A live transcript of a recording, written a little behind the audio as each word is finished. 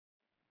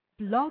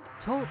Blog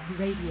Talk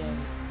Radio.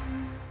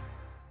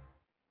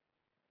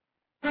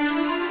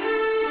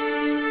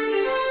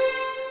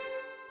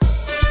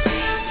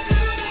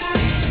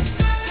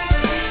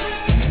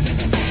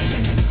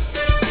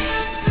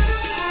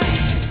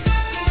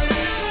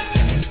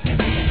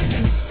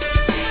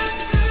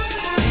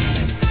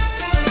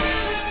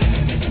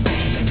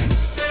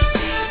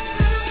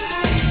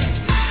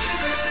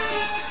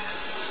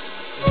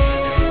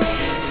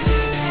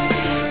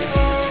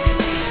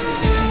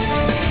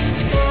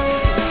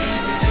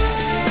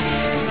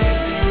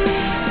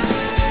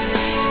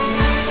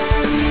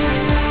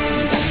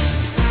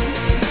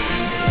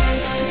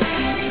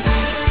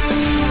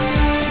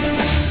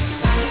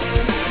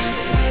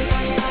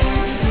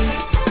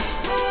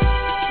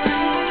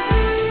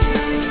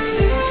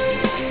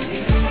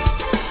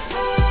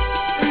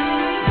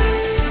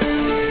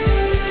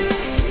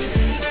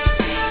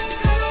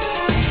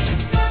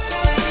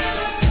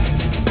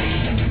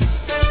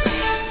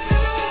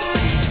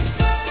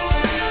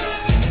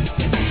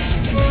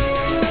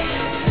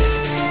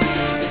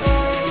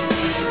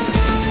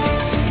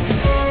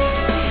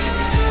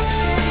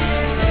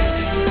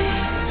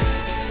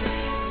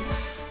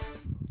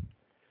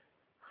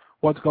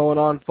 What's going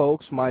on,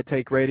 folks? My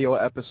Take Radio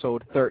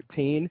episode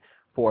 13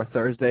 for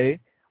Thursday,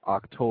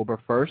 October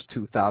 1st,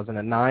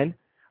 2009.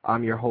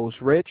 I'm your host,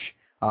 Rich.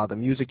 The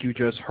music you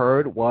just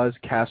heard was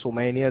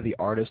Castlemania. The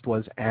artist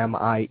was Am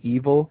I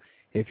Evil?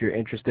 If you're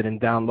interested in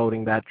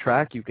downloading that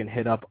track, you can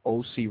hit up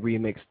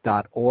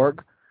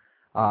ocremix.org.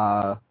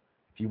 If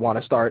you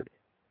want to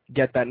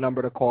get that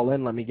number to call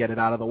in, let me get it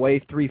out of the way.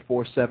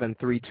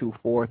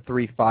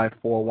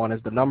 347-324-3541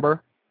 is the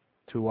number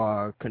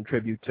to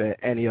contribute to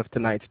any of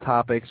tonight's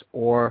topics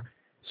or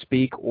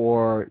speak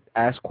or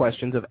ask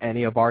questions of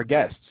any of our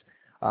guests.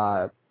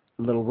 A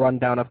little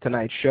rundown of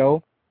tonight's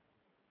show.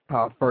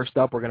 First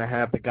up, we're going to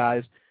have the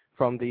guys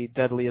from the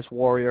Deadliest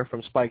Warrior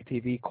from Spike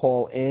TV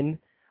call in.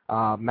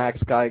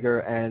 Max Geiger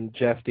and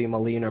Jeff D.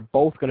 Moline are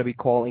both going to be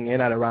calling in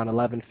at around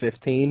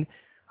 11:15.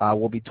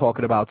 We'll be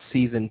talking about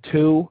Season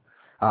 2,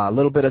 a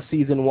little bit of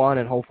Season 1,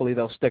 and hopefully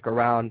they'll stick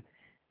around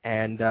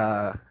and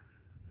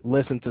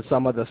listen to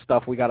some of the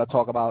stuff we got to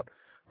talk about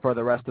for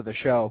the rest of the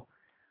show.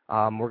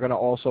 We're going to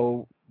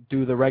also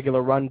do the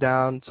regular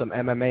rundown, some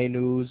MMA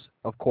news.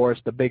 Of course,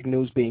 the big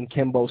news being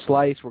Kimbo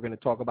Slice. We're going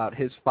to talk about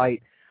his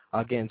fight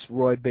against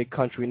Roy Big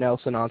Country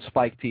Nelson on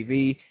Spike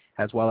TV,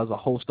 as well as a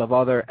host of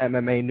other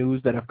MMA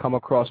news that have come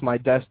across my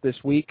desk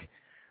this week.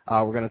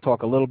 We're going to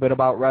talk a little bit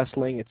about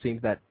wrestling. It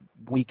seems that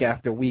week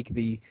after week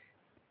the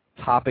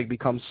topic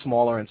becomes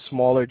smaller and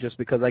smaller just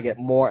because I get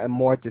more and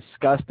more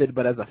disgusted,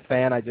 but as a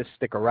fan I just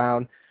stick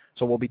around.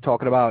 So we'll be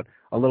talking about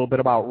a little bit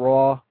about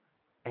Raw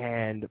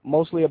and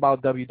mostly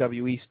about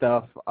WWE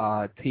stuff.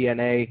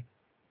 TNA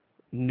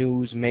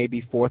news may be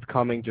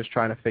forthcoming, just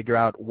trying to figure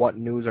out what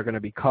news are going to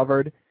be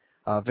covered.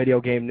 Video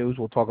game news,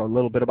 we'll talk a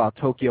little bit about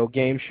Tokyo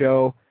Game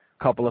Show,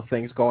 a couple of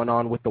things going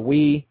on with the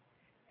Wii,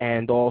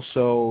 and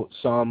also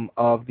some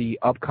of the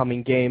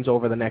upcoming games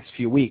over the next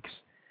few weeks.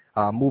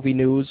 Movie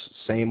news,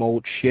 same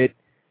old shit.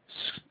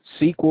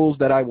 Sequels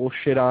that I will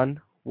shit on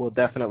will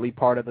definitely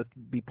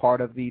be part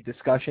of the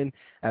discussion,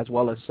 as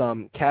well as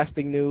some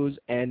casting news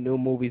and new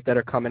movies that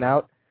are coming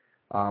out.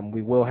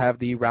 We will have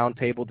the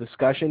roundtable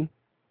discussion,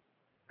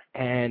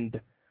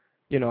 and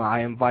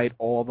I invite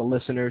all the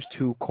listeners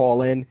to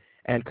call in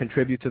and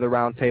contribute to the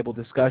roundtable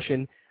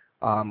discussion.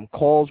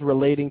 Calls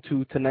relating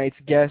to tonight's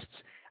guests,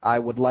 I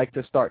would like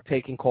to start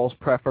taking calls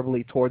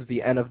preferably towards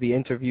the end of the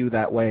interview.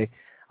 That way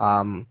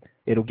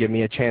it'll give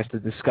me a chance to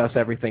discuss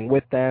everything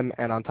with them,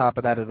 and on top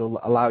of that,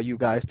 it'll allow you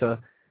guys to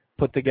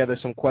put together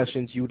some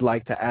questions you'd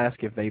like to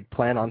ask if they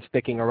plan on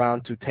sticking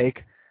around to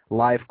take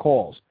live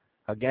calls.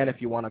 Again,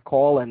 if you want to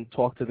call and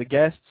talk to the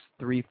guests,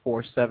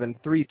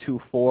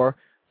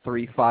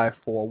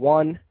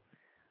 347-324-3541.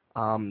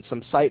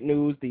 Some site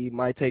news, the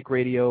My Take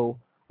Radio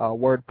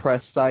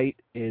WordPress site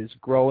is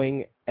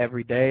growing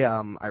every day.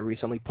 I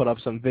recently put up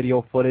some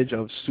video footage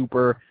of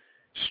Super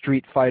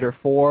Street Fighter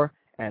 4,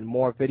 and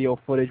more video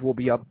footage will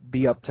be up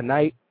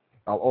tonight.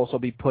 I'll also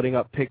be putting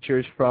up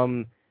pictures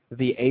from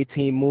the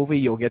A-Team movie.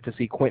 You'll get to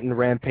see Quentin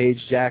Rampage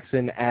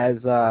Jackson as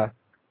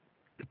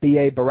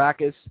B.A.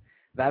 Baracus.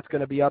 That's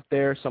going to be up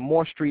there. Some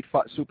more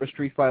Super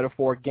Street Fighter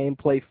 4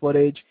 gameplay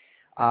footage,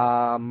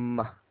 and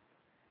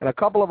a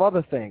couple of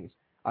other things.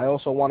 I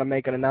also want to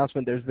make an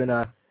announcement. There's been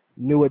a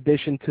new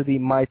addition to the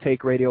My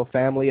Take Radio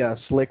family.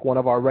 Slick, one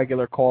of our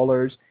regular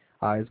callers,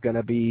 is going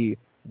to be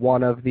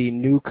one of the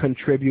new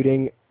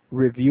contributing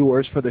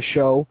reviewers for the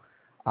show.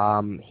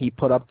 He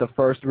put up the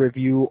first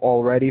review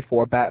already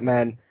for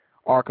Batman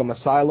Arkham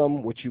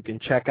Asylum, which you can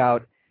check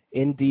out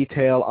in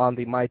detail on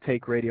the My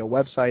Take Radio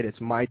website. It's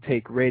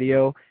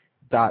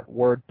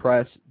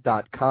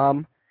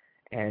mytakeradio.wordpress.com,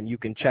 and you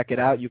can check it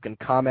out. You can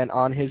comment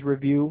on his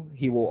review.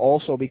 He will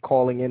also be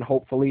calling in,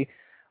 hopefully,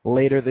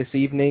 later this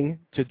evening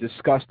to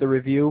discuss the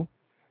review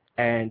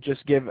and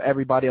just give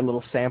everybody a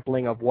little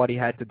sampling of what he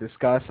had to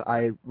discuss.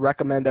 I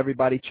recommend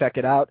everybody check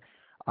it out.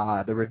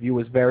 The review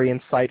was very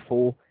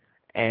insightful,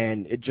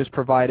 and it just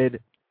provided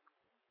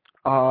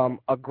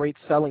a great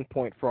selling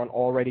point for an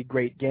already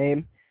great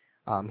game.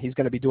 He's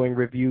going to be doing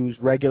reviews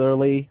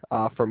regularly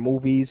for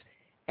movies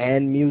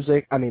and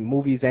music. I mean,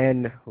 movies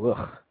and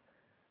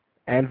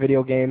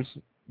video games.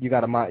 You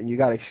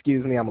gotta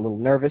excuse me. I'm a little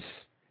nervous,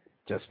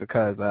 just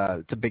because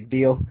it's a big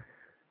deal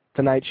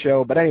tonight's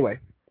show. But anyway,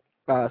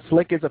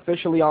 Slick is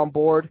officially on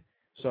board,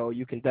 so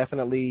you can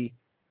definitely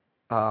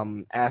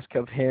ask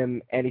of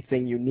him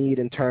anything you need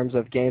in terms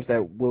of games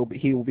that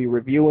he will be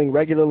reviewing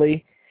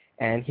regularly,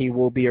 and he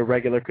will be a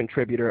regular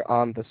contributor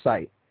on the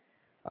site.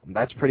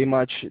 That's pretty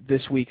much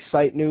this week's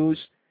site news.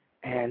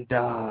 And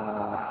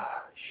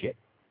shit,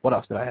 what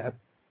else did I have?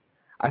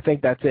 I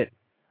think that's it.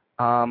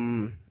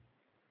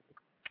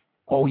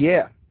 Oh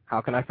yeah,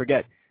 how can I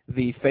forget?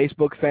 The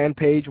Facebook fan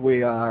page,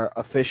 we are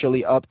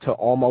officially up to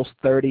almost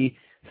 30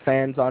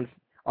 fans on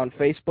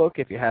Facebook.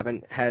 If you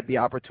haven't had the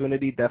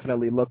opportunity,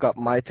 definitely look up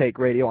My Take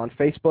Radio on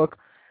Facebook.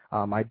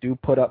 I do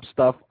put up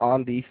stuff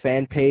on the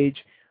fan page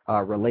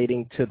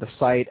relating to the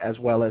site, as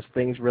well as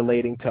things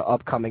relating to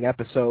upcoming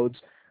episodes.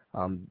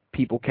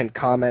 People can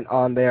comment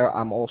on there.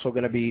 I'm also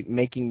going to be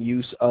making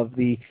use of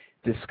the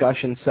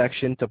discussion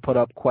section to put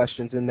up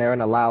questions in there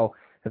and allow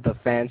the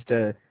fans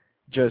to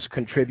just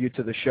contribute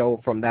to the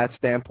show from that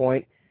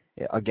standpoint.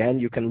 Again,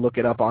 you can look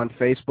it up on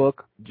Facebook,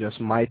 just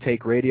My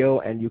Take Radio,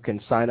 and you can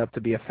sign up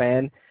to be a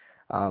fan.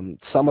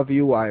 Some of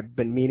you, I've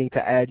been meaning to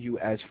add you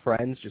as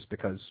friends, just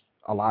because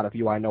a lot of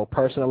you I know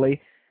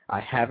personally. I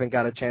haven't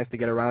got a chance to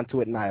get around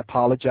to it, and I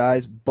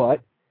apologize, but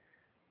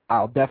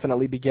I'll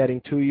definitely be getting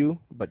to you,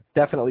 but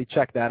definitely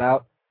check that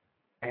out.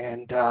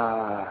 And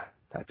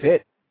that's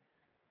it.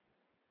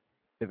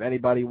 If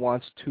anybody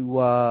wants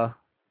to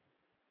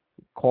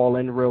call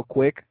in real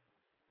quick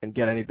and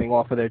get anything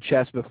off of their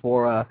chest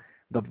before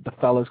the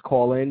fellas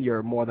call in,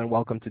 you're more than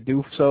welcome to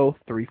do so.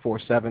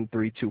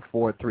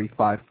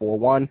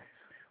 347-324-3541.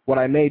 What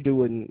I may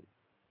do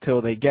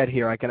until they get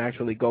here, I can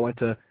actually go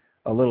into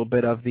a little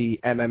bit of the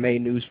MMA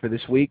news for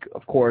this week.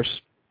 Of course,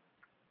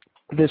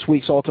 this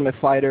week's Ultimate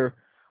Fighter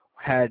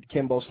had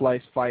Kimbo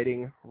Slice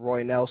fighting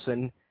Roy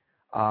Nelson.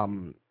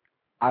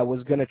 I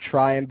was going to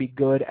try and be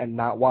good and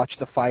not watch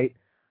the fight,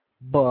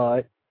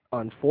 but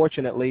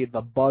unfortunately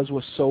the buzz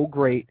was so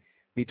great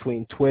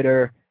between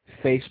Twitter,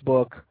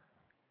 Facebook,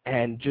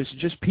 and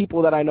just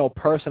people that I know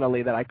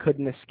personally that I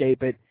couldn't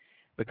escape it,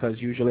 because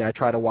usually I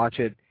try to watch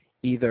it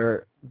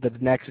either the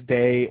next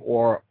day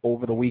or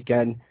over the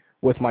weekend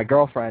with my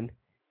girlfriend.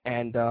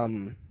 And,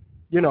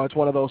 it's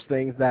one of those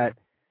things that,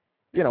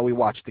 we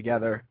watch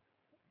together,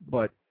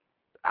 but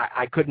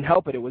I couldn't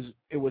help it.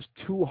 It was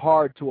too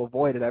hard to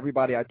avoid it.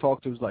 Everybody I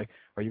talked to was like,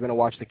 are you going to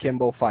watch the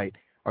Kimbo fight?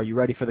 Are you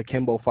ready for the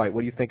Kimbo fight? What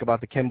do you think about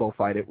the Kimbo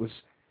fight? It was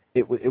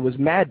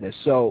madness.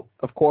 So,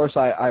 of course,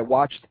 I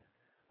watched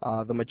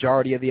the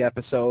majority of the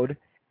episode,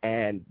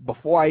 and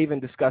before I even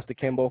discuss the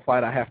Kimbo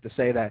fight, I have to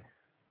say that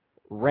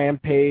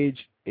Rampage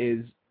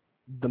is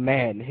the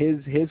man.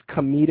 His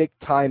comedic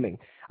timing.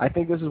 I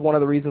think this is one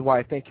of the reasons why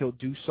I think he'll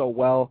do so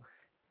well,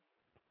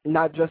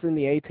 not just in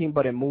the A-Team,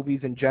 but in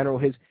movies in general.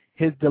 His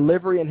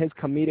delivery and his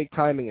comedic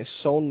timing is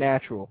so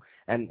natural,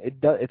 and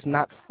it's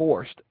not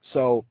forced.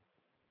 So,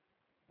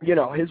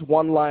 his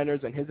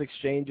one-liners and his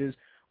exchanges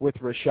with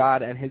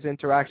Rashad and his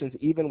interactions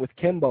even with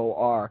Kimbo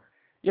are,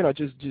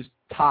 just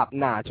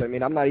top-notch. I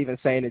mean, I'm not even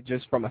saying it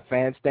just from a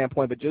fan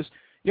standpoint, but just,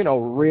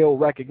 real,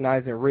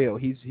 recognizing real.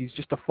 He's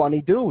just a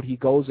funny dude. He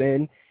goes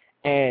in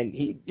and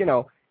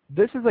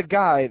this is a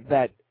guy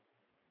that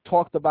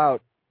talked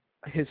about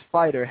his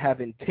fighter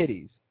having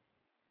titties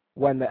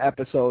when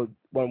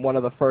one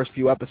of the first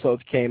few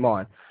episodes came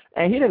on.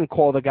 And he didn't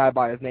call the guy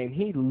by his name.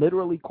 He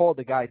literally called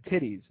the guy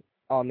titties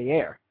on the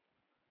air.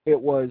 It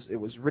was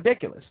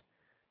ridiculous.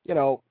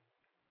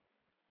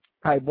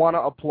 I want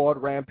to applaud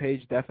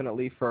Rampage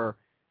definitely for,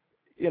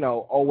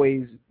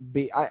 always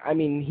I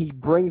mean, he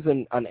brings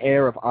an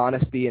air of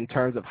honesty in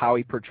terms of how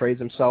he portrays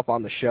himself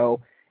on the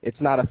show. It's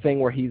not a thing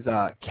where he's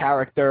a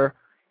character.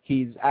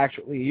 He's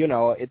actually,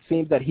 it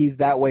seems that he's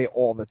that way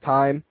all the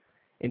time.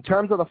 In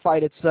terms of the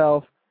fight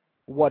itself,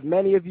 what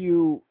many of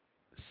you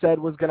said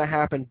was going to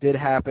happen did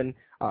happen.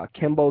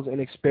 Kimbo's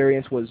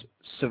inexperience was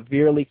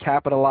severely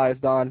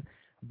capitalized on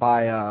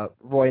by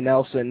Roy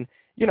Nelson.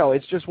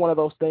 It's just one of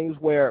those things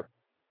where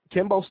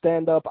Kimbo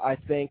stand-up, I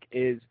think,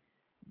 is,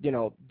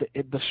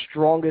 the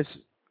strongest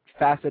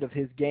facet of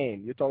his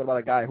game. You're talking about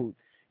a guy who,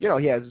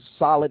 he has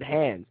solid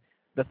hands.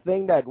 The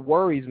thing that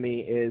worries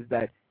me is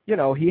that,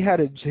 he had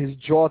his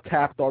jaw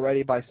tapped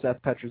already by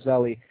Seth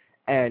Petrozelli,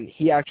 and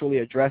he actually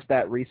addressed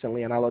that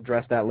recently, and I'll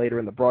address that later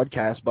in the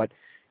broadcast. But,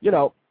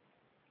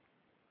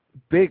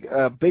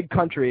 Big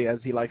Country, as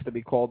he likes to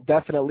be called,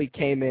 definitely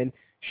came in,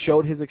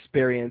 showed his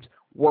experience,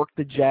 worked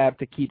the jab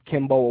to keep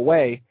Kimbo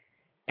away,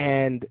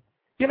 and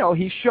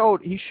he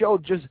showed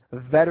just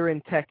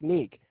veteran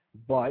technique.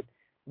 But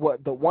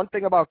the one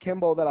thing about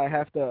Kimbo that I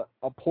have to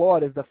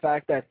applaud is the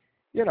fact that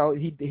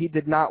he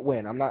did not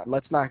win.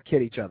 Let's not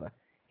kid each other.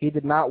 He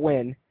did not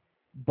win,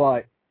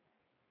 but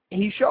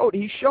he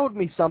showed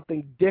me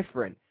something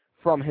different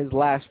from his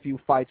last few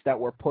fights that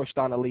were pushed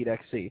on Elite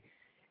XC.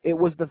 It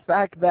was the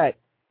fact that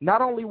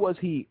not only was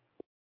he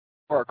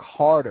work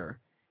harder.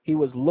 He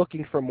was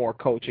looking for more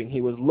coaching.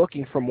 He was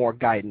looking for more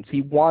guidance.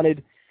 He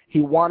wanted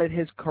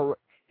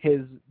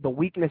the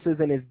weaknesses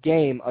in his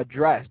game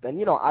addressed.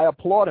 And, I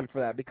applaud him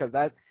for that, because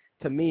that,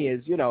 to me,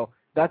 is,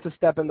 that's a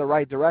step in the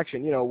right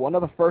direction. One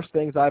of the first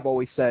things I've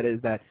always said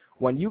is that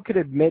when you could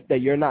admit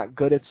that you're not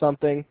good at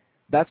something,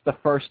 that's the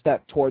first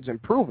step towards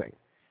improving.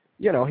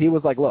 He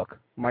was like, look,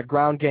 my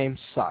ground game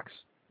sucks.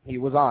 He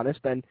was honest,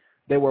 and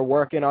they were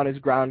working on his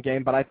ground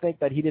game, but I think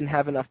that he didn't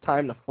have enough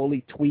time to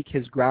fully tweak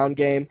his ground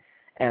game,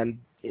 and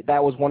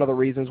that was one of the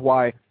reasons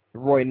why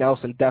Roy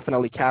Nelson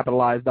definitely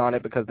capitalized on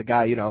it, because the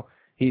guy,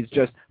 he's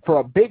just, for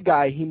a big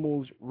guy, he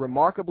moves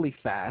remarkably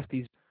fast.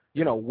 He's,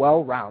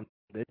 well-rounded,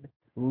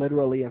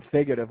 literally and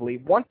figuratively.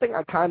 One thing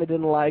I kind of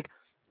didn't like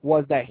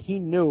was that he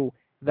knew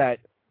that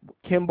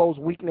Kimbo's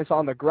weakness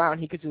on the ground,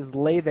 he could just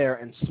lay there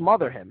and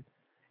smother him.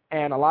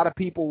 And a lot of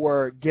people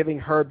were giving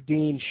Herb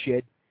Dean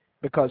shit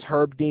because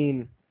Herb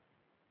Dean,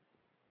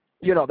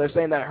 they're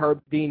saying that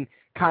Herb Dean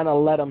kind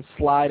of let him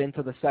slide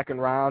into the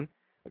second round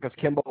because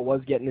Kimbo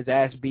was getting his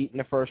ass beat in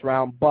the first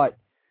round. But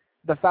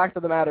the fact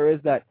of the matter is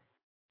that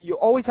you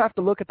always have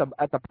to look at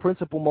the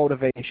principal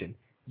motivation.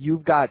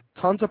 You've got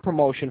tons of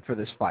promotion for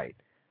this fight.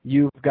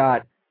 You've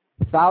got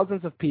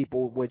thousands of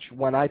people, which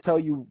when I tell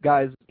you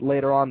guys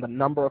later on the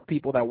number of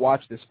people that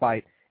watch this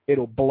fight,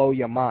 it'll blow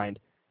your mind.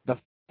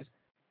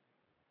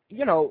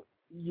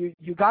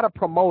 You got to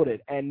promote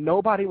it, and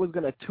nobody was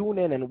going to tune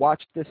in and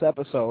watch this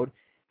episode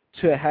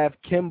to have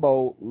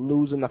Kimbo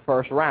lose in the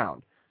first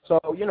round. So,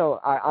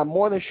 I'm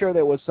more than sure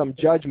there was some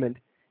judgment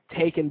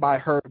taken by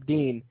Herb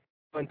Dean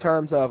in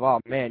terms of, oh,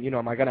 man,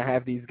 am I going to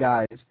have these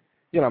guys,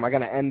 am I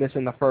going to end this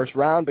in the first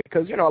round?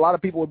 Because, a lot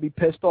of people would be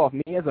pissed off.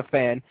 Me as a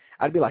fan,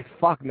 I'd be like,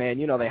 fuck, man,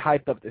 they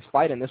hyped up this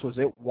fight, and this was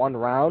it, one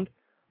round.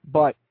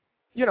 But,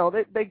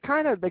 they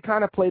kind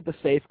of played the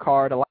safe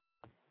card. A lot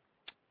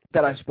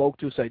that I spoke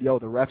to said, yo,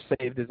 the ref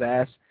saved his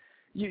ass.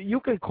 You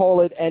can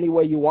call it any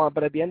way you want,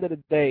 but at the end of the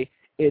day,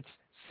 it's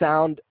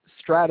sound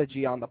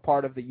strategy on the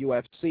part of the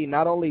UFC,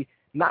 not only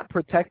not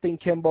protecting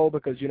Kimbo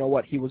because,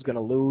 he was going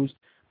to lose,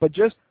 but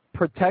just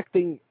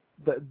protecting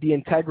the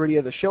integrity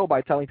of the show by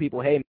telling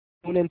people, hey,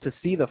 tune in to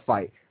see the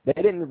fight. They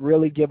didn't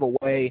really give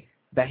away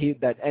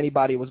that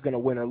anybody was going to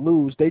win or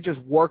lose. They just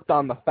worked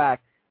on the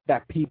fact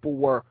that people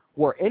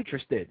were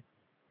interested,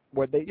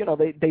 where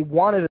they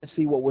wanted to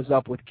see what was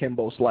up with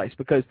Kimbo Slice,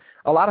 because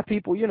a lot of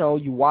people,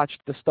 you watch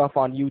the stuff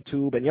on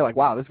YouTube and you're like,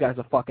 wow, this guy's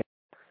a fucking.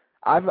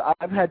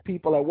 I've had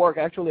people at work,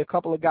 actually a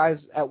couple of guys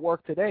at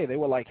work today, they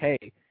were like, hey,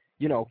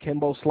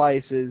 Kimbo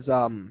Slice is his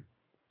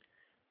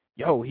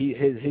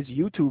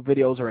YouTube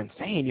videos are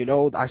insane.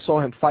 I saw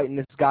him fighting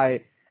this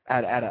guy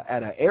at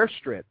an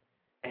airstrip,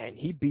 and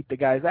he beat the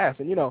guy's ass.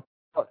 And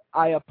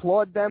I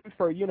applaud them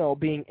for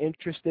being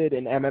interested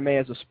in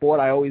MMA as a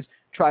sport. I always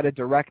try to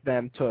direct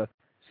them to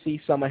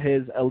see some of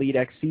his Elite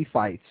XC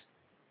fights,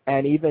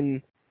 and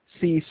even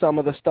see some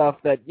of the stuff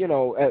that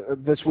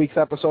this week's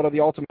episode of The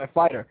Ultimate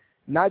Fighter.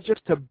 Not just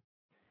to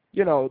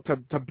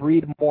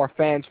breed more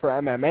fans for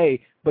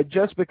MMA, but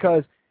just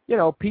because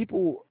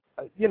people.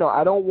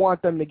 I don't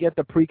want them to get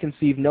the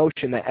preconceived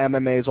notion that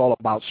MMA is all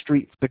about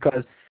streets,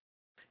 because,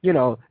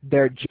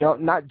 they're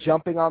not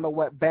jumping on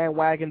the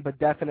bandwagon, but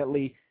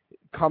definitely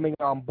coming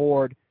on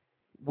board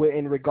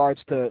in regards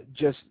to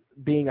just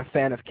being a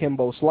fan of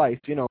Kimbo Slice.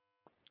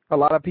 A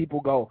lot of people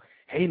go,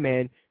 hey,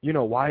 man,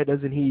 why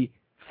doesn't he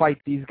fight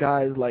these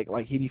guys like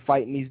he be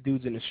fighting these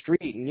dudes in the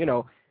street? And,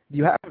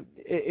 you have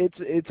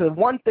it's a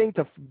one thing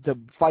to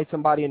fight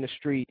somebody in the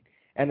street,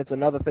 and it's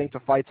another thing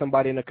to fight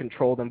somebody in a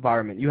controlled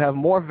environment. You have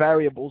more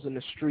variables in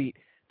the street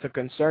to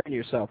concern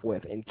yourself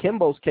with. In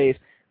Kimbo's case,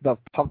 the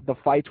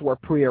fights were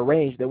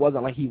prearranged. It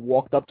wasn't like he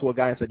walked up to a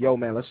guy and said, yo,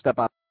 man, let's step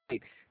out.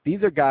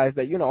 These are guys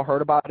that,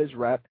 heard about his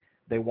rep.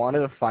 They wanted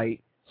to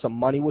fight. Some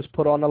money was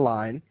put on the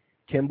line.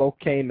 Kimbo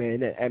came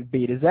in and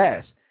beat his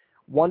ass.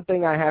 One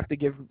thing I have to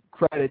give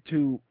credit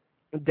to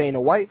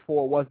Dana White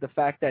for was the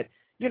fact that,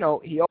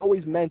 he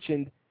always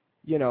mentioned,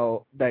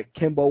 that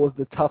Kimbo was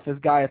the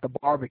toughest guy at the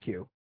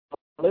barbecue.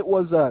 It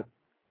was a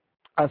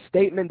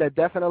statement that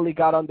definitely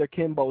got under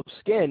Kimbo's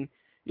skin.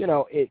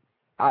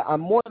 I'm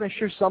more than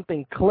sure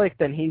something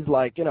clicked, and he's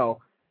like,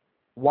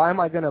 why am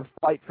I going to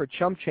fight for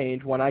chump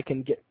change when I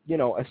can get,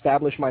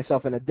 establish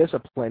myself in a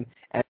discipline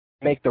and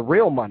make the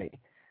real money?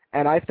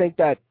 And I think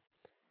that,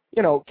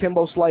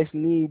 Kimbo Slice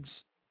needs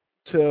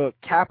to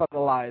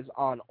capitalize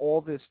on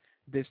all this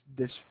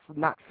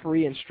not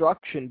free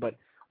instruction, but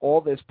all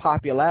this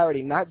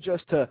popularity, not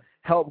just to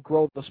help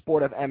grow the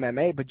sport of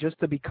MMA, but just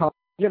to become,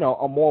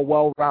 a more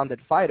well-rounded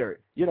fighter.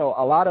 A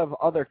lot of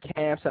other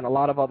camps and a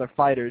lot of other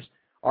fighters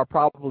are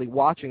probably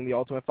watching The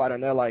Ultimate Fighter,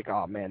 and they're like,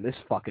 oh, man, this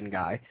fucking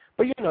guy.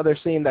 But, they're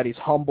seeing that he's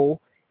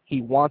humble,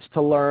 he wants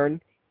to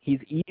learn, he's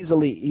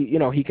easily,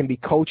 he can be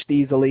coached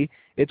easily.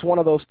 It's one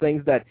of those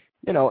things that,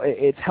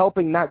 it's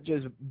helping not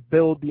just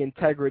build the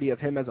integrity of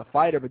him as a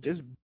fighter, but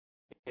just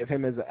of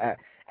him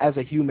as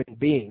a human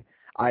being.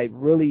 I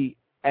really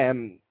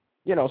am,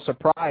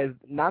 surprised,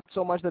 not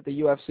so much that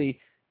the UFC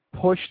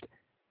pushed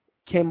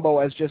Kimbo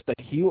as just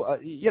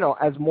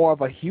as more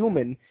of a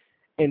human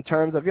in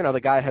terms of,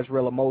 the guy has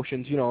real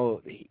emotions.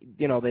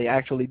 They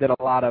actually did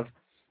a lot of,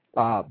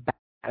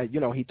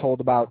 he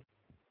told about,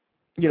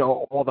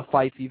 all the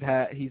fights he's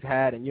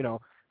had, and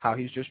how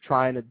he's just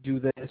trying to do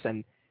this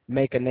and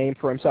make a name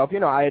for himself.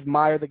 I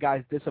admire the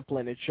guy's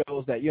discipline. It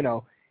shows that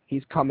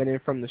he's coming in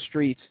from the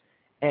streets,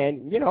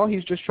 and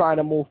he's just trying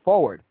to move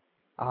forward.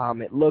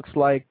 It looks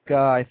like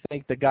I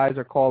think the guys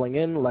are calling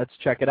in. Let's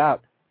check it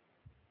out.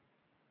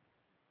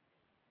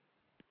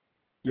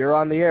 You're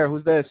on the air.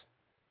 Who's this?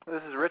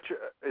 This is Richard.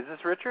 Is this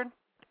Richard?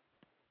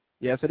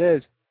 Yes, it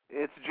is.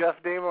 It's Jeff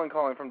Damon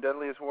calling from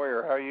Deadliest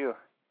Warrior. How are you?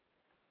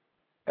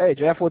 Hey,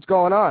 Jeff, what's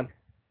going on?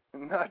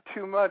 Not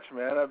too much,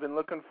 man. I've been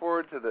looking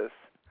forward to this.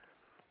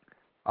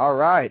 All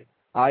right.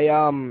 I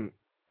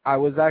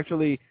was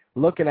actually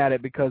looking at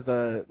it because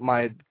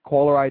my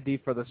caller ID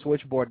for the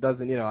switchboard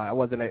doesn't,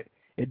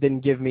 it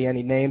didn't give me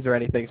any names or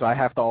anything, so I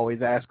have to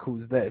always ask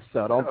who's this.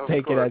 So don't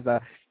take it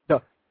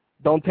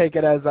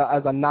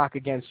as a knock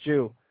against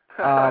you.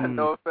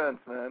 No offense,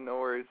 man. No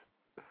worries.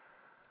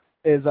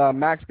 Is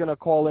Max gonna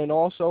call in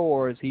also,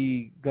 or is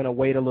he gonna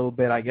wait a little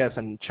bit, I guess,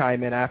 and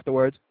chime in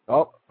afterwards?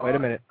 Oh, wait a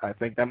minute. I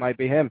think that might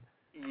be him.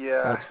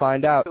 Yeah. Let's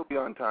find out. He'll be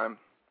on time.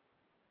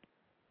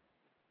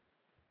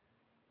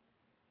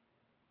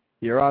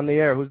 You're on the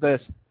air. Who's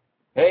this?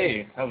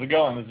 Hey, how's it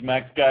going? This is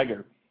Max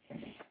Geiger.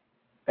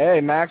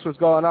 Hey, Max, what's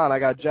going on? I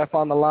got Jeff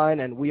on the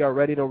line, and we are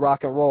ready to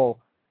rock and roll.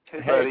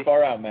 Hey,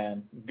 far out,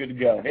 man. Good to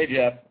go. Hey,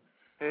 Jeff.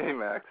 Hey,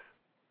 Max.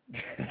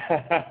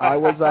 I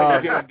was.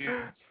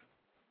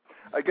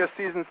 I guess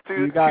season 2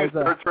 you guys,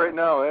 starts right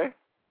now, eh?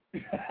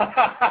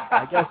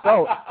 I guess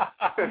so.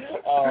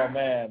 Oh,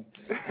 man.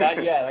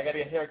 Not yet. I got to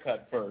get a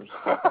haircut first.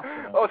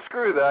 Oh,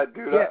 screw that,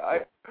 dude. Yeah.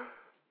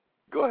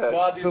 Go ahead.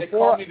 No, dude, they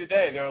called me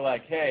today. They were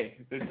like, hey,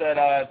 they said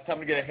it's time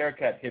to get a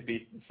haircut,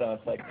 hippie. So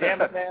it's like, damn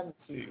it, man.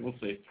 We'll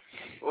see.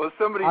 Well,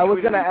 somebody I was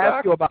going to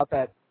ask you about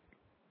that.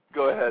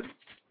 Go ahead.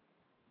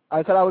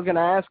 I said I was going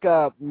to ask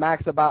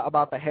Max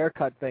about the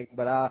haircut thing,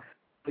 but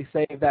we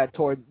saved that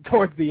towards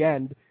the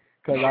end,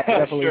 because I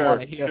definitely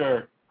want to hear.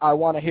 Sure. I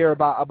want to hear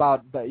about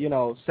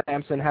the,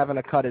 Samson having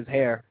to cut his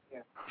hair.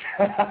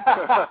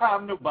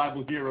 I'm no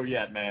Bible hero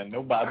yet, man.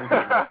 No Bible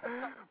hero.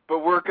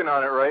 But working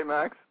on it, right,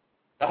 Max?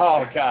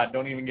 Oh, God,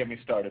 don't even get me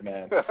started,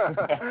 man.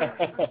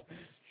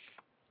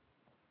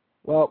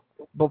 Well,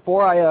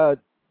 before I,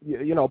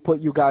 put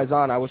you guys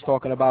on, I was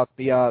talking about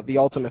the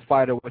Ultimate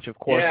Fighter, which, of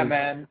course, yeah, is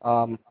man.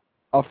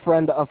 a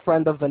friend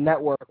of the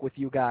network with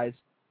you guys.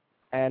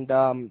 And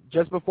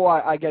just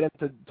before I get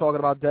into talking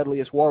about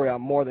Deadliest Warrior,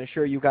 I'm more than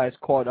sure you guys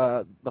caught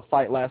the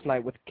fight last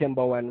night with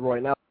Kimbo and Roy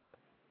Nelson.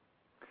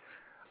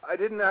 I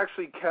didn't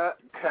actually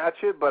catch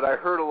it, but I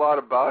heard a lot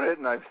about it,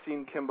 and I've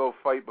seen Kimbo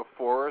fight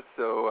before,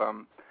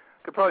 so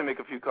could probably make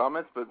a few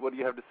comments, but what do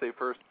you have to say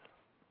first?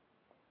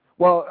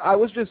 Well, I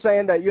was just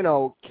saying that,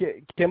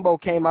 Kimbo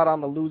came out on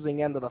the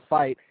losing end of the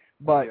fight,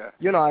 but,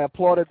 yeah. I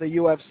applauded the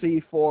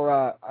UFC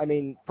for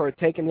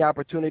taking the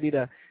opportunity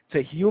to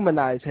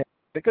humanize him.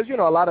 Because,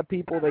 a lot of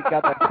people, they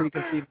got that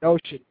preconceived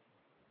notion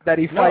that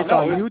he fights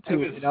on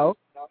YouTube,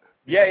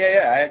 Yeah.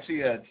 I actually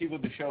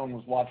TiVoed the show and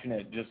was watching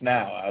it just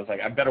now. I was like,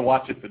 I better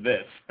watch it for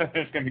this.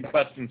 There's going to be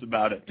questions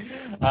about it.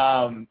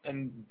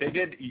 And they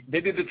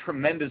did a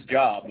tremendous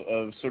job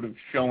of sort of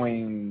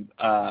showing,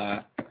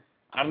 the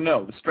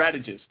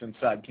strategist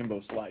inside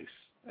Kimbo Slice,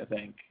 I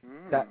think.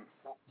 That's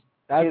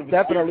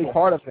definitely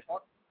part of it.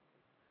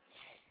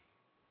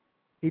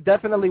 He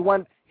definitely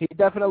went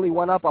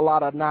up a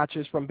lot of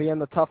notches from being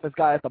the toughest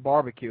guy at the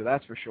barbecue,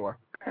 that's for sure.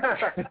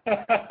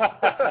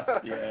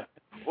 Yeah.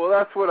 Well,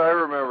 that's what I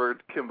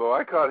remembered, Kimbo.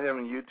 I caught him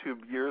on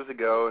YouTube years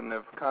ago and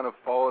have kind of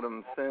followed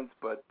him since,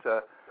 but,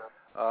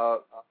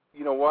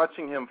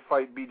 watching him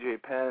fight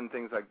BJ Penn and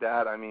things like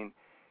that,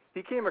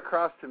 he came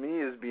across to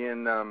me as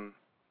being, from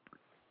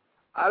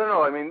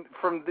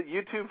the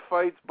YouTube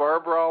fights,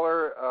 bar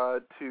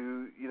brawler,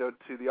 to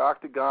the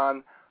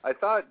octagon, I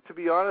thought, to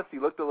be honest, he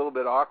looked a little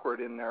bit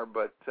awkward in there,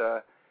 but,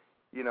 I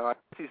guess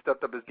he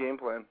stepped up his game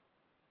plan.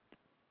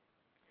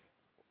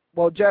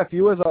 Well, Jeff,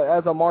 you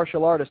as a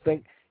martial artist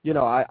think,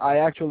 I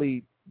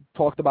actually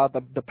talked about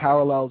the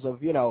parallels of,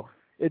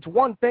 it's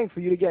one thing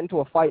for you to get into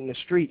a fight in the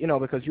street,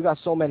 because you got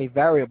so many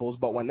variables,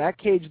 but when that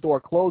cage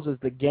door closes,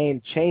 the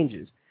game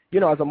changes.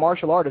 As a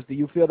martial artist, do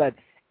you feel that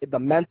the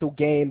mental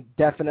game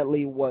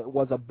definitely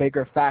was a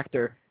bigger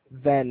factor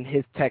than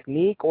his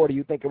technique, or do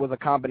you think it was a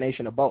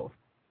combination of both?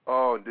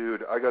 Oh,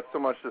 dude, I got so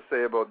much to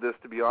say about this,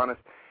 to be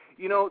honest.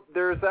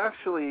 There's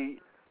actually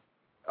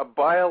a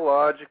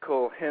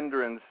biological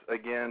hindrance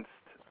against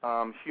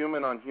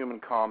human-on-human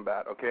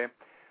combat, okay?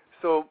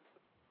 So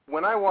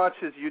when I watch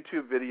his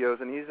YouTube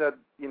videos and he's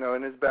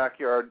in his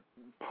backyard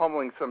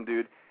pummeling some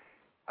dude,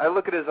 I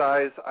look at his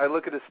eyes, I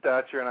look at his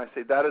stature, and I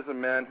say, that is a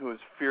man who is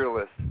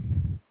fearless.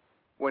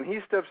 When he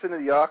steps into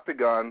the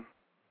octagon,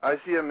 I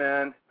see a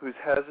man who's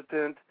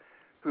hesitant,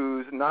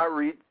 who's not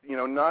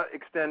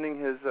extending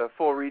his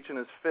full reach in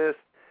his fist,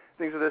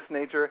 things of this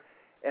nature.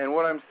 And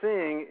what I'm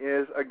seeing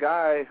is a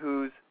guy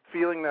who's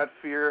feeling that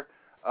fear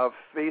of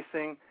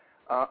facing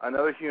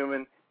another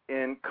human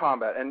in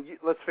combat. And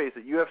let's face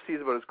it, UFC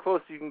is about as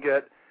close as you can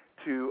get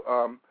to,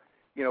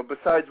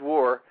 besides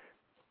war,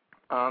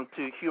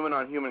 to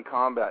human-on-human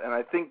combat. And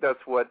I think that's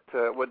what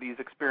he's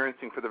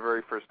experiencing for the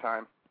very first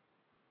time.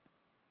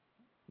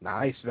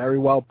 Nice, very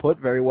well put,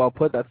 very well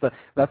put. That's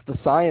the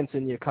science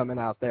in you coming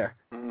out there.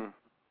 Mm-hmm.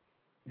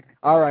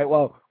 All right,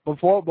 well,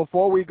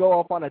 before we go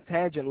off on a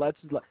tangent, let's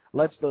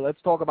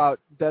talk about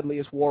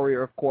Deadliest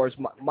Warrior, of course.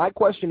 My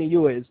question to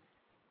you is,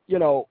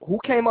 who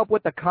came up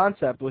with the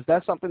concept? Was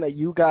that something that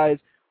you guys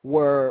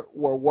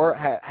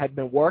had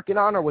been working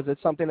on, or was it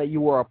something that you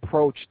were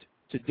approached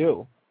to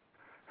do?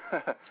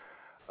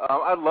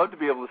 I'd love to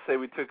be able to say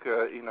we took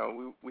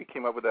we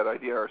came up with that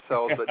idea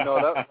ourselves, but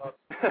no, that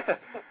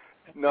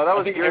no, that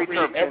was Gary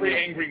Tarpinian.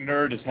 Every angry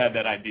nerd has had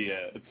that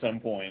idea at some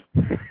point.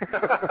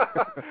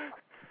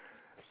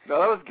 No,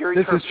 that was Gary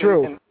This Tarpinian. is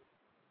true.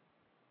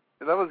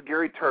 That was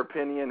Gary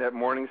Tarpinian at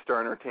Morningstar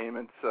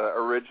Entertainment's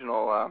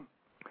original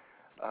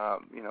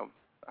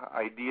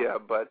idea,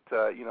 but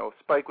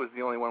Spike was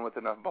the only one with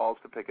enough balls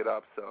to pick it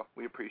up, so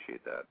we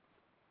appreciate that.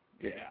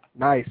 Yeah.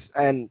 Nice.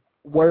 And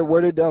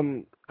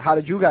how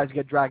did you guys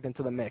get dragged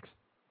into the mix?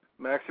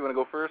 Max, you want to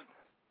go first?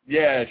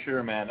 Yeah,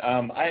 sure, man.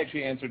 I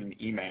actually answered an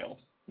email.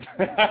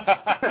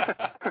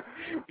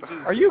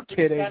 Are you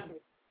kidding?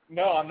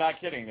 No, I'm not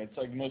kidding. It's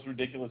like the most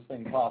ridiculous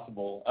thing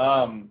possible.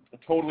 I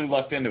totally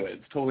lucked into it.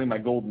 It's totally my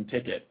golden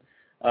ticket.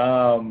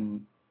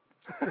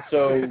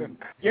 So,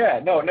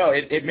 yeah,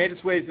 it made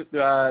its way,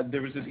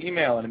 there was this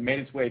email, and it made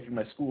its way through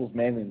my school's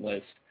mailing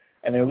list,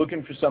 and they were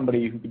looking for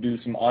somebody who could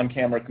do some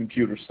on-camera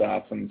computer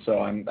stuff, and so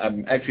I'm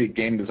actually a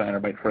game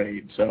designer by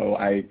trade, so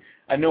I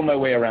know my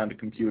way around a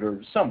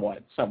computer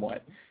somewhat.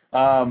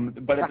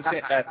 But at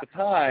the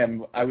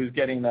time, I was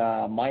getting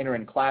a minor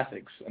in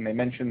classics, and they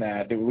mentioned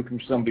that they were looking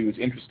for somebody who was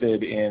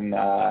interested in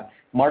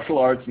martial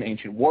arts and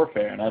ancient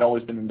warfare, and I'd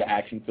always been into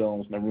action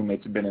films. My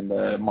roommates had been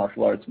into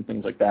martial arts and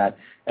things like that,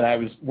 and I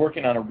was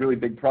working on a really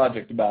big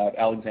project about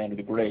Alexander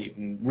the Great,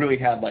 and really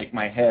had like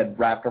my head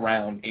wrapped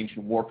around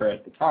ancient warfare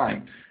at the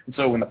time. And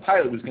so when the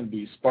pilot was going to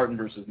be Spartan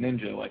versus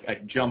Ninja, like I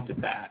jumped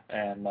at that,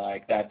 and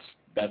like that's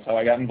how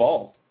I got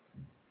involved.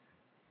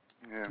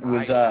 Yeah. It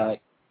was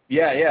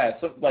Yeah.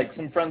 So, like,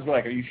 some friends were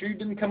like, "Are you sure you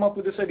didn't come up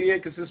with this idea?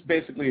 Because this is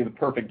basically the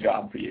perfect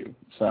job for you."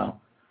 So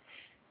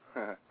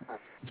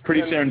it's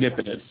pretty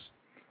serendipitous.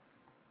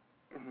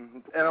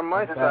 And on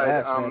my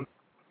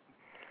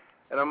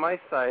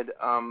side,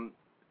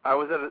 I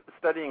was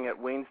studying at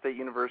Wayne State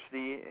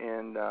University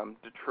in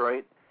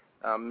Detroit,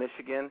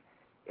 Michigan,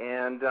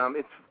 and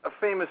it's a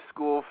famous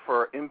school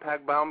for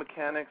impact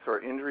biomechanics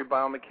or injury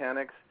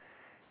biomechanics.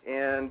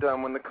 And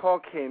when the call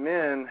came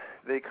in,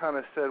 they kind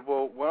of said,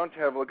 well, why don't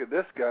you have a look at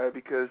this guy,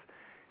 because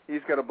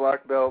he's got a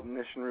black belt in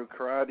Nishinryu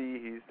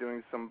Karate, he's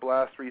doing some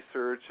blast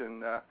research,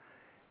 and,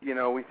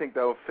 we think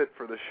that will fit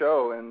for the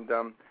show. And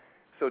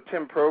so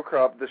Tim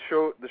Prokop, the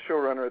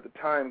showrunner at the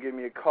time, gave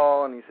me a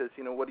call, and he says,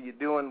 what are you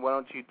doing? Why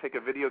don't you take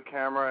a video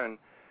camera and,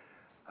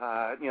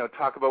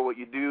 talk about what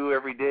you do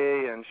every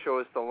day and show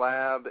us the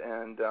lab,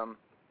 and,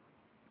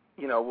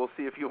 we'll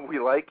see if we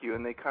like you.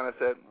 And they kind of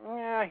said,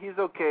 yeah, he's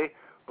okay,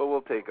 but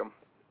we'll take him.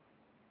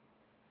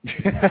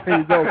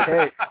 He's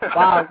okay.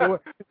 Wow,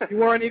 you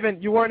weren't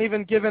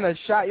even given a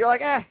shot. You're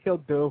like, he'll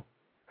do.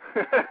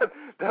 That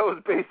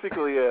was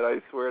basically it. I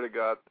swear to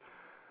God.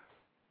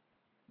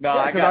 No,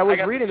 yeah, I was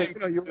reading it.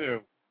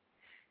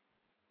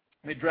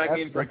 They dragged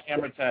me in for a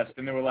camera test,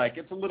 and they were like,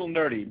 "It's a little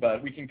nerdy,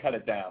 but we can cut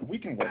it down. We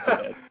can work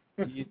with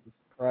it." Jesus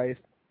Christ.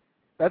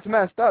 That's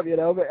messed up,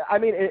 But I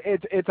mean,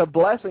 it's a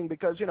blessing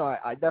because,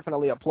 I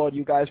definitely applaud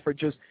you guys for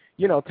just,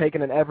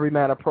 taking an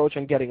everyman approach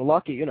and getting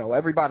lucky.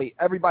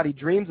 Everybody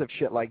dreams of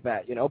shit like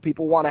that.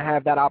 People want to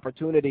have that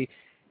opportunity.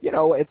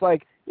 It's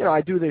like,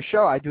 I do this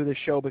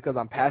show because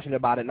I'm passionate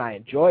about it and I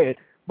enjoy it.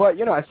 But,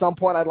 at some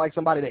point I'd like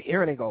somebody to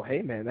hear it and go,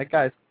 hey, man, that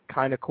guy's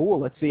kind of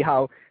cool. Let's see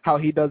how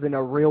he does in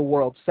a real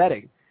world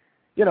setting.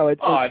 Come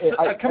on,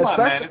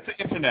 man. It's the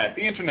Internet.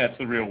 The Internet's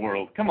the real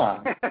world. Come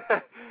on.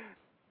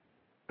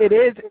 It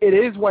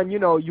is when, you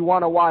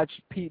want to watch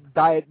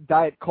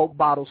Diet Coke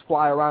bottles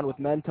fly around with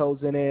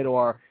Mentos in it,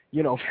 or,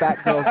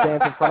 fat girls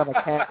dance in front of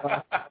a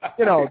camera.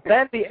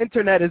 Then the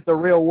Internet is the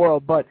real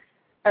world. But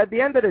at the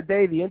end of the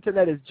day, the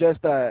Internet is just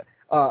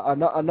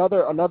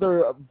another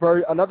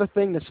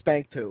thing to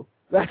spank to.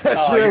 That's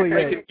really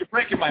it. You're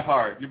breaking my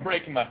heart. You're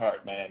breaking my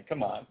heart, man.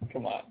 Come on.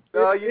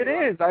 It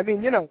is. I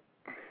mean,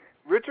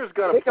 Richard's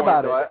got a point.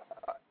 About it.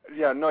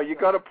 You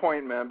got a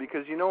point, man,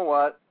 because you know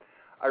what?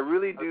 I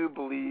really do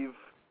believe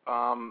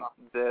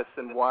this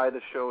and why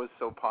the show is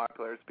so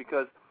popular. It's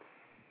because,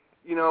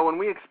 when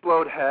we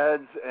explode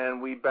heads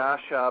and we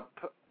bash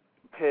up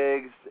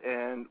pigs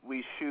and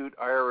we shoot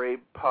IRA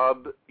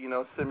pub,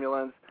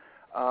 simulants,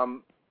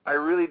 I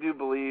really do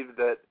believe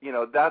that,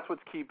 that's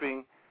what's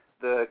keeping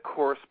the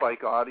core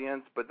Spike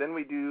audience. But then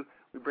we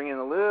bring in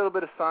a little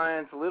bit of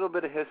science, a little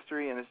bit of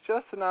history, and it's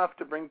just enough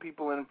to bring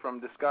people in from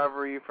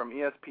Discovery, from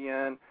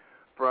ESPN,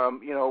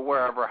 from,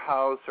 wherever,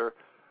 House, or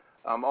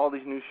all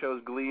these new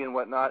shows, Glee and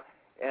whatnot.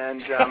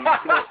 And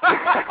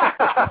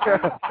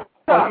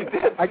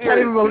I can't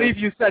even believe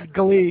you said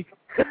Glee.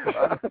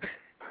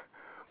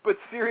 But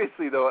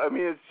seriously, though, I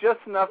mean, it's just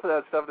enough of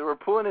that stuff that we're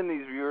pulling in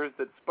these viewers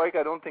that Spike,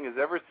 I don't think, has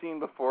ever seen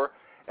before.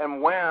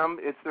 And wham,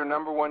 it's their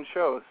 #1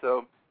 show.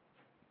 So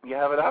you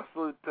have an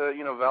absolute,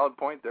 valid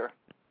point there.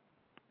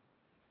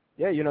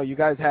 Yeah, you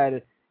guys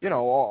had,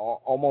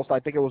 almost, I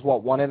think it was,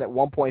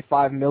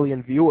 1.5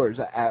 million viewers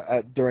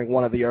during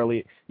one of the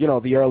early,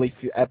 the early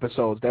few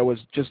episodes. There was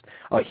just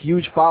a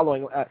huge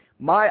following.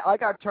 I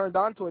got turned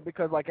on to it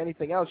because, like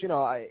anything else,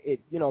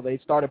 they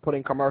started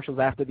putting commercials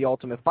after The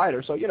Ultimate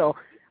Fighter. So,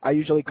 I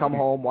usually come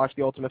home, watch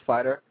The Ultimate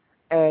Fighter,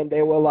 and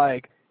they were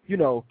like,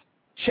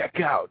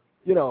 check out,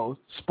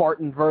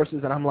 Spartan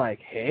versus, and I'm like,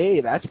 hey,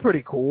 that's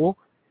pretty cool.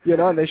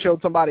 And they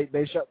showed somebody,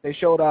 they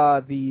showed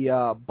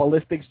the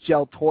ballistics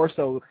gel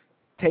torso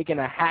taking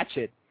a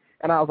hatchet,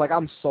 and I was like,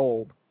 I'm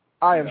sold.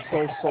 I am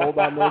so sold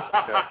on this.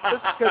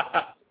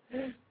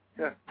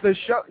 The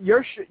show,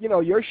 your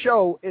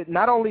show, it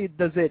not only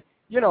does it,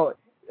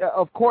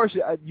 of course,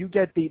 you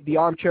get the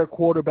armchair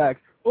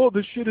quarterback. Oh,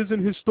 this shit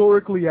isn't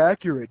historically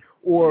accurate,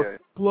 or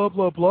blah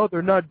blah blah.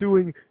 They're not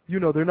doing,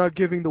 they're not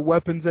giving the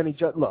weapons any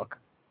look.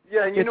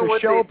 Yeah, and it's a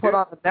show put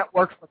on the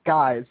network for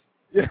guys.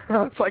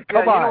 It's like,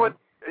 come on.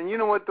 And you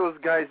know what those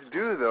guys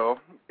do, though,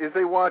 is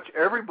they watch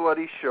every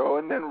bloody show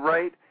and then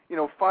write,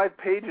 5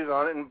 pages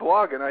on it and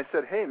blog it. And I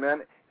said, hey,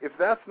 man, if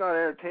that's not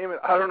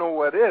entertainment, I don't know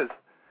what is.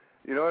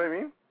 You know what I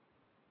mean?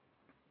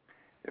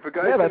 If a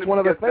guy's that's one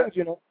of the things,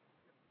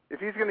 If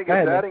he's going to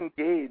get that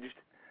engaged,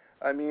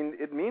 I mean,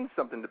 it means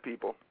something to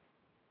people.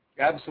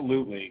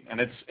 Absolutely,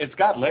 and it's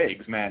got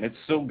legs, man. It's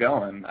still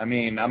going. I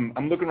mean,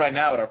 I'm looking right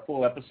now at our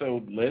full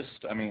episode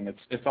list. I mean,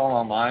 it's all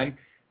online.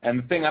 And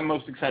the thing I'm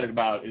most excited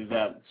about is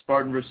that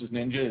Spartan versus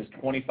Ninja is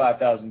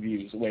 25,000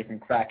 views away from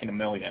cracking 1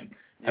 million.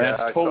 And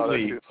that's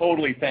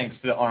totally thanks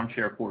to the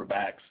armchair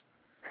quarterbacks.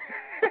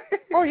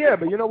 Oh, yeah,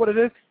 but you know what it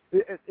is?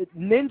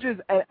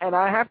 Ninjas, and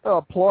I have to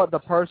applaud the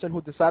person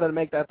who decided to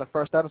make that the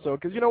first episode,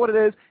 because you know what it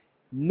is?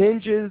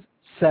 Ninjas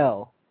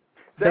sell.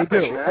 They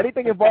do.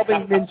 Anything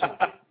involving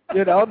ninjas.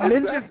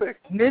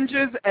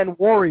 Ninjas and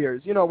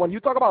warriors. When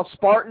you talk about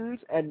Spartans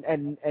and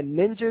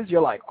ninjas,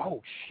 you're like,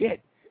 oh, shit.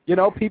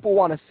 People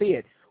want to see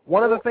it.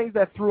 One of the things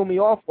that threw me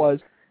off was,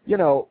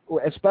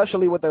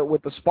 especially with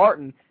the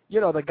Spartan,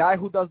 the guy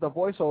who does the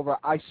voiceover,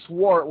 I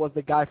swore it was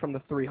the guy from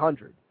the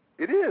 300.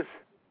 It is.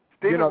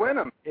 David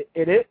Wenham.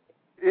 It is?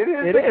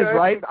 It is,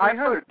 right?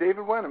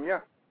 David Wenham, yeah.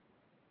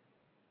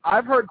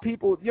 I've heard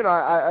people,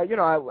 I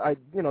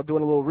doing a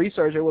little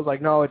research, it was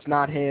like, no, it's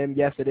not him.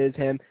 Yes, it is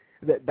him.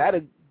 That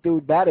is,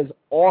 dude, that is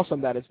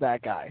awesome that it's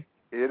that guy.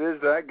 It is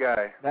that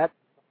guy.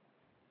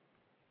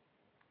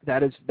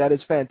 That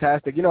is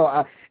fantastic.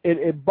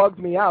 It bugged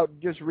me out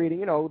just reading,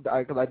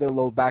 because I did a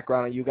little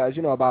background on you guys,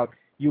 about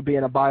you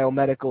being a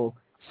biomedical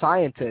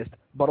scientist,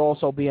 but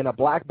also being a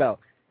black belt.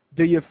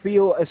 Do you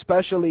feel,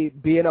 especially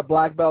being a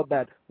black belt,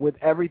 that with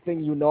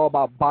everything you know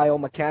about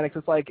biomechanics,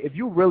 it's like if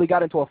you really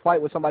got into a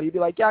fight with somebody, you'd be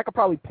like, yeah, I could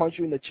probably punch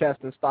you in the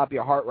chest and stop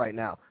your heart right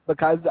now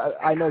because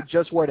I know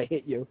just where to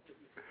hit you.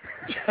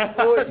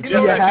 Well, do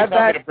you have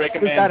that? Does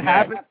that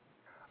happen?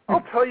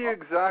 I'll tell you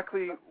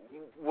exactly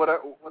what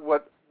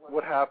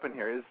happened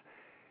here is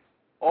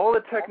all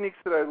the techniques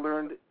that I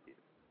learned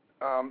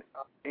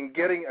in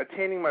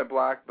attaining my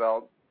black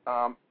belt,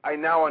 I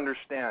now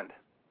understand.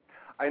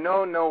 I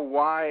now know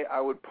why I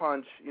would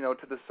punch,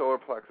 to the solar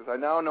plexus. I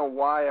now know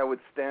why I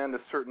would stand a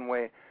certain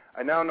way.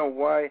 I now know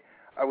why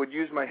I would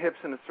use my hips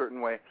in a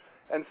certain way.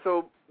 And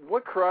so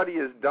what karate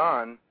has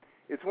done,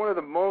 it's one of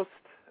the most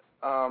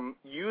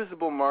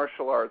usable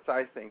martial arts,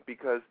 I think,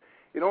 because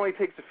it only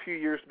takes a few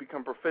years to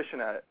become proficient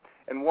at it.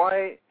 And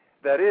why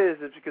that is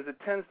because it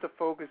tends to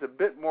focus a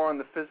bit more on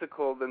the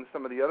physical than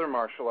some of the other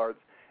martial arts.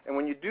 And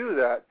when you do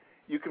that,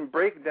 you can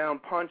break down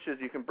punches,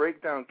 you can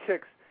break down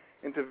kicks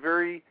into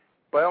very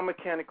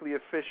biomechanically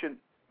efficient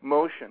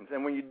motions.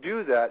 And when you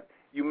do that,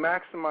 you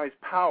maximize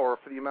power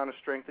for the amount of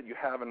strength that you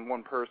have in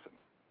one person.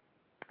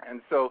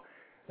 And so,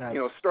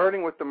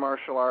 starting with the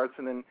martial arts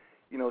and then,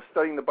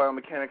 studying the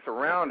biomechanics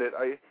around it,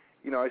 I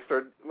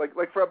started,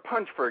 like for a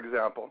punch, for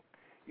example,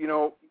 you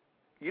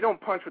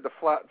don't punch with a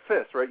flat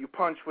fist, right? You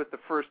punch with the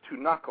first 2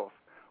 knuckles.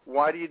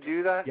 Why do you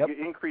do that? Yep.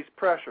 You increase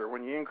pressure.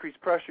 When you increase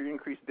pressure, you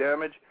increase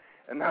damage,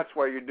 and that's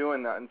why you're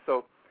doing that. And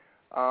so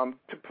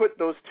to put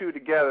those two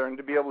together and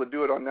to be able to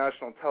do it on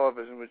national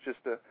television was just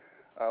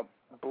a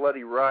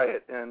bloody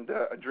riot and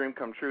a dream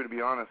come true, to be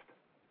honest.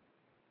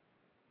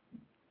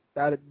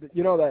 That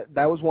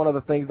was one of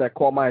the things that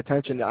caught my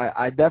attention.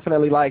 I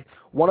definitely liked.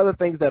 One of the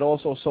things that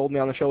also sold me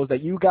on the show is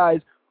that you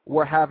guys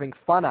were having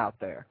fun out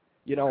there.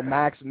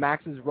 Max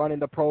is running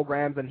the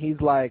programs, and he's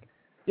like,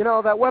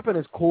 that weapon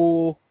is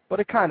cool, but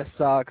it kind of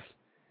sucks.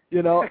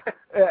 And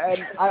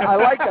I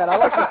like that. I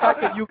like the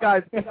fact that you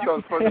guys had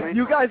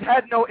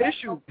no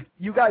issue.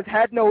 You guys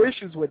had no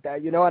issues with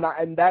that,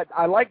 and that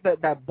I like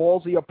that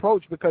ballsy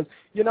approach because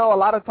a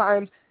lot of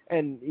times,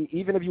 and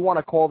even if you want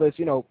to call this,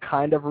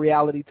 kind of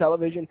reality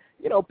television,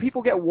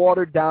 people get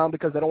watered down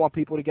because they don't want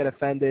people to get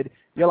offended.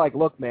 You're like,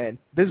 look, man,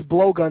 this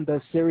blowgun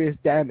does serious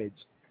damage.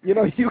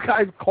 You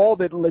guys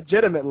called it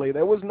legitimately.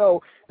 There was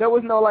no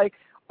like,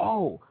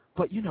 oh,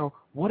 but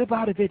what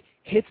about if it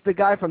hits the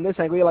guy from this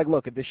angle? You're like,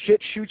 look, if the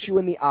shit shoots you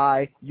in the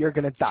eye, you're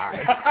gonna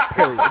die.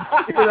 Period.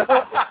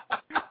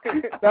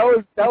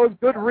 That was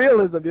good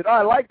realism.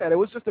 I like that. It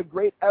was just a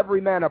great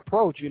everyman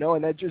approach,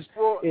 and that just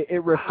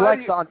it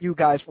reflects on you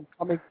guys from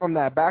coming from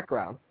that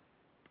background.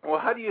 Well,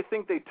 how do you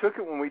think they took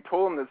it when we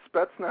told them that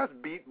Spetsnaz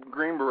beat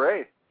Green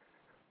Beret?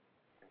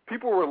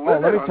 People were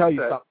livid let me on tell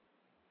you set. something.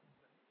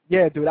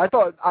 Yeah, dude, I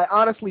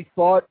honestly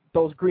thought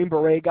those Green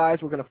Beret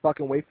guys were going to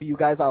fucking wait for you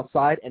guys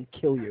outside and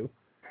kill you.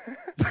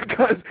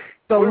 Because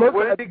that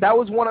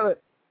was one of the...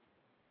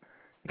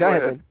 Go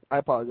ahead, man. I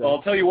apologize. Well,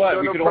 I'll tell you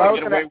what, we could only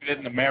get away with it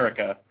in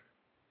America.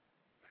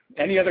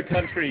 Any other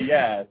country,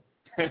 yeah,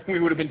 we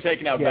would have been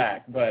taken out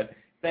back. But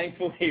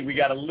thankfully, we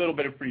got a little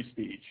bit of free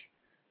speech.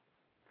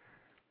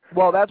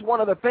 Well, that's one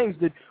of the things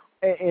that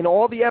in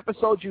all the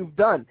episodes you've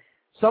done,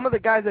 some of the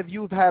guys that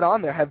you've had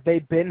on there, have they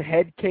been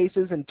head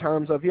cases in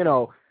terms of,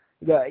 either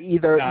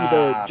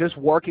just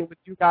working with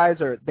you guys,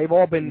 or they've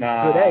all been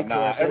good eggs?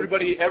 Nah.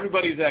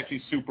 Everybody's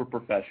actually super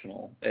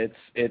professional.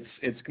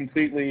 It's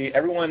completely,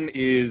 everyone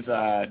is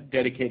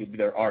dedicated to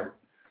their art.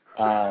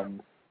 I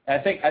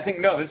think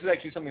no, this is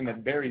actually something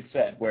that Barry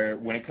said, where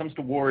when it comes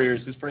to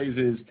Warriors, his phrase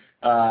is,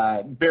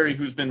 Barry,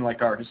 who's been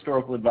like our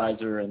historical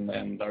advisor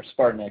and our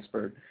Spartan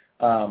expert,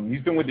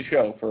 he's been with the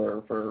show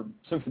for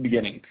since the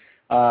beginning.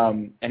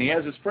 And he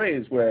has this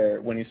phrase where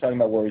when he's talking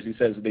about Warriors, he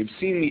says they've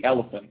seen the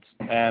elephant.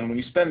 And when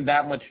you spend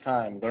that much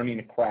time learning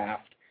a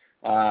craft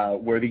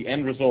where the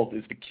end result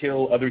is to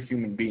kill other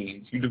human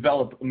beings, you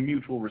develop a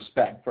mutual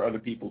respect for other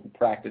people who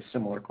practice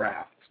similar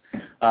crafts.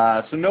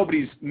 So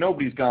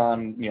nobody's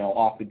gone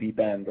off the deep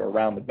end or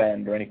around the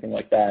bend or anything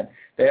like that.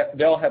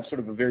 They all have sort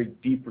of a very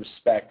deep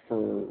respect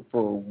for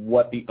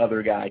what the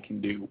other guy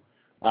can do.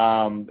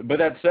 But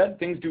that said,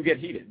 things do get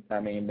heated. I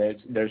mean,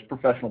 there's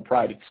professional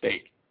pride at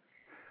stake.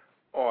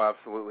 Oh,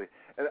 absolutely.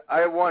 And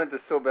I wanted to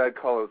so bad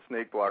call out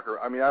Snake Blocker.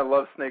 I mean, I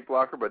love Snake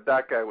Blocker, but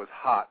that guy was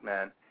hot,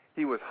 man.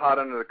 He was hot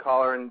under the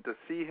collar, and to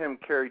see him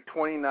carry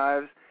 20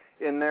 knives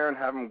in there and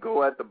have him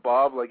go at the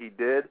bob like he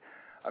did,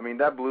 I mean,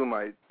 that blew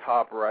my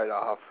top right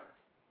off.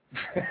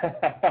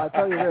 I'll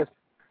tell you this.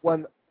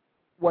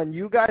 When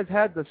you guys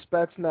had the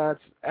Spetsnaz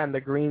and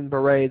the Green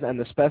Berets, and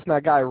the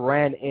Spetsnaz guy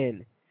ran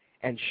in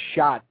and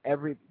shot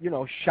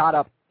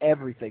up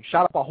everything,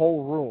 shot up a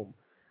whole room,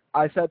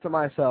 I said to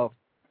myself,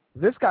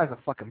 this guy's a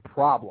fucking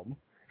problem,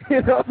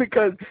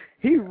 because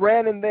he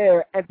ran in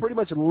there and pretty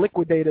much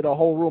liquidated a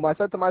whole room. I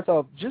said to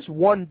myself, just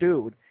one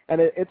dude, and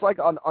it's like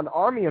an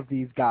army of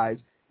these guys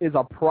is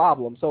a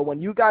problem. So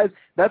when you guys,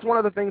 that's one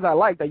of the things I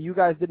like, that you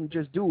guys didn't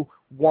just do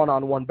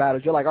one-on-one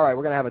battles. You're like, all right,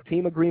 we're going to have a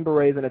team of Green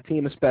Berets and a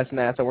team of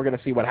Spetsnaz, and we're going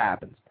to see what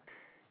happens.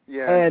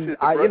 Yeah. And,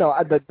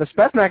 the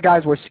Spetsnaz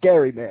guys were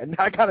scary, man.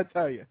 I got to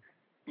tell you.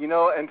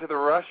 And to the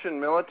Russian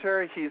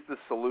military, he's the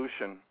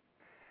solution.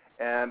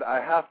 And I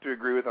have to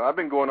agree with him. I've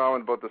been going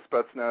on about the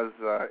Spetsnaz.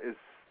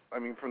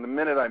 From the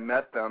minute I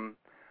met them,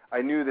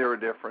 I knew they were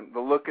different. The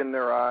look in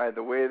their eye,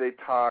 the way they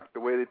talked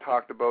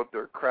about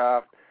their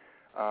craft.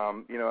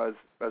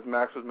 As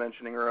Max was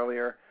mentioning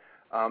earlier,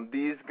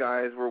 these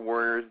guys were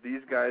warriors.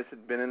 These guys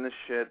had been in the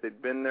shit.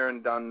 They'd been there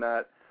and done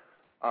that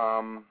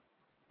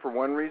for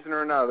one reason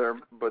or another,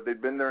 but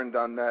they'd been there and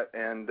done that.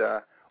 And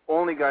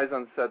only guys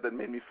on set that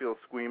made me feel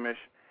squeamish.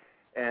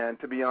 And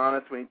to be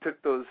honest, when he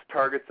took those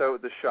targets out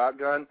with the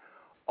shotgun,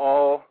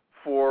 all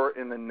 4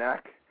 in the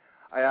neck,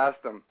 I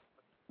asked him,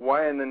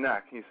 why in the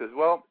neck? He says,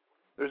 well,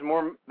 there's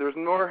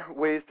more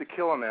ways to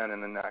kill a man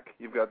in the neck.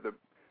 You've got the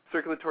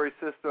circulatory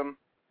system,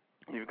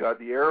 you've got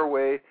the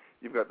airway,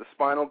 you've got the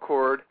spinal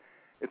cord.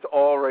 It's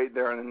all right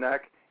there in the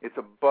neck. It's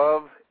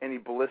above any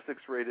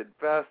ballistics-rated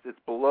vest. It's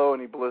below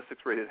any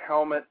ballistics-rated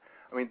helmet.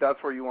 I mean,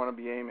 that's where you want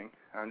to be aiming.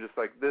 I'm just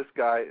like, this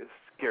guy is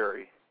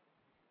scary.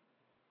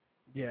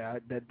 Yeah,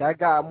 that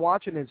guy, I'm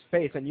watching his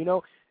face, and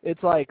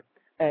it's like,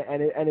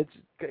 and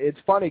it's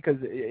funny because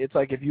it's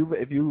like if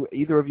you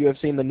either of you have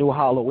seen the new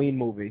Halloween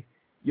movie,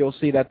 you'll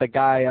see that the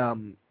guy,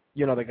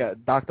 the guy,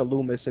 Dr.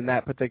 Loomis in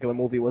that particular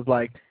movie was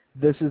like,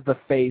 this is the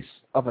face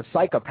of a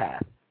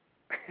psychopath,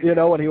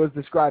 when he was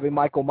describing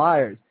Michael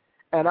Myers.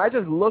 And I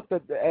just looked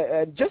at,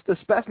 and just the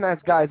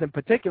Spetsnaz guys in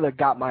particular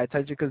got my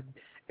attention, because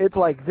it's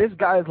like, this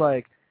guy's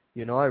like,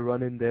 I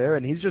run in there,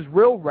 and he's just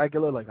real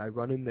regular, like, I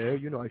run in there,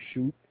 I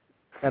shoot,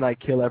 and I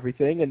kill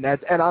everything, and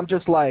I'm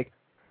just like,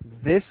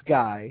 this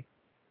guy,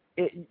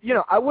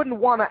 I wouldn't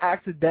want to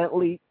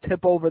accidentally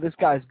tip over this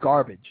guy's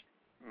garbage,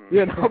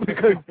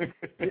 because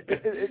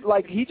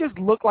like, he just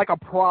looked like a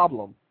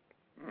problem.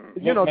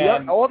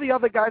 All the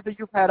other guys that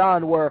you've had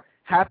on were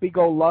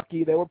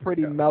happy-go-lucky. They were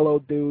pretty mellow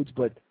dudes,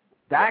 but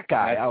that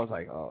guy, I was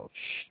like, oh,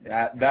 shit.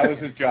 That was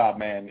his job,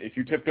 man. If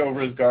you tipped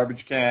over his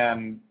garbage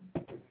can,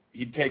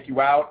 he'd take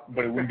you out,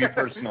 but it wouldn't be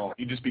personal.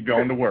 You'd just be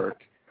going to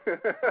work.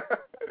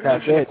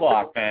 That's it.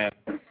 Clock, man.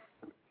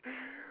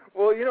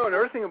 Well,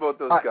 another thing about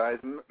those guys,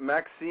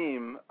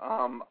 Maxime,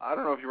 I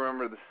don't know if you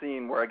remember the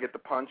scene where I get to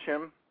punch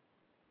him.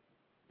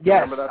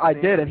 Yes, I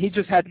did, and he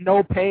just had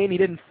no pain. He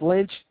didn't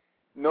flinch.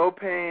 No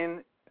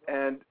pain,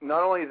 and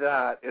not only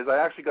that, is I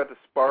actually got to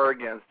spar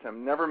against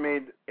him. Never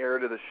made air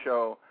to the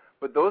show,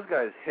 but those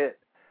guys hit.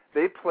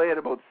 They play at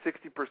about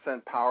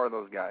 60% power,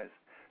 those guys.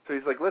 So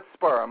he's like, let's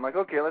spar. I'm like,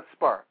 okay, let's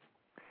spar.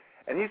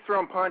 And he's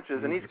throwing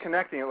punches, and he's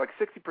connecting at like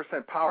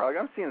 60% power. Like,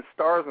 I'm seeing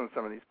stars on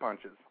some of these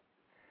punches.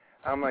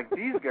 I'm like,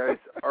 these guys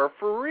are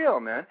for real,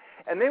 man.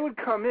 And they would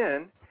come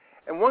in,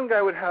 and one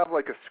guy would have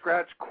like a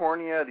scratched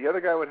cornea. The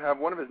other guy would have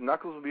one of his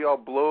knuckles would be all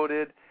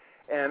bloated.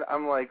 And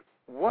I'm like,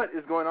 what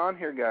is going on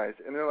here, guys?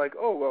 And they're like,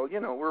 oh, well, we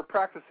were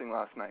practicing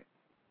last night.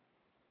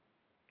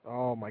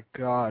 Oh, my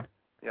God.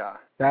 Yeah.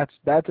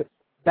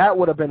 That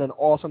would have been an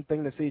awesome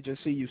thing to see,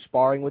 just see you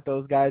sparring with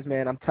those guys,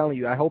 man. I'm telling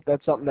you, I hope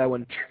that's something that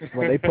when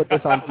they put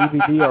this on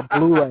DVD or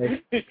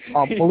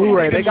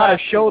Blu-ray, they got to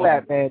show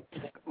that, man.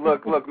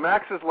 Look,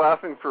 Max is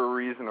laughing for a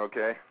reason,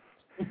 okay?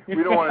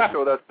 We don't want to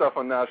show that stuff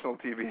on national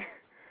TV.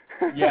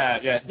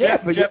 Yeah.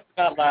 Jeff did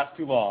not last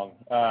too long.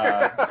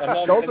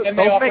 And then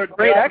they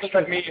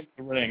offered me in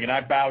the ring, and I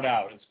bowed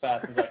out as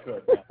fast as I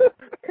could.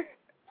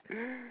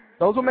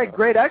 Those will make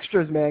great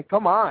extras, man.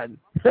 Come on.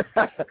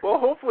 Well,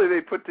 hopefully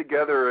they put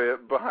together a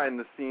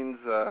behind-the-scenes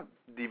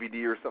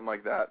DVD or something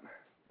like that.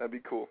 That'd be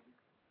cool.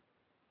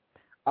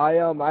 I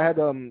had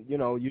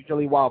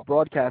usually while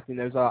broadcasting,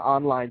 there's an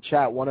online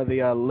chat. One of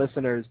the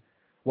listeners,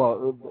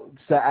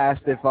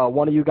 asked if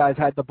one of you guys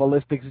had the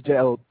ballistics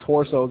gel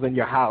torsos in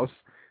your house.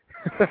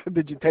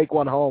 Did you take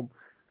one home?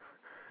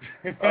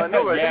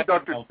 No,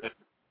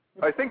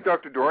 I think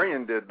Dr.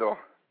 Dorian did, though.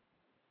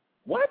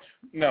 What?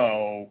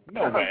 No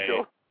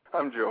way.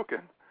 I'm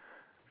joking.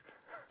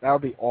 That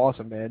would be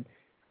awesome, man.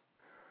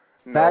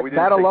 No,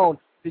 that alone.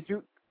 Did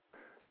you?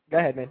 Go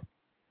ahead, man.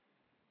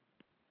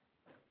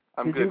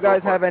 Did you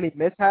guys have any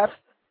mishaps?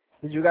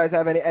 Did you guys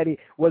have any?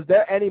 Was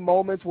there any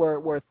moments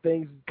where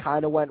things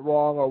kind of went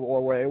wrong,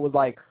 or where it was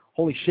like,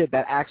 holy shit,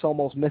 that axe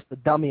almost missed the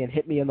dummy and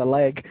hit me in the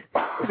leg?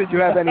 Did you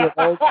have any of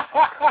those?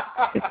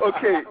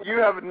 Okay, you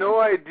have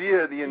no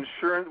idea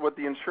what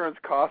the insurance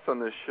costs on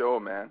this show,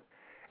 man.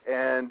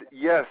 And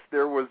yes,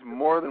 there was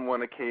more than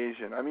one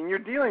occasion. I mean, you're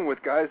dealing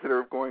with guys that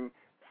are going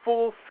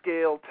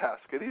full-scale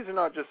tests. Okay? These are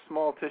not just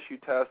small tissue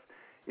tests,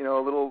 a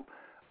little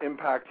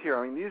impact here.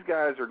 I mean, these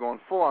guys are going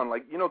full-on.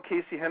 Like,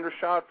 Casey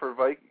Hendershot for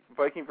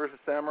Viking versus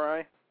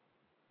Samurai?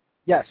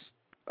 Yes.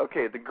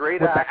 Okay, the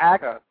great with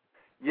axe test.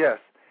 Yes.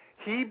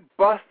 He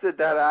busted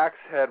that axe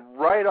head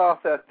right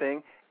off that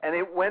thing, and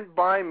it went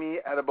by me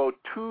at about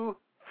 2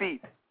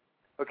 feet.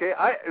 Okay?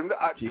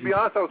 To be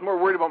honest, I was more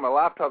worried about my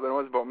laptop than I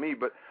was about me,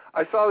 but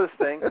I saw this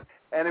thing,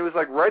 and it was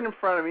like right in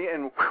front of me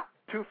and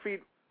 2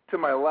 feet to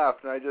my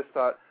left, and I just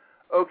thought,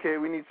 okay,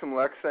 we need some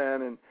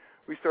Lexan, and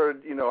we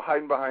started,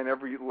 hiding behind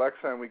every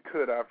Lexan we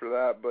could after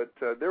that, but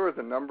there was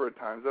a number of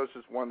times. That was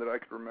just one that I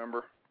could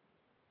remember.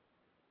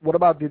 What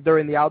about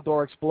during the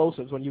outdoor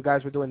explosives, when you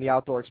guys were doing the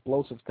outdoor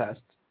explosives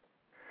tests?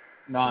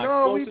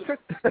 No,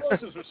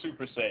 explosives were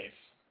super safe.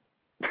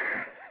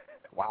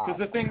 Wow. Because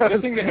the thing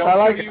they don't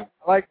show you.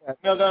 I like that.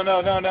 No.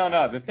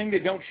 The thing they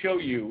don't show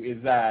you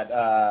is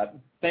that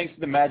thanks to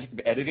the magic of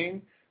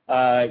editing,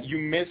 you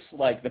miss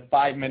like the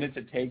 5 minutes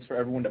it takes for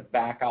everyone to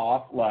back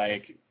off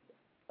like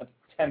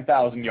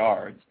 10,000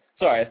 yards.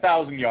 Sorry,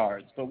 1,000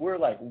 yards. But we're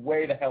like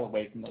way the hell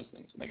away from those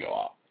things when they go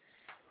off.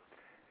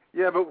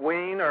 Yeah, but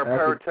Wayne, our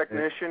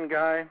pyrotechnician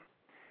guy,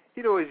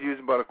 he'd always use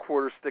about a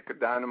quarter stick of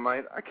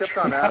dynamite. I kept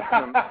on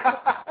asking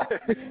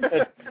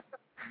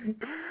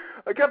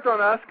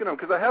him.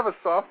 Because I have a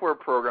software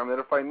program that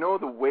if I know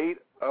the weight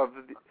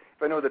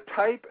if I know the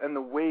type and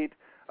the weight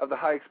of the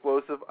high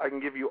explosive, I can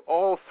give you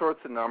all sorts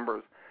of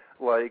numbers,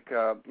 like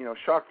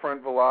shock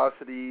front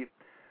velocity,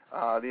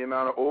 the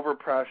amount of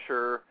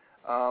overpressure,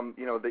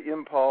 the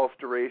impulse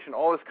duration,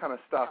 all this kind of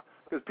stuff.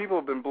 Because people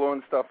have been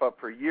blowing stuff up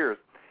for years,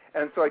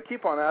 and so I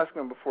keep on asking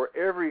them before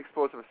every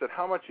explosive. I said,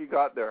 "How much you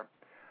got there?"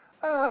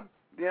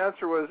 The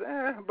answer was,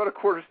 about a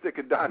quarter stick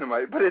of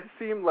dynamite. But it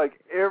seemed like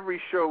every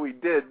show we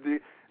did,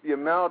 the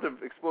amount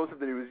of explosive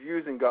that he was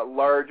using got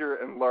larger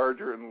and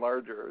larger and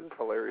larger. It was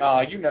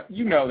hilarious.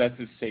 You know that's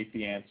his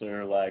safety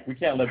answer. Like, we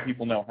can't let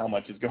people know how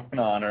much is going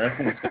on or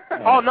anything.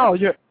 Oh, no,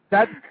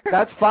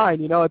 that's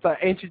fine. It's an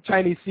ancient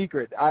Chinese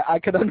secret. I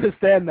could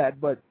understand that,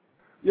 but,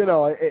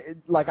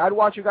 like, I'd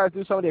watch you guys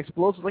do some of the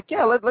explosives. Like,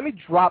 yeah, let me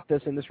drop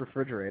this in this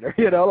refrigerator.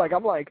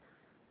 I'm like,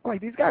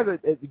 these guys are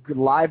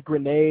live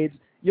grenades.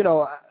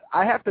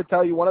 I have to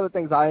tell you, one of the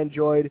things I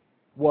enjoyed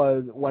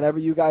was whenever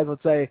you guys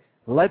would say,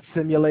 let's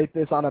simulate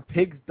this on a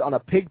pig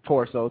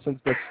torso, since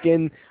the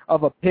skin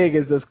of a pig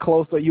is as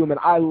close to a human.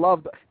 I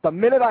loved the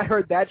minute I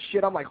heard that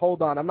shit. I'm like,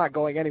 hold on, I'm not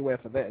going anywhere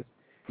for this.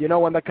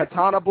 When the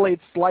katana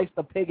blade sliced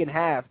the pig in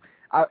half.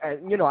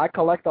 I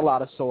collect a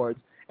lot of swords,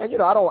 and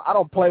I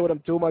don't play with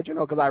them too much,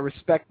 because I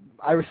respect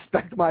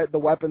the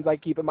weapons I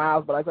keep in my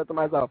house. But I said to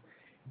myself,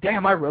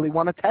 damn, I really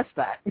want to test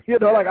that.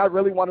 I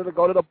really wanted to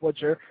go to the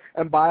butcher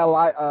and buy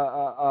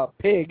a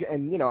pig,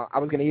 and I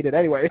was going to eat it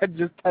anyway and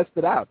just test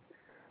it out.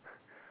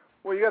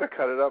 Well, you got to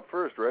cut it up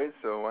first, right?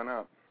 So why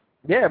not?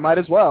 Yeah, might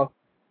as well.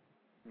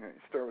 Yeah,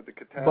 you start with the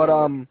katana. But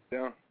down.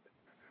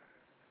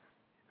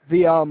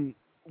 the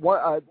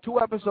two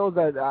episodes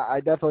that I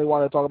definitely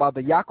want to talk about,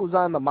 the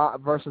Yakuza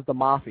and versus the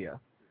Mafia.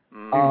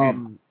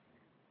 Mm-hmm.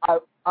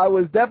 I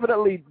was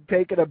definitely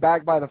taken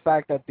aback by the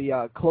fact that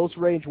the close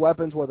range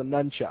weapons were the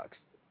nunchucks.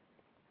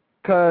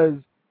 Because,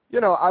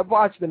 I've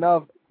watched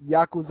enough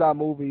Yakuza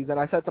movies, and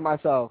I said to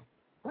myself,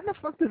 when the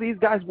fuck do these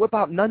guys whip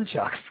out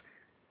nunchucks?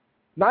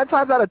 9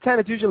 times out of 10,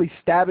 it's usually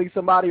stabbing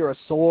somebody or a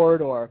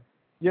sword or,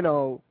 the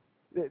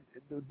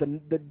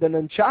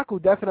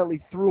nunchaku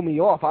definitely threw me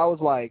off. I was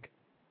like,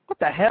 what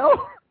the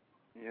hell?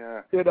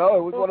 Yeah. It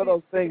was one of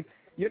those things.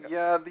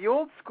 Yeah, the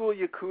old school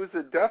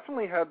Yakuza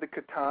definitely had the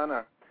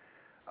katana.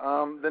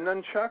 The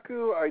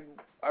nunchaku,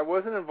 I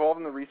wasn't involved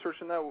in the research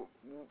in that.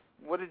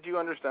 What did you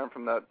understand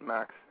from that,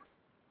 Max?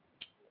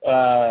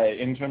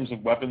 In terms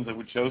of weapons that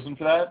were chosen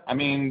for that? I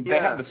mean, they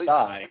had the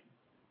sai.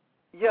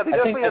 Yeah, they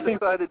definitely had the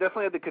sai. They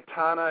definitely had the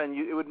katana, and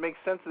it would make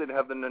sense that they'd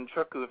have the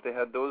nunchaku if they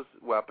had those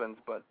weapons,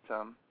 but...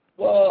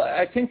 Well,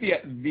 I think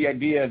the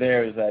idea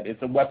there is that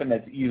it's a weapon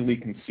that's easily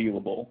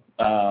concealable.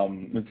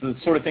 It's the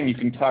sort of thing you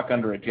can tuck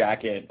under a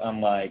jacket,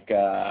 unlike,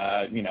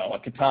 a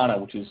katana,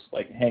 which is,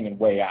 like, hanging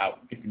way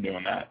out if you're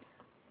doing that.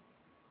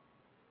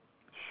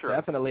 Sure.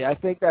 Definitely. I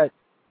think that,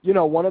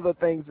 one of the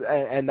things,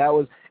 and that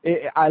was,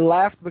 I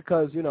laughed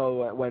because,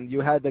 when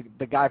you had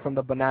the guy from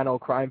the Bonanno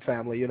crime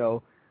family,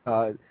 Joe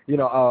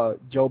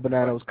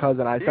Bonanno's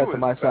cousin, I said to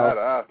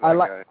myself,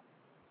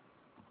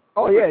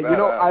 oh, yeah,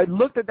 I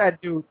looked at that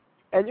dude,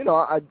 and,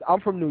 I'm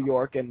from New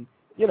York, and,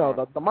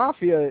 the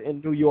Mafia in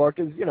New York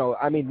is,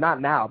 not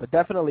now, but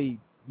definitely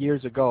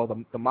years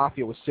ago, the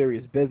Mafia was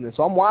serious business.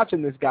 So I'm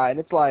watching this guy, and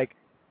it's like,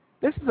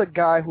 this is a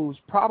guy who's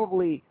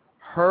probably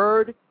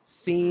heard,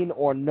 seen,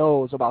 or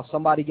knows about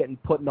somebody getting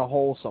put in a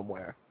hole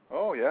somewhere.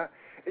 Oh, yeah.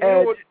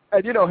 Go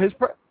ahead.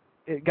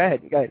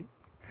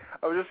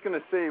 I was just going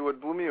to say,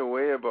 what blew me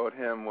away about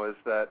him was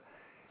that,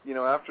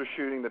 after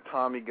shooting the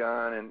Tommy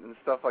gun and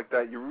stuff like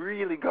that, you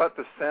really got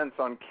the sense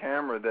on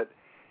camera that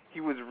he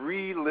was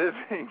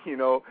reliving,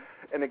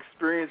 an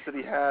experience that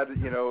he had,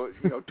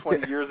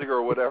 20 years ago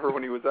or whatever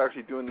when he was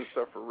actually doing this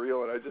stuff for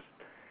real. And I just,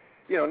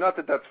 not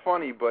that that's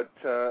funny, but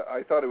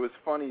I thought it was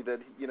funny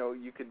that,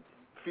 you could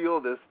feel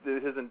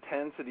his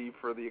intensity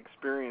for the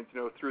experience,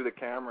 through the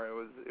camera.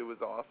 It was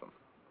awesome.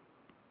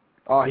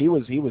 Oh, he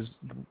was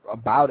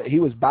about it. He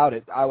was about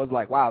it. I was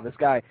like, wow, this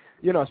guy,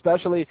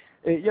 especially,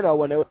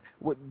 when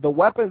the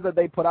weapons that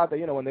they put out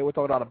there, when they were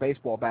talking about a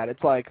baseball bat,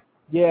 it's like,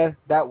 yeah,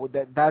 that's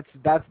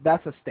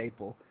a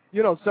staple.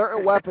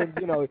 Certain weapons,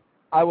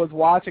 I was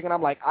watching and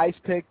I'm like, ice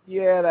pick,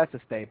 yeah, that's a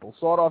staple.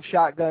 Sawed-off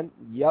shotgun,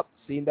 yep,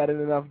 seen that in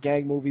enough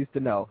gang movies to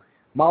know.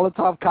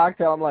 Molotov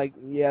cocktail, I'm like,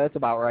 yeah, that's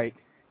about right.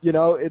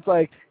 It's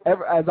like,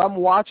 as I'm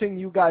watching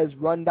you guys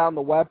run down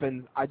the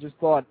weapons, I just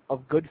thought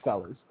of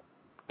Goodfellas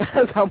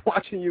as I'm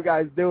watching you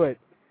guys do it.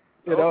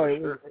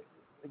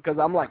 Because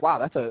I'm like, wow,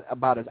 that's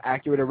about as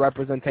accurate a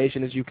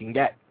representation as you can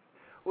get.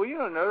 Well,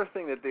 another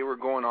thing that they were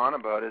going on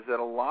about is that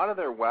a lot of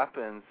their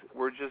weapons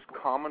were just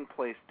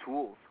commonplace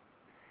tools.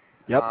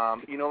 Yep.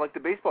 Like the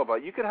baseball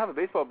bat. You could have a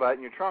baseball bat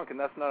in your trunk, and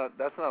that's not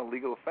a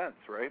legal offense,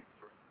 right?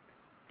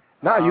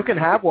 No, you can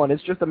have one.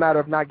 It's just a matter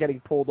of not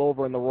getting pulled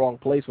over in the wrong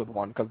place with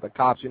one, because the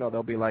cops,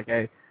 they'll be like,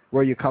 hey,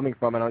 where are you coming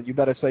from? And you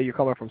better say you're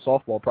coming from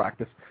softball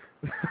practice.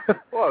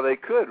 Well, they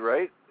could,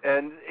 right?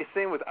 And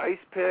same with ice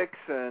picks,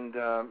 and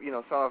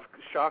sawed-off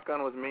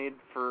shotgun was made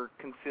for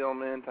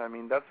concealment. I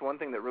mean, that's one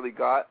thing that really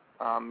got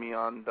me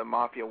on the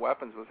Mafia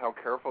weapons was how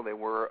careful they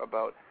were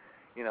about,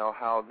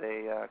 how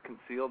they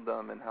concealed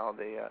them and how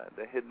they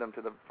hid them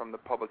from the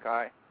public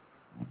eye.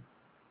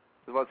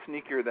 It was a lot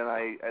sneakier than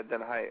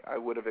I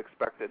would have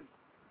expected.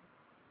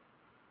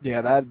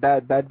 Yeah,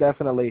 that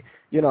definitely,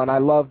 and I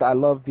love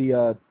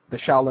the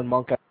Shaolin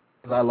Monk.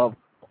 I love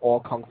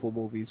all kung fu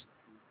movies,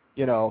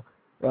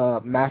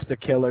 Master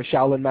Killer,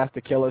 Shaolin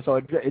Master Killer. So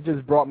it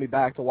just brought me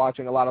back to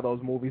watching a lot of those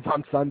movies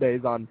on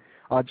Sundays on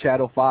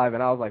Channel 5,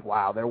 and I was like,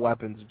 wow, their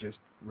weapons are just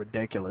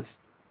ridiculous.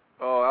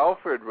 Oh,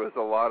 Alfred was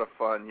a lot of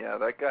fun. Yeah,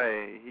 that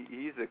guy,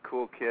 he's a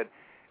cool kid.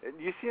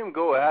 You see him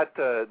go at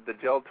the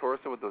gel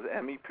torso with those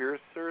Emmy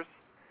piercers?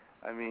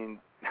 I mean,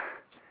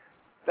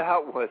 that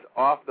was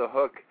off the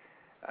hook.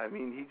 I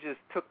mean, he just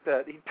took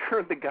that, he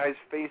turned the guy's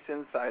face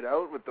inside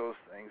out with those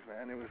things,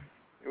 man.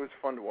 It was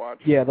fun to watch.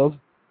 Yeah, those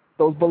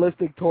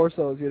ballistic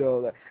torsos,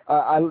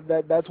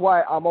 that's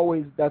why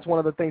that's one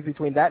of the things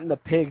between that and the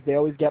pigs, they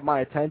always get my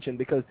attention,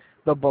 because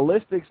the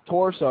ballistics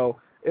torso,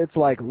 it's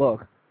like,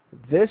 look,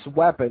 this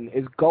weapon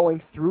is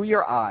going through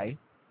your eye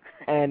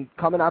and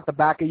coming out the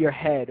back of your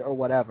head or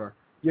whatever.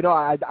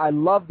 I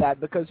love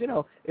that because,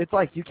 it's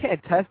like you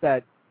can't test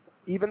that,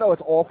 even though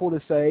it's awful to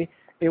say,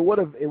 it would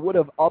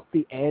have upped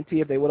the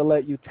ante if they would have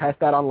let you test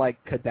that on, like,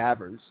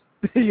 cadavers.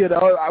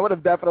 I would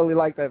have definitely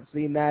liked to have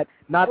seen that.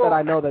 Not that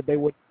I know that they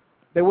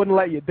wouldn't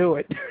let you do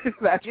it.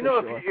 That's for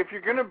sure. If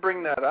you're going to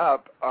bring that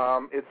up,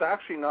 it's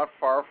actually not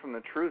far from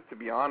the truth, to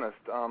be honest.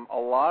 A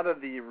lot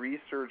of the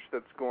research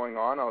that's going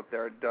on out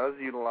there does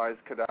utilize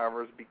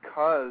cadavers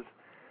because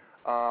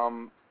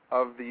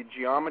of the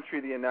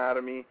geometry, the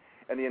anatomy,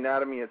 and the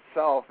anatomy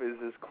itself is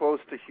as close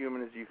to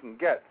human as you can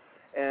get.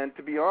 And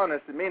to be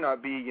honest, it may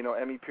not be,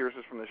 Emmy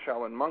piercers from the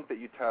Shaolin monk that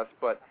you test,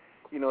 but,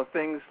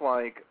 things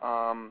like,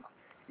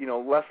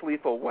 less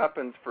lethal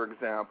weapons, for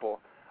example,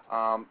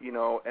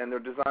 and they're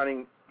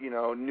designing,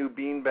 new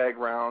beanbag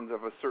rounds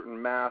of a certain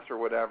mass or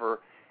whatever,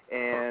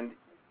 and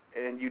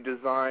you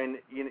design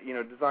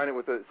it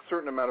with a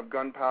certain amount of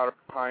gunpowder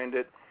behind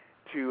it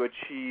to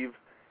achieve,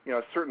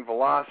 a certain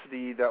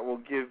velocity that will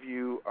give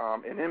you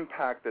an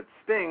impact that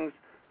stings,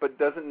 but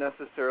doesn't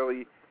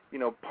necessarily,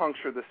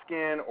 puncture the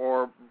skin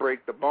or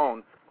break the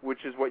bone, which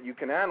is what you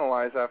can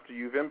analyze after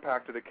you've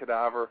impacted a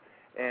cadaver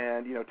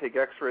and, take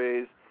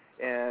x-rays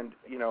and,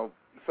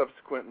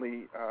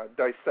 subsequently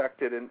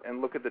dissect it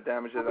and look at the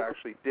damage that it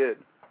actually did.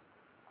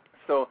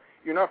 So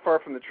you're not far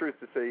from the truth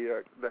to say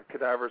that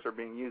cadavers are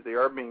being used. They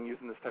are being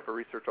used in this type of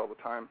research all the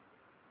time.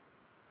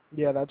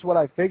 Yeah, that's what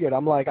I figured.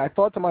 I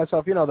thought to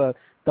myself,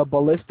 the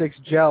ballistics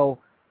gel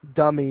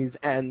dummies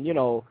and,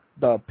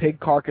 the pig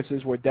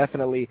carcasses were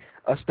definitely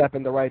a step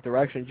in the right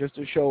direction, just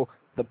to show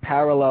the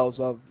parallels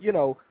of,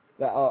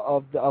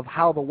 of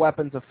how the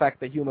weapons affect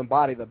the human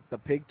body, the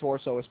pig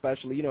torso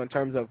especially, in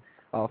terms of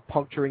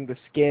puncturing the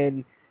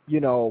skin,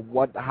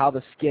 how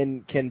the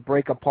skin can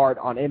break apart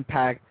on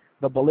impact.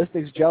 The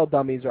ballistics gel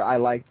dummies I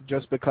liked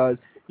just because,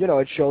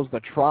 it shows the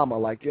trauma,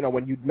 like,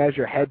 when you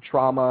measure head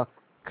trauma,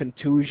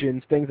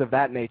 contusions, things of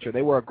that nature.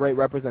 They were a great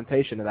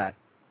representation of that.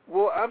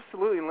 Well,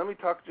 absolutely, and let me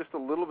talk just a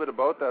little bit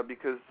about that,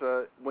 because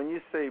when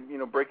you say,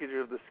 breakage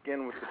of the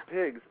skin with the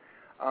pigs,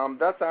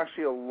 that's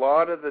actually a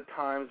lot of the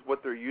times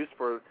what they're used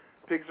for.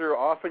 Pigs are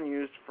often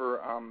used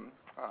for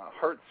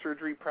heart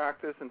surgery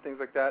practice and things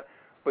like that,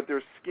 but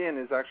their skin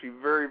is actually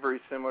very, very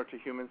similar to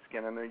human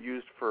skin, and they're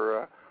used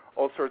for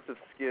all sorts of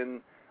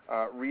skin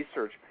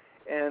research.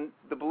 And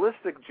the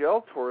ballistic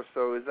gel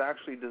torso is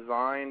actually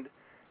designed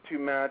to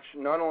match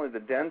not only the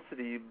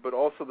density, but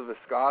also the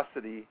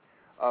viscosity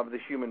of the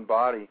human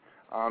body,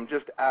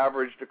 just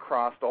averaged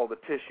across all the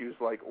tissues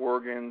like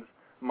organs,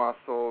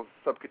 muscles,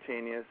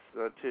 subcutaneous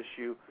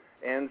tissue,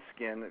 and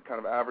skin, kind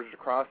of averaged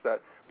across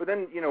that. But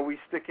then, we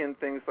stick in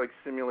things like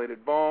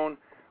simulated bone,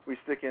 we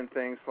stick in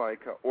things like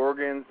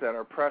organs that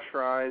are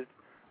pressurized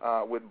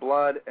with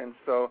blood, and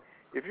so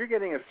if you're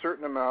getting a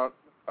certain amount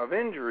of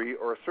injury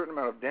or a certain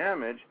amount of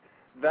damage,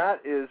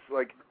 that is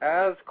like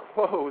as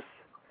close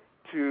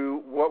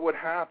to what would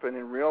happen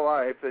in real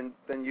life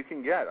than you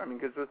can get. I mean,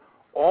 because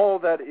all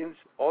that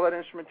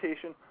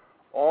instrumentation,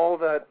 all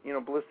that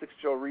ballistics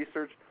gel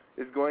research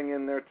is going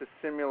in there to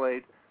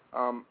simulate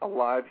a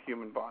live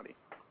human body.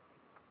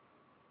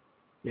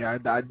 Yeah,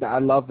 I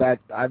love that.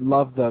 I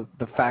love the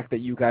fact that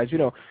you guys,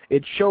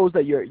 it shows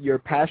that you're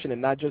passionate,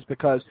 not just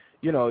because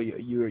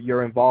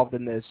you're involved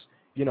in this,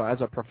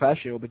 as a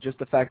professional, but just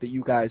the fact that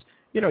you guys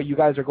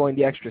are going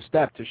the extra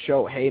step to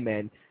show, hey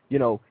man,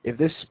 if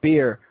this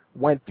spear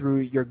went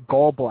through your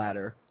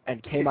gallbladder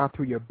and came out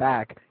through your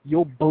back,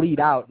 you'll bleed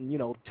out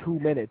in 2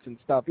 minutes and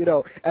stuff,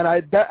 And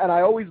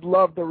I always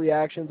love the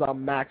reactions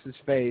on Max's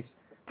face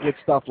with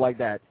stuff like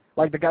that.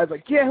 Like the guy's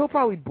like, yeah, he'll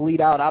probably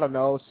bleed out, I don't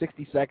know,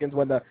 60 seconds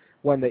when the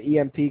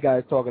EMT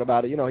guy's talking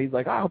about it, he's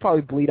like, he'll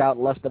probably bleed out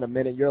in less than a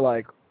minute. You're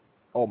like,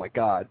 oh my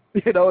God.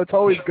 It's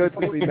always good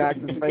to see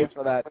Max's face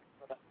for that.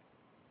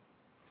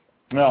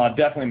 No,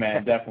 definitely,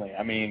 man, definitely.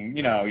 I mean,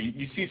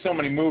 you see so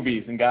many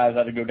movies and guys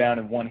either go down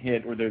in one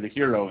hit or they're the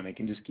hero and they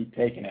can just keep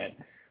taking it.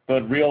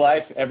 But real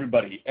life,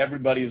 everybody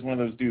is one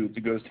of those dudes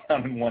who goes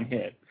down in one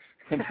hit.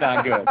 It's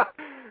not good.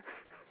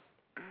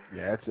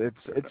 Yeah,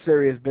 it's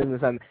serious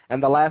business.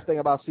 And the last thing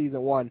about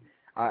season 1,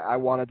 I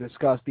want to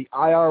discuss the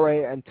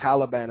IRA and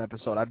Taliban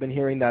episode. I've been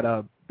hearing that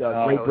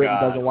Great Britain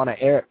doesn't want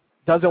to air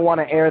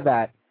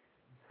that.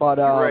 But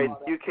you're right,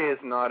 UK is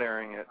not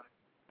airing it.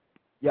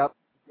 Yep.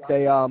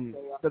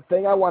 The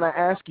thing I want to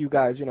ask you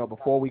guys,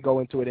 before we go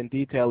into it in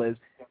detail is,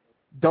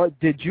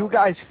 did you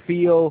guys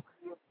feel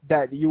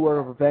that you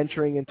were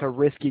venturing into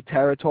risky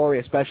territory,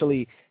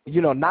 especially,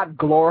 not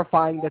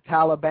glorifying the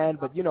Taliban,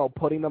 but,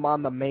 putting them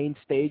on the main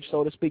stage,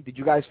 so to speak? Did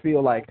you guys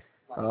feel like,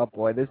 oh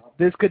boy,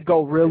 this could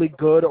go really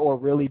good or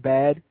really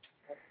bad?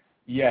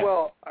 Yeah.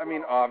 Well, I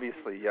mean,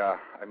 obviously, yeah.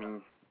 I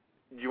mean,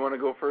 do you want to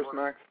go first,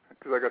 Max?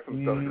 Because I got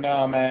some stuff.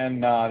 No, man,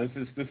 no.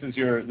 This is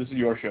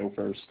your show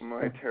first.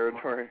 My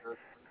territory.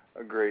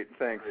 Great,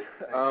 thanks.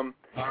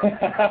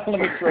 Let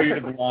me throw you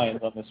to the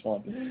lions on this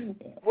one.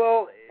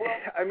 Well,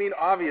 I mean,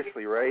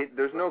 obviously, right?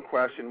 There's no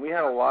question. We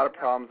had a lot of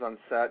problems on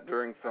set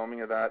during filming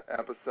of that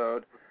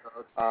episode.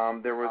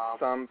 There was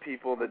some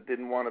people that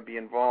didn't want to be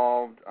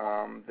involved.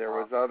 There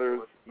was others,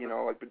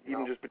 like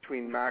even just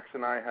between Max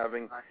and I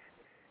having,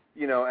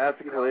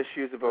 ethical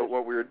issues about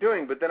what we were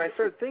doing. But then I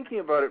started thinking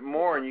about it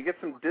more, and you get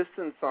some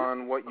distance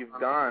on what you've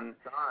done,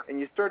 and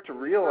you start to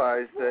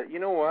realize that, you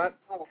know what?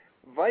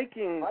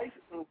 Vikings,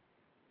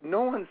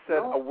 no one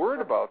said a word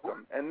about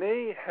them, and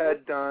they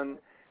had done,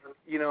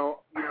 yeah, more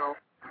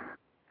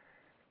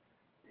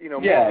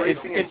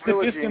raping and it's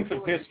pillaging. the distance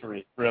of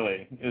history,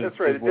 really. That's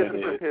right, the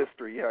distance of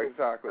history. Yeah,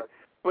 exactly.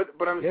 But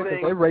I'm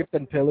saying they raped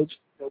and pillaged.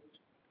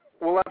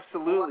 Well,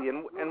 absolutely.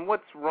 And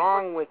what's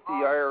wrong with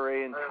the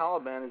IRA and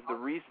Taliban is the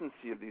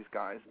recency of these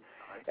guys.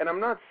 And I'm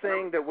not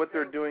saying that what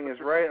they're doing is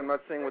right. I'm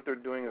not saying what they're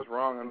doing is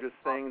wrong. I'm just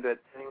saying that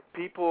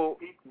people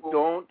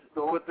don't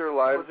put their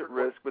lives at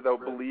risk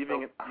without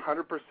believing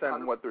 100%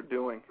 in what they're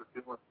doing.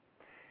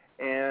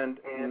 And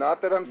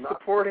not that I'm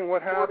supporting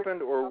what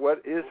happened or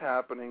what is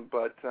happening,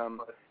 but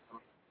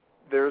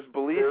there's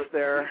beliefs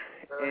there,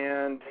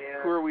 and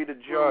who are we to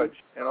judge?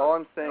 And all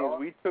I'm saying is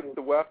we took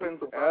the weapons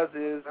as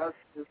is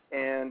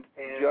and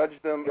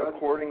judged them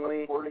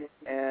accordingly.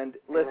 And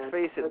let's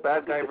face it,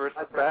 bad guy versus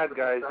bad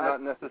guy is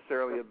not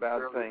necessarily a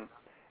bad thing.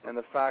 And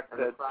the fact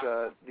that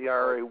the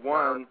IRA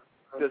won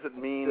doesn't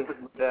mean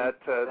that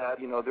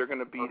they're going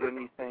to beat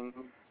anything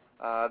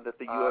that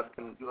the U.S.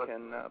 can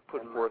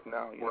put forth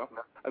now.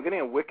 I'm getting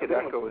a wicked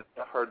echo. It's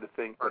hard to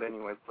think, but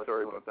anyway,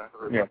 sorry about that.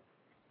 Yeah.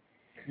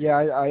 Yeah,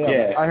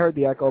 I heard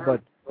the echo,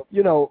 but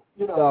go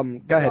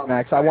ahead,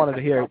 Max. I wanted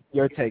to hear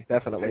your take,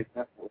 definitely.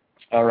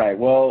 All right.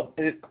 Well,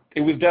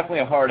 it was definitely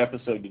a hard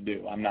episode to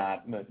do. I'm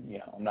not going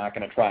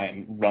to try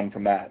and run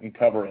from that and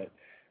cover it.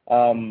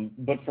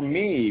 But for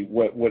me,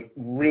 what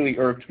really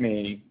irked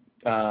me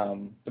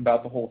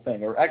about the whole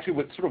thing, or actually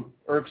what sort of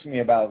irks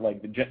me about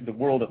like the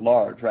world at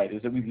large, right,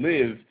 is that we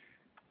live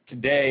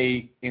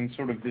today in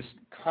sort of this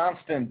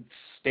constant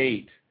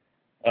state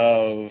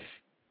of,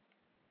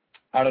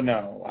 I don't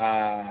know,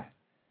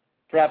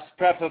 perhaps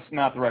that's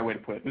not the right way to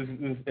put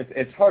it.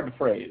 It's hard to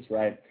phrase,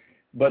 right?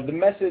 But the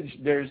message,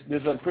 there's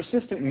a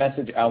persistent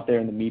message out there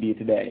in the media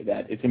today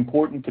that it's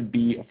important to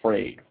be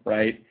afraid,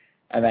 right?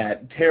 And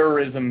that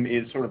terrorism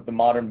is sort of the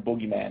modern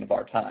boogeyman of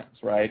our times,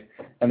 right?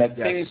 And that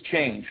things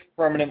change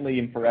permanently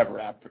and forever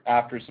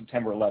after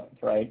September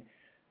 11th, right?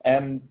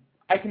 And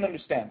I can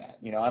understand that,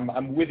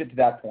 I'm with it to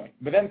that point.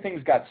 But then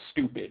things got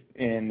stupid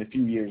in the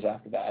few years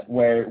after that,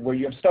 where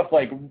you have stuff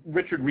like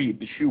Richard Reed,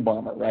 the shoe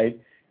bomber, right?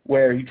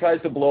 Where he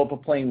tries to blow up a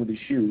plane with his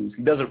shoes.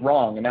 He does it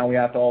wrong, and now we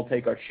have to all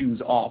take our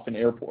shoes off in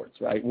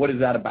airports, right? What is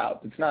that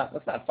about? That's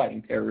not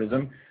fighting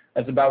terrorism.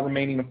 That's about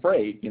remaining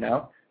afraid,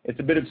 It's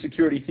a bit of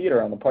security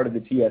theater on the part of the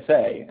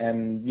TSA,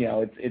 and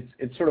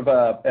it's sort of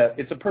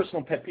it's a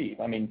personal pet peeve.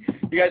 I mean,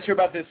 you guys hear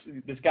about this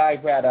guy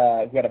who had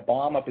a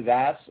bomb up his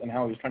ass and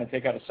how he was trying to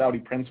take out a Saudi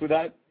prince with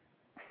that?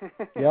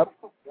 Yep.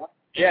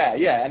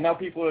 Yeah, and now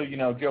people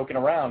are joking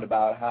around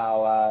about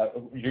how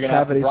you're going to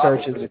have to drop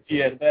it to the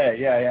TSA.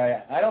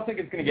 Yeah. I don't think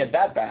it's going to get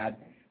that bad,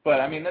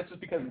 but I mean that's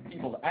just because of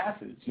people's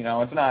asses.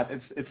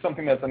 It's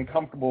something that's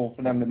uncomfortable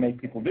for them to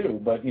make people do.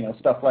 But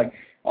stuff like,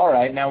 all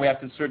right, now we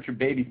have to search your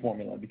baby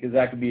formula because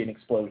that could be an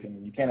explosion.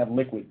 You can't have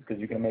liquids because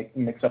you're going to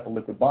mix up a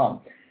liquid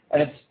bomb.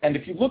 And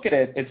if you look at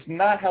it, it's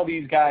not how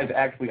these guys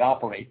actually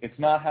operate. It's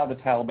not how the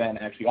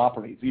Taliban actually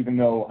operates. Even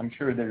though I'm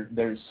sure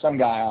there's some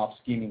guy off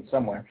scheming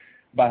somewhere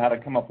about how to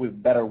come up with a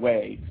better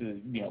way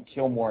to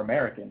kill more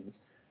Americans.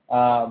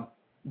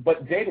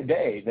 But day to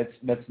day,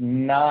 that's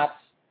not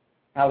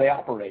how they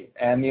operate.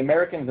 And the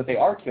Americans that they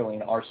are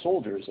killing are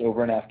soldiers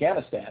over in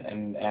Afghanistan.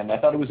 And I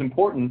thought it was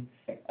important,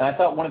 and I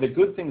thought one of the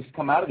good things to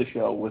come out of the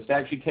show was to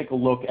actually take a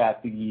look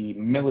at the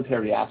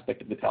military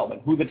aspect of the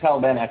Taliban, who the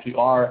Taliban actually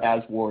are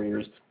as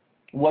warriors,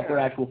 what their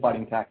actual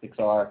fighting tactics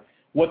are,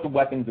 what the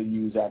weapons they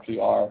use actually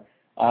are,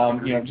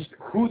 just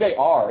who they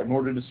are in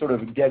order to sort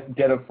of get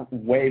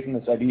away from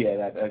this idea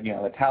that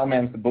the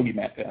Taliban's the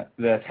boogeyman.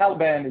 The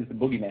Taliban is the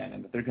boogeyman,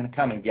 and that they're going to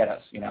come and get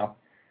us.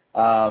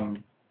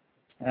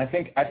 And I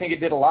think it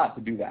did a lot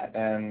to do that,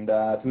 and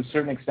to a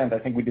certain extent, I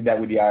think we did that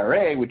with the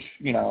IRA, which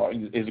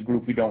is a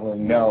group we don't really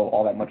know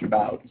all that much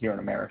about here in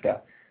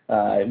America.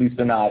 At least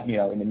they're not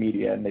in the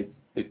media, and they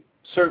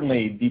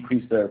certainly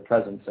decreased their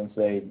presence since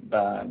they've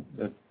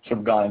sort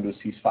of gone into a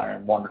ceasefire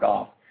and wandered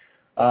off.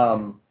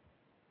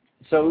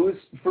 So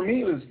for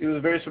me, it was a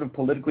very sort of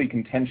politically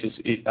contentious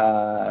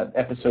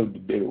episode to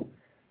do.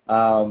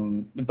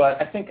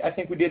 But I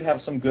think we did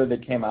have some good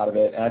that came out of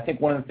it, and I think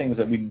one of the things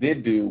that we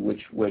did do,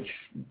 which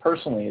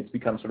personally it's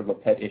become sort of a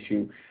pet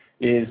issue,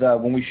 is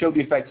when we showed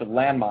the effects of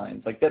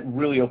landmines. Like that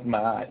really opened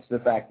my eyes to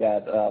the fact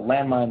that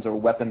landmines are a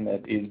weapon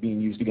that is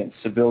being used against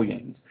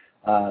civilians,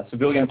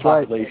 civilian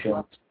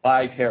populations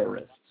by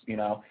terrorists.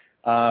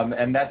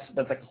 And that's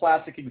a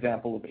classic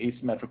example of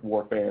asymmetric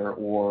warfare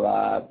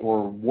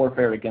or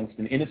warfare against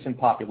an innocent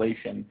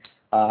population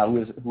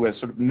who has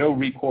sort of no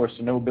recourse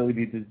or no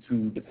ability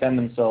to defend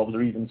themselves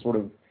or even sort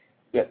of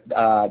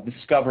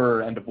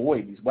discover and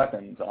avoid these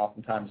weapons.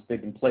 Oftentimes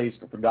they've been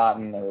placed or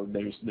forgotten, or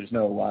there's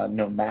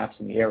no maps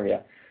in the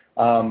area.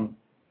 And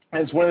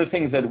it's one of the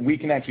things that we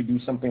can actually do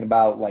something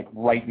about, like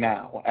right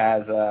now,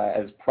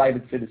 as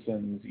private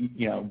citizens,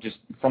 just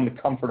from the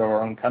comfort of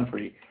our own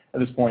country. At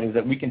this point, is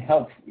that we can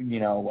help,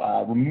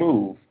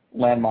 remove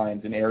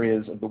landmines in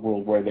areas of the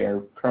world where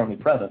they're currently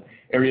present,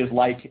 areas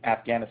like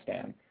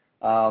Afghanistan.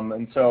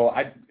 And so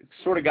I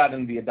sort of got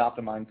into the Adopt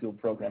a Minefield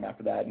program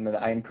after that, and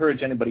I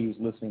encourage anybody who's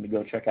listening to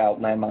go check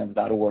out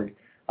landmines.org.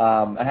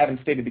 I haven't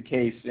stated the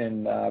case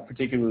in a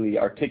particularly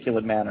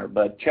articulate manner,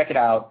 but check it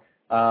out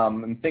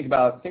and think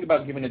about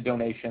giving a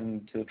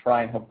donation to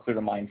try and help clear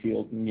the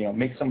minefield and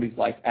make somebody's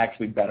life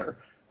actually better.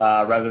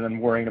 rather than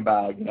worrying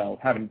about,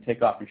 having to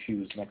take off your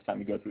shoes next time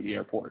you go through the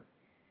airport.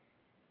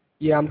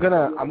 Yeah, I'm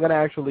gonna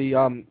actually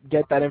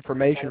get that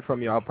information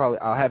from you.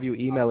 I'll have you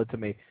email it to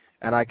me,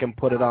 and I can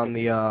put it on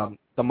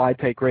the My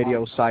Take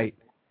Radio site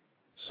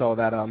so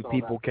that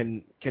people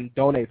can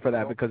donate for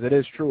that, because it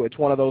is true. It's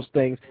one of those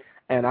things,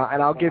 and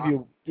I'll give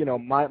you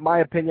my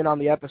opinion on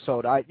the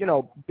episode.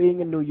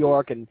 Being in New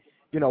York and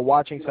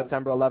watching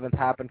September 11th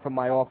happen from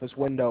my office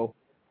window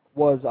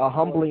was a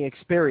humbling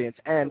experience.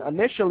 And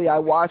initially I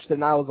watched it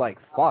and I was like,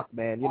 fuck,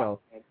 man,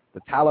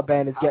 the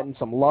Taliban is getting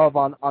some love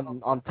on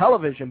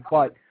television,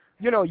 but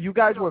you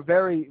guys were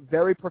very,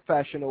 very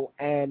professional,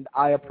 and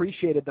I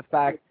appreciated the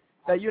fact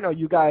that,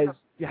 you guys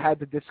had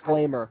the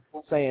disclaimer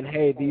saying,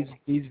 hey,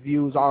 these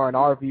views aren't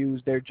our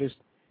views. They're just,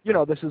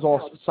 this is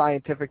all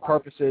scientific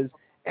purposes.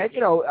 And,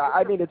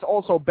 it's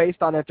also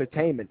based on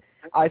entertainment.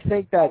 I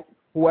think that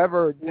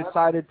whoever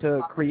decided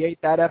to create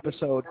that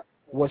episode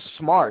was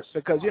smart,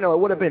 because, it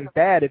would have been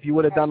bad if you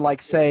would have done, like,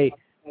 say,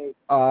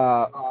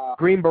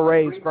 Green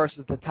Berets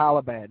versus the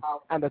Taliban,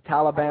 and the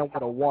Taliban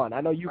would have won.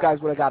 I know you guys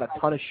would have got a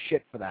ton of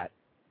shit for that.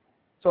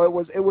 So it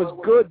was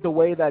good the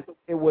way that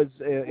it was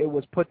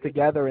put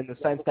together, in the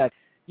sense that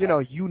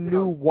you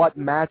knew what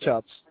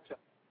matchups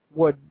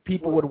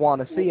people would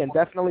want to see. And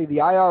definitely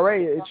the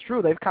IRA, it's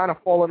true, they've kind of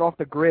fallen off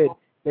the grid.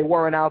 They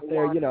weren't out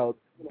there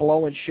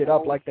blowing shit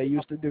up like they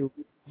used to do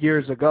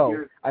years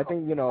ago. I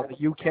think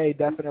the UK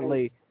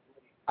definitely,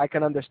 I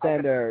can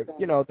understand their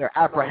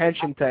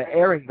apprehension to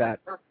airing that.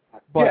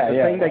 But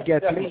the thing that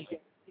gets me,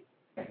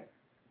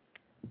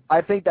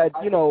 I think that,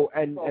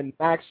 and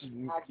Max,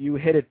 you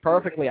hit it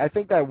perfectly. I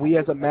think that we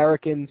as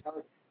Americans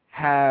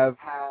have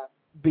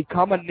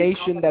become a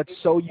nation that's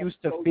so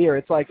used to fear.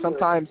 It's like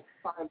sometimes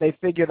they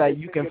figure that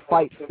you can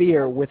fight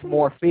fear with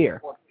more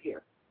fear.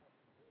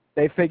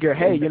 They figure,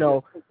 hey,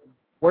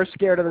 we're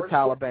scared of the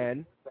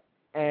Taliban,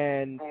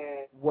 and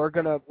we're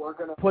gonna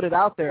put it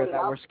out there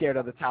that we're scared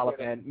of the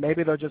Taliban.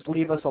 Maybe they'll just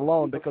leave us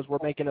alone because we're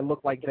making it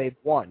look like they've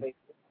won.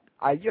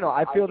 I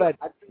feel that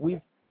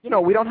we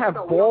don't have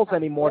balls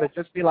anymore to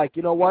just be like,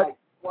 what,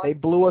 they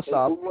blew us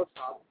up,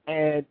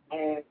 and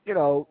they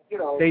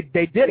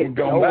did it.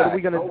 What are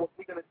we gonna do?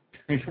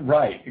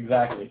 Right,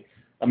 exactly.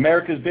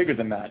 America's bigger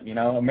than that.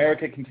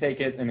 America can take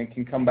it and it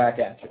can come back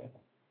at you.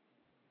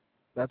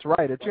 That's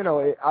right. It's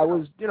I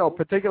was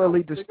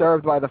particularly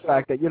disturbed by the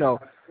fact that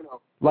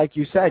like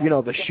you said,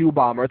 the shoe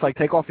bomber. It's like,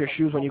 take off your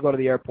shoes when you go to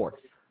the airport.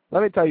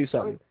 Let me tell you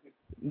something.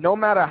 No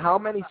matter how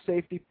many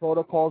safety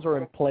protocols are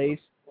in place,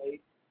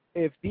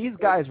 if these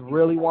guys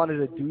really wanted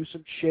to do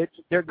some shit,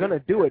 they're going to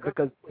do it,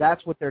 because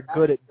that's what they're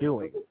good at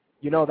doing.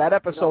 That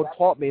episode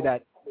taught me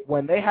that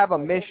when they have a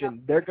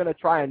mission, they're going to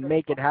try and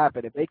make it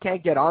happen. If they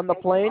can't get on the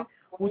plane,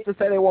 who's to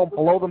say they won't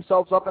blow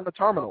themselves up in the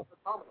terminal?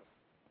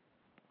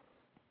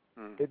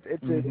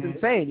 It's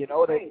insane,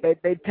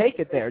 They take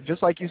it there.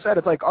 Just like you said,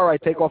 it's like, all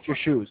right, take off your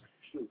shoes.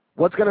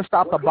 What's going to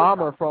stop the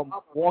bomber from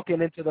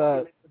walking into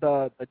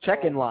the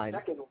check-in line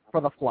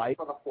for the flight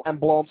and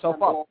blow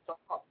himself up?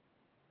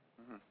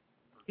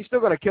 He's still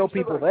going to kill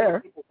people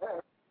there.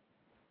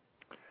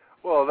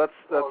 Well, that's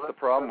the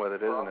problem with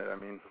it, isn't it? I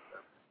mean,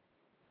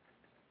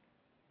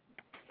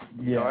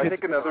 I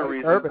think another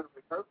reason.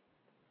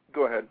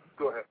 Go ahead.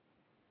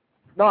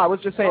 No, I was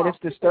just saying it's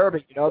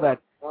disturbing, that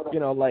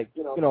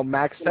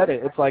Max said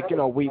it. It's like,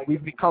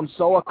 we've become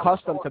so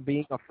accustomed to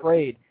being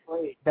afraid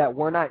that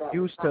we're not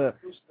used to,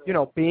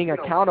 being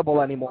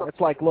accountable anymore.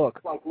 It's like, look,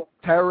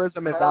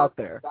 terrorism is out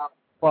there,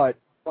 but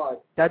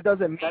that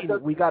doesn't mean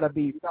we got to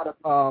be,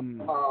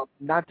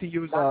 not to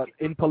use an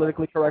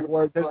impolitically correct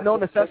word, there's no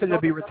necessity to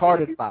be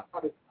retarded about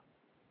it.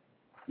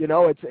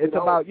 It's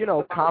about,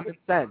 common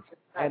sense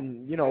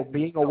and,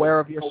 being aware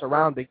of your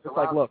surroundings. It's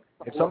like, look,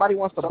 if somebody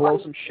wants to blow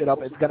some shit up,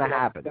 it's going to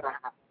happen.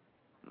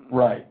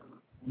 Right.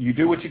 You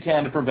do what you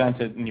can to prevent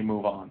it, and you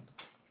move on.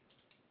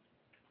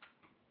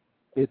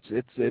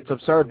 It's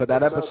absurd, but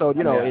that episode,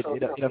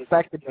 it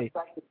affected me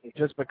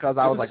just because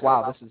I was like,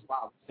 wow, this is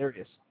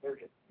serious.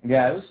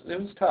 Yeah, it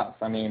was tough.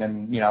 I mean,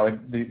 and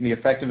the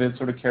effect of it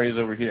sort of carries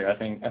over here. I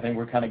think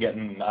we're kind of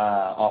getting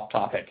off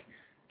topic,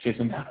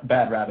 chasing down a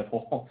bad rabbit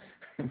hole.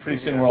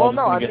 Pretty soon we're all just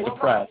going to get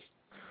depressed.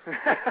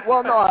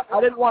 Well, no,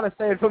 I didn't want to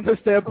say it from the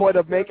standpoint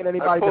of making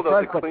anybody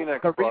depressed, but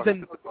the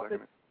reason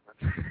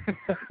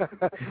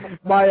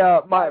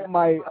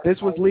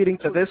this was leading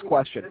to this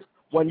question.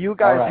 When you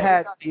guys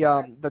had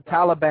the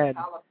Taliban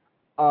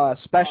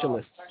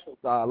specialists,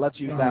 let's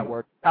use that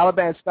word,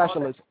 Taliban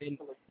specialists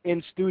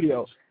in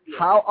studio,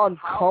 how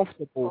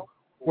uncomfortable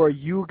were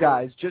you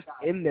guys just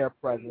in their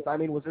presence? I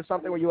mean, was this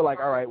something where you were like,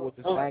 all right, we'll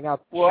just hang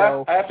out the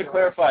show? I have to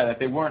clarify that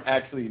they weren't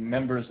actually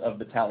members of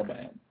the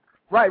Taliban.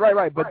 Right.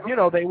 But,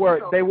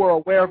 they were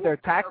aware of their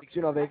tactics.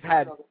 They've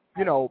had,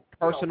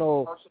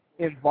 personal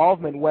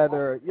involvement,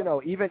 whether,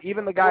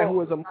 even the guy who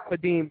was a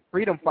Muhammad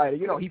freedom fighter,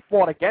 he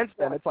fought against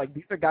them. It's like,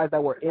 these are guys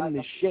that were in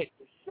this shit.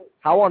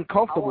 How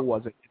uncomfortable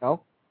was it,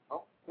 Well,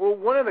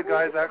 one of the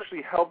guys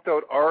actually helped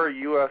out our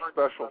U.S.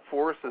 Special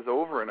Forces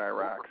over in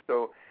Iraq.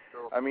 So,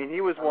 I mean, he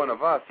was one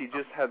of us. He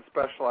just had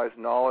specialized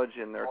knowledge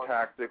in their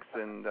tactics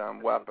and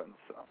weapons.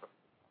 So.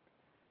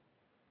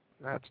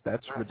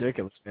 That's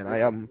ridiculous,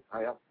 man.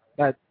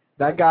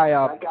 That guy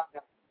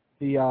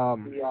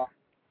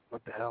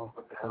what the hell?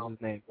 What's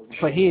his name?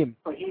 Fahim.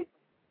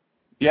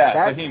 Yeah,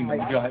 Fahim, the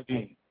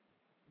Mujahideen.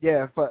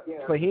 Yeah,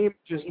 Fahim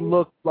just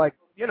looked like,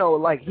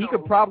 like you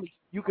could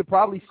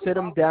probably sit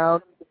him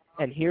down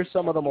and hear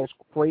some of the most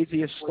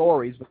craziest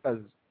stories because,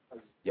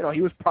 he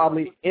was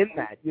probably in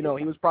that. He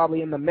was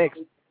probably in the mix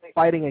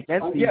fighting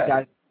against these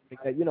guys.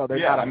 That, they're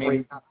not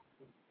afraid.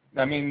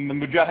 I mean, the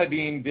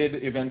Mujahideen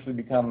did eventually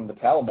become the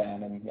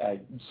Taliban, and I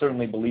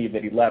certainly believe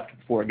that he left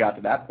before it got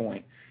to that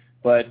point.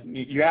 But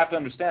you have to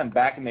understand,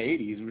 back in the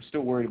 80s, we were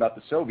still worried about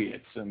the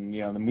Soviets. And, the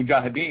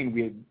Mujahideen,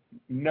 we had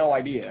no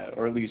idea,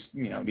 or at least,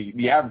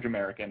 the average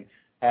American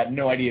had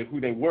no idea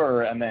who they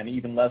were, and then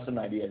even less an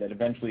idea that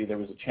eventually there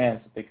was a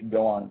chance that they could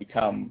go on and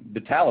become the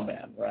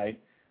Taliban, right?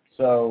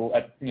 So,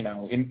 in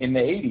the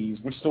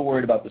 80s, we're still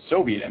worried about the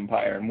Soviet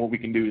Empire and what we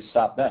can do to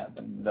stop them.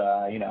 And,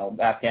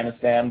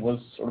 Afghanistan was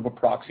sort of a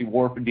proxy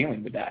war for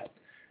dealing with that.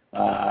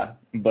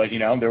 But,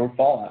 there were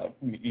fallout.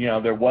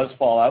 There was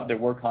fallout, there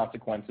were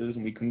consequences,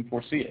 and we couldn't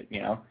foresee it,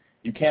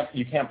 You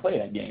can't play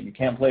that game. You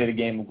can't play the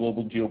game of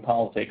global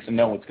geopolitics and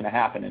know what's going to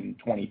happen in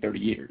 20, 30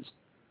 years.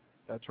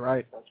 That's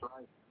right.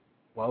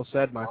 Well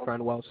said, my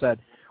friend, well said.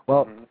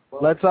 Well,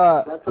 let's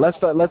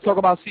talk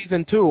about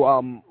season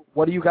 2.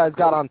 What do you guys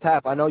got on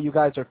tap? I know you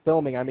guys are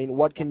filming. I mean,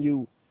 what can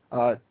you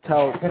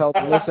tell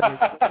the listeners?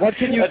 What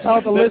can you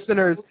tell the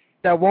listeners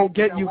that won't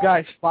get you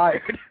guys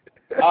fired?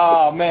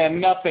 Oh, man,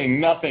 nothing.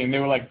 They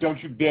were like,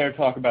 don't you dare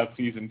talk about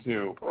season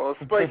 2. Well,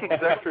 Spike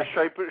execs are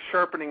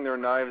sharpening their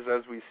knives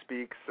as we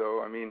speak,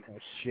 so, I mean,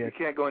 you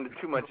can't go into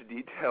too much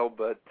detail,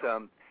 but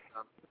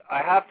I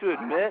have to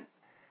admit,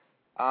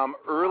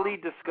 early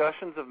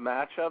discussions of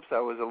matchups,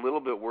 I was a little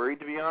bit worried,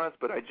 to be honest,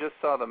 but I just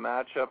saw the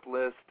matchup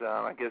list,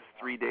 I guess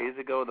 3 days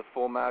ago, the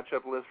full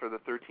matchup list for the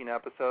 13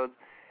 episodes,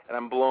 and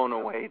I'm blown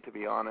away, to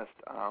be honest.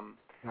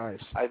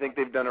 Nice. I think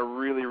they've done a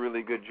really,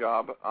 really good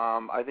job.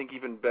 I think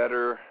even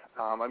better,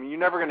 I mean, you're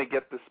never going to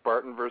get the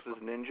Spartan versus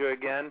Ninja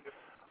again,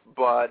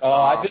 but...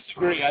 I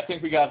disagree. I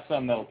think we got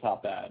some that'll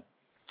top that.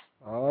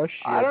 Oh,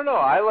 shit. I don't know.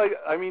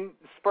 I mean,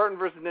 Spartan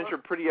versus Ninja are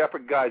pretty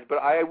epic guys, but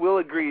I will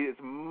agree it's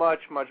much,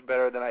 much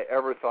better than I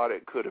ever thought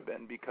it could have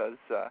been because,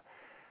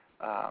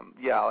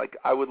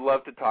 I would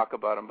love to talk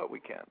about them, but we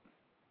can't.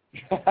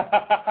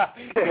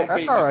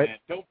 That's all right.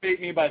 Don't bait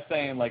me by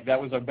saying,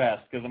 that was our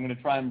best, because I'm going to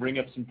try and bring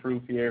up some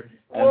proof here,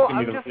 and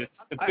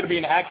it's going to be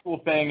an actual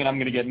thing, and I'm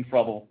going to get in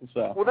trouble.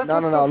 So. Well, that's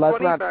what's so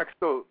funny, Max,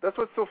 though. That's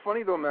what's so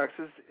funny, though, Max,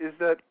 is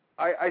that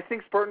I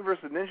think Spartan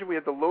versus Ninja, we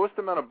had the lowest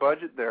amount of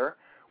budget there.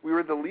 We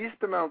were the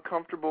least amount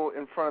comfortable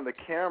in front of the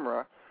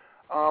camera,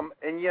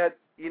 and yet,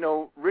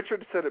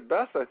 Richard said it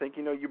best, I think.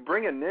 You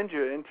bring a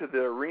ninja into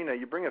the arena,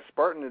 you bring a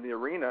Spartan into the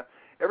arena,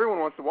 everyone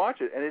wants to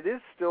watch it, and it is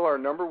still our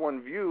number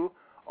one view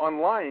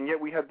online, and yet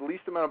we had the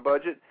least amount of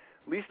budget,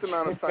 least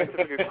amount of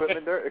scientific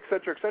equipment there, et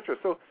cetera, et cetera.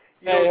 So,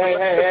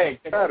 hey,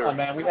 come on,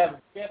 man. We had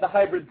the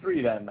Hybrid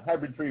 3 then. The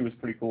Hybrid 3 was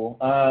pretty cool.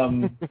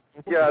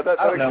 Yeah, that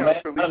I don't know, man.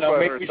 I don't know.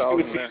 Maybe we should do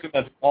a season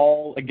that's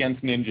all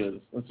against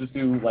ninjas. Let's just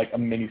do a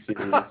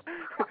mini-series.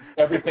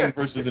 Everything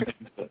versus a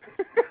ninja.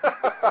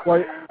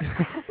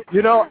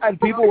 Well, and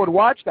people would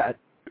watch that.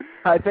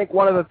 I think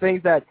one of the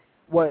things that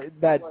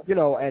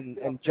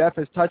and Jeff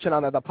is touching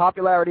on that, the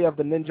popularity of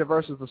the Ninja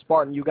versus the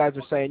Spartan, you guys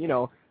are saying,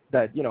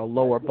 that,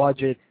 lower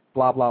budget,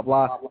 blah, blah,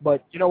 blah.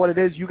 But you know what it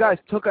is? You guys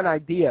took an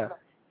idea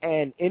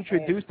and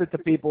introduced it to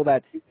people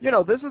that,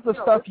 this is the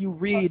stuff you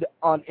read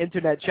on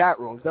internet chat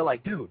rooms. They're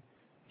like, dude,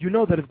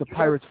 that if the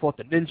pirates fought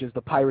the ninjas,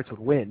 the pirates would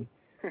win,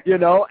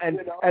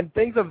 and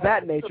things of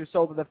that nature.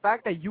 So the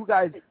fact that you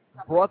guys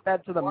brought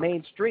that to the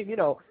mainstream,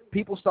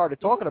 people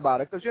started talking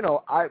about it because,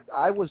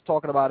 I was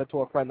talking about it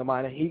to a friend of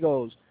mine, and he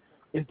goes,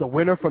 is the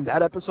winner from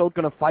that episode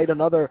going to fight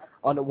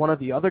one of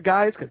the other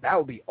guys? Because that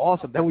would be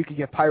awesome. Then we could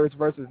get pirates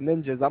versus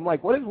ninjas. I'm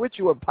like, what is with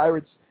you with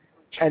pirates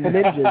and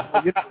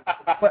ninjas?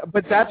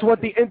 but that's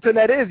what the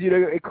internet is.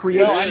 It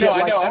creates. I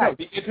know.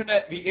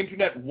 The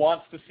internet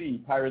wants to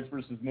see pirates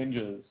versus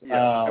ninjas.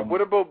 Yeah. And what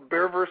about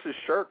bear versus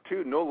shark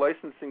too? No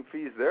licensing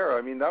fees there.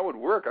 I mean, that would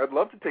work. I'd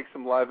love to take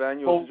some live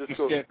annuals.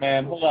 Shit,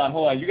 man. Hold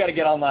on. You got to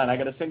get online. I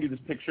got to send you this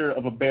picture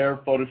of a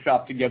bear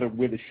photoshopped together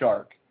with a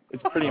shark.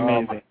 It's pretty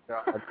amazing.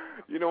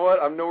 You know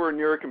what? I'm nowhere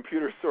near a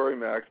computer. Sorry,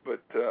 Max,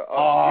 but you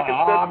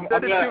can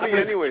send it to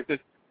me anyways.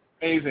 It's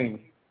amazing.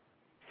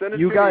 Send it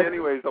to me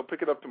anyways. I'll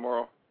pick it up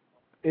tomorrow.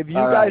 If you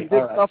guys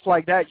did stuff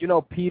like that,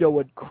 PETA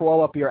would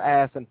crawl up your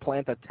ass and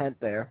plant a tent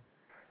there.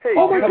 Hey,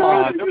 come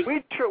on.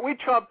 We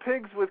chop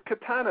pigs with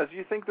katanas.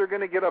 You think they're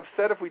going to get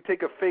upset if we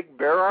take a fake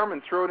bear arm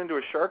and throw it into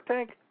a shark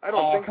tank? I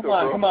don't think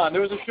so. Come on.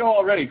 There was a show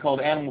already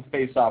called Animal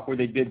Face Off where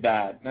they did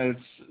that. And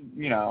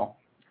it's,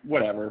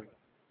 whatever.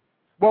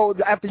 Well,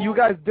 after you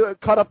guys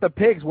cut up the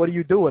pigs, what do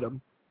you do with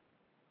them?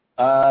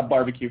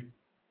 Barbecue.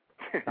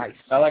 Nice.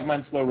 I like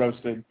mine slow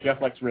roasted.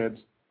 Jeff likes ribs.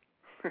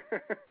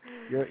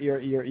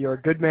 You're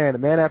a good man, a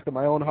man after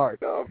my own heart.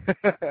 No,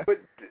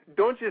 but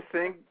don't you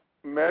think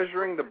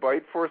measuring the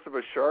bite force of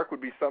a shark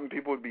would be something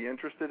people would be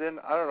interested in?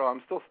 I don't know.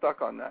 I'm still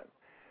stuck on that.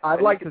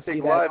 I'd like to see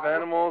take live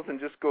animals and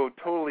just go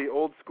totally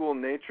old school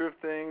nature of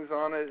things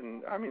on it,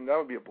 and I mean that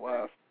would be a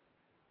blast.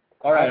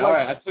 All right.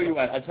 I tell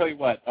you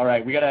what. All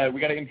right, we gotta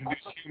introduce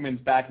humans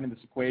back into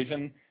this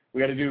equation. We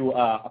got to do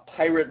a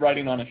pirate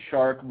riding on a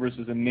shark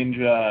versus a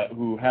ninja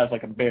who has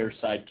like a bear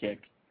sidekick.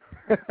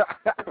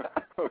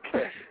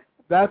 Okay.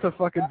 That's a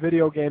fucking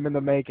video game in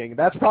the making.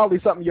 That's probably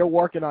something you're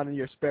working on in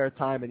your spare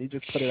time, and you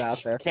just put it out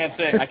there.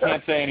 I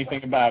can't say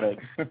anything about it.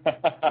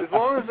 As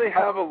long as they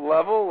have a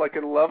level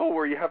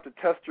where you have to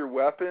test your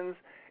weapons,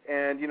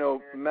 and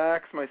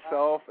Max,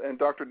 myself, and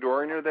Dr.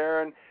 Dorian are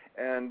there,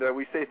 and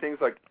we say things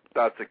like,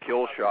 "That's a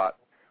kill shot."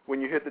 When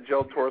you hit the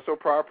gel torso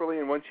properly,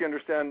 and once you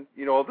understand,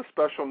 all the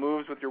special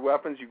moves with your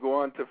weapons, you go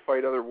on to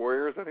fight other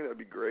warriors. I think that'd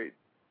be great.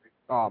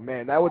 Oh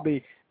man, that would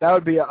be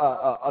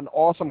an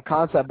awesome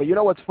concept. But you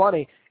know what's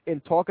funny? In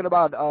talking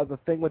about the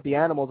thing with the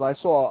animals, I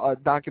saw a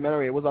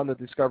documentary. It was on the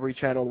Discovery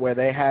Channel where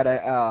they had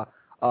a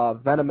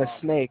venomous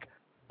snake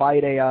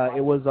bite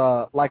it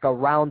was like a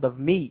round of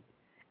meat,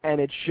 and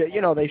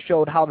they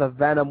showed how the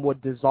venom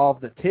would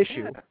dissolve the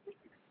tissue.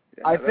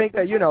 Yeah, I think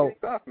that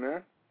stuff,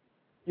 man.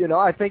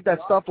 I think that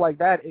stuff like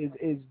that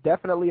is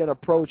definitely an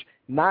approach,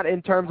 not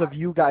in terms of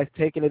you guys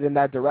taking it in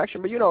that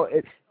direction, but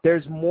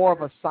there's more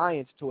of a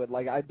science to it.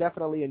 Like I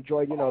definitely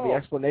enjoyed the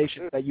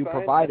explanation that you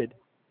provided.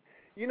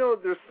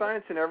 There's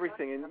science in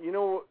everything, and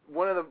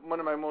one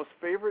of my most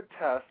favorite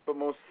tests, but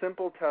most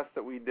simple tests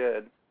that we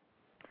did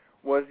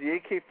was the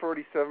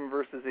AK-47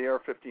 versus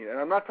AR-15. And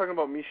I'm not talking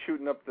about me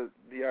shooting up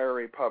the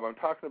IRA pub. I'm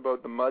talking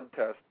about the mud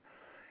test.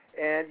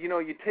 And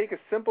you take a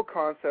simple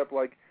concept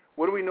like,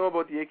 what do we know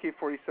about the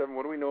AK-47?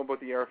 What do we know about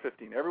the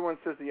AR-15? Everyone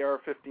says the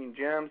AR-15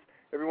 jams.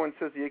 Everyone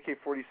says the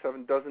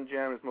AK-47 doesn't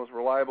jam. It's the most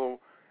reliable,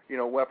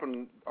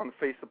 weapon on the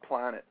face of the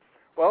planet.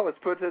 Well, let's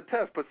put it to the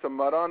test. Put some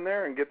mud on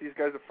there and get these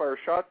guys to fire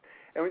shots.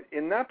 And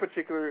in that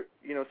particular,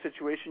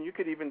 situation, you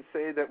could even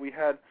say that we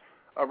had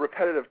a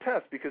repetitive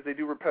test because they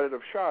do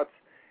repetitive shots,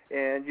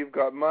 and you've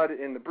got mud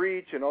in the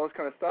breech and all this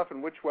kind of stuff,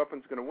 and which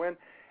weapon's going to win.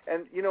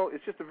 And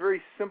it's just a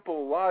very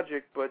simple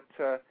logic, but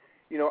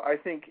I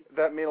think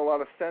that made a lot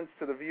of sense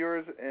to the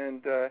viewers,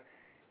 and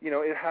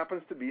it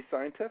happens to be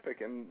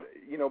scientific, and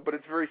but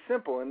it's very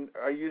simple. And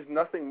I use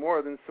nothing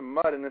more than some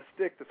mud and a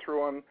stick to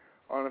throw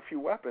on a few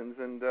weapons,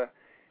 and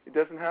it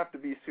doesn't have to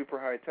be super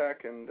high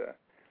tech. And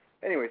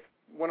anyways.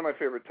 One of my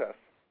favorite tests.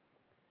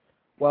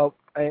 Well,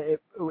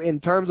 in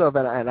terms of,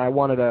 and I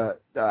wanted to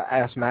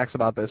ask Max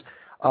about this,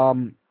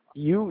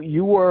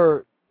 you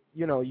were,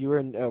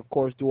 of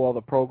course, do all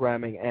the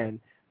programming and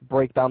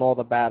break down all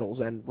the battles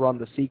and run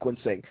the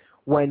sequencing.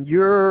 When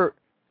you're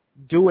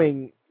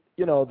doing,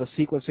 the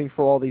sequencing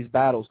for all these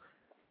battles,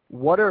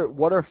 what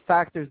are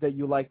factors that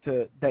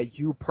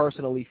you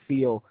personally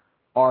feel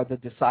are the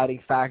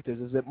deciding factors?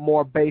 Is it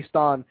more based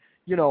on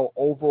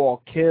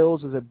overall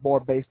kills? Is it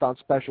more based on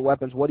special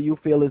weapons? What do you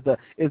feel is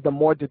the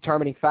more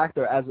determining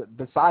factor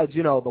besides,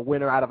 the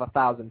winner out of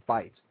 1,000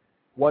 fights?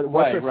 What's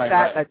the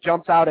stat that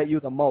jumps out at you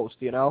the most,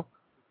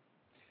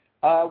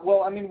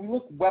 Well, I mean, we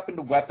look weapon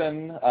to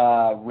weapon,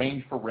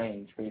 range for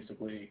range,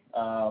 basically.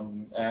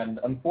 And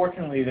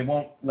unfortunately, they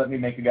won't let me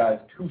make the guys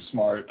too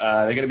smart.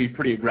 They got to be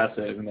pretty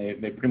aggressive, and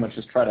they pretty much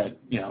just try to,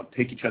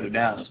 take each other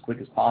down as quick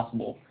as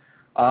possible.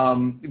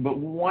 But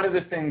one of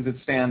the things that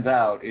stands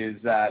out is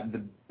that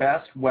the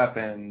best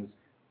weapons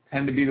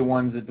tend to be the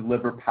ones that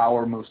deliver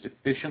power most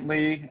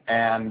efficiently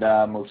and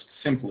most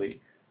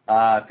simply.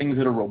 Things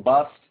that are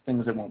robust,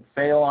 things that won't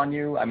fail on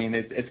you. I mean,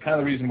 it's kind of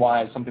the reason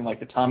why something like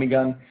the Tommy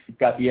gun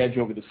got the edge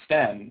over the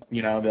Sten.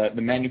 The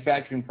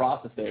manufacturing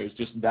process there is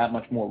just that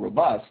much more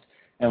robust.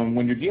 And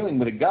when you're dealing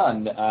with a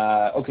gun,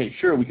 okay,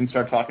 sure, we can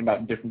start talking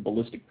about different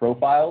ballistic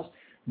profiles,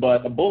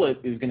 but a bullet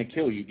is going to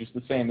kill you just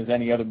the same as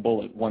any other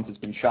bullet once it's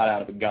been shot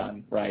out of a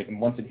gun, right?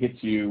 And once it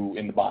hits you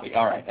in the body,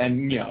 all right.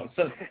 And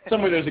so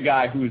somewhere there's a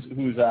guy who's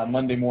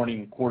Monday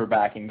morning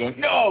quarterbacking, going,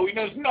 no, he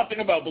knows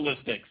nothing about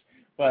ballistics.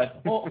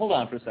 But hold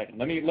on for a second.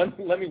 Let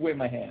me wave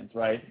my hands,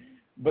 right?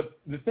 But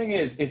the thing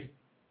is, if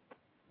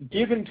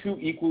given two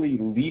equally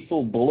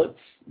lethal bullets,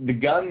 the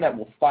gun that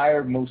will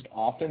fire most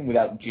often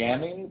without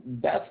jamming,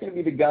 that's going to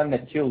be the gun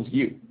that kills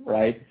you,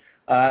 right?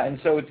 And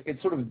so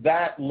it's sort of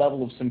that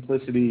level of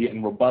simplicity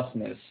and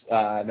robustness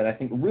that I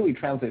think really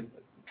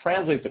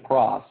translates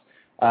across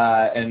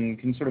and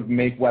can sort of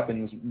make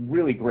weapons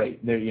really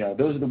great.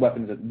 Those are the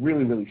weapons that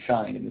really, really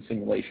shine in the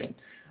simulation.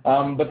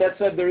 But that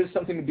said, there's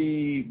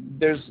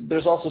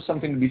also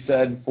something to be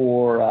said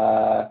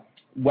for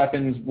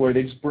weapons where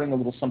they just bring a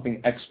little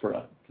something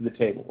extra to the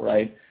table,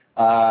 right?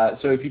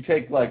 So if you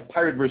take like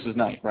Pirate versus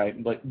Knight,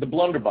 right? Like the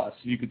blunderbuss,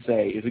 you could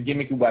say, is a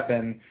gimmicky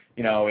weapon.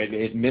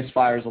 It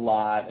misfires a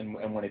lot,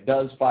 and when it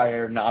does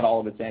fire, not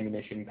all of its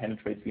ammunition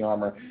penetrates the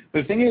armor.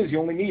 But the thing is, you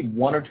only need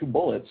one or two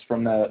bullets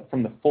from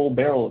the full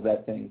barrel of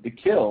that thing to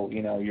kill,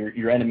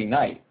 your enemy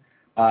knight,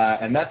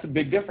 and that's a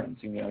big difference.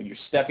 You're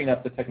stepping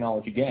up the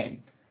technology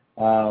game.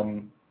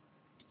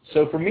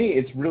 So for me,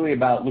 it's really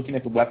about looking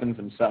at the weapons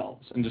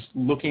themselves and just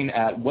looking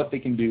at what they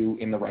can do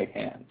in the right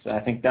hands. And I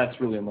think that's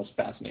really the most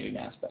fascinating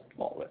aspect of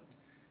all of it.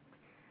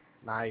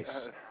 Nice.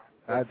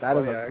 That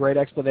is a great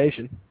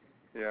explanation.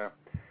 Yeah.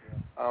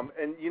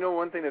 And you know,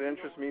 one thing that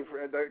interests me,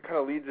 that kind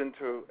of leads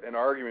into an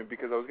argument,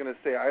 because I was going to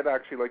say I'd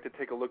actually like to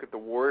take a look at the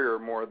warrior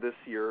more this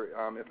year,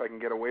 if I can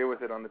get away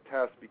with it on the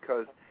test,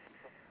 because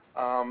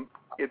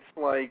it's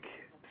like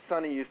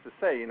Sonny used to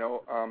say, you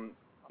know,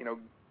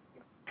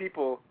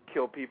 people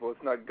kill people.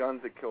 It's not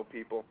guns that kill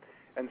people.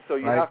 And so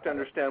you have to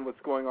understand what's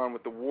going on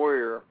with the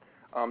warrior,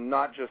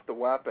 not just the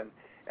weapon.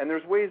 And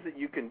there's ways that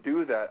you can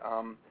do that.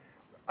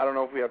 I don't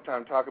know if we have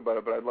time to talk about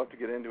it, but I'd love to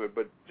get into it.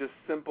 But just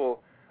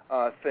simple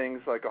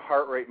things like a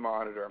heart rate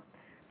monitor.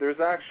 There's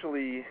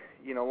actually,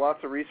 you know,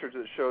 lots of research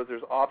that shows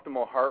there's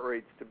optimal heart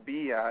rates to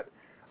be at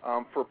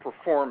for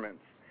performance.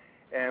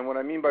 And what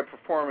I mean by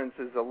performance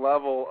is a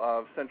level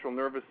of central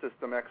nervous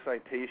system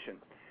excitation.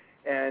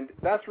 And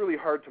that's really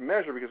hard to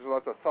measure because there's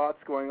lots of thoughts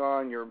going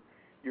on.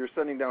 You're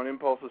sending down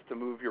impulses to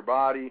move your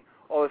body,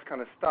 all this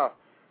kind of stuff.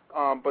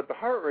 But the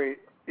heart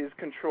rate is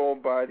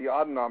controlled by the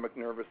autonomic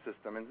nervous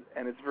system,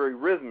 and it's very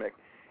rhythmic.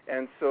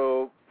 And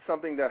so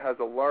something that has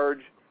a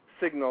large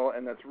signal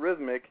and that's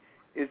rhythmic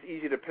is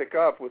easy to pick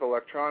up with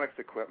electronics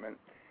equipment.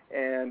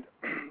 And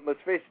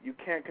let's face it, you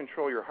can't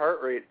control your heart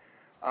rate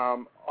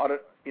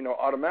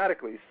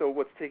automatically. So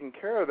what's taking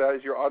care of that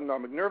is your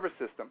autonomic nervous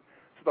system.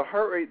 So the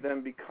heart rate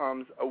then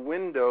becomes a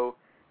window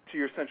to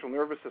your central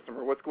nervous system,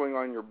 or what's going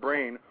on in your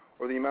brain,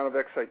 or the amount of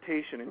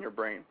excitation in your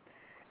brain.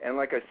 And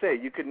like I say,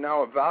 you could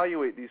now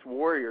evaluate these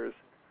warriors,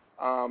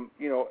 on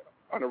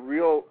a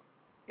real,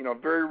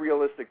 very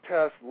realistic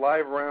test,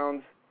 live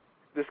rounds,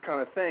 this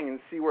kind of thing, and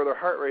see where their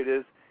heart rate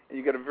is, and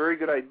you get a very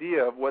good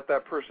idea of what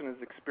that person is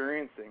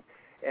experiencing.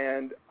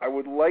 And I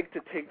would like to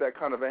take that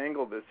kind of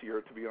angle this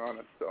year, to be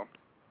honest. So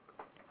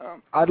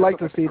I'd like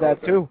to see that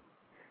too.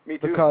 Me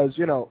too. Because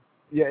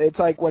it's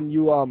like when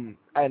you and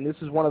this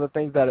is one of the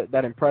things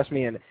that impressed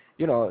me, and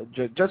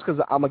just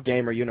because I'm a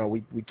gamer,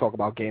 we talk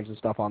about games and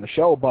stuff on the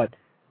show, but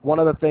one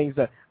of the things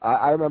that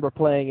I remember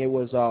playing, it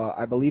was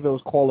I believe it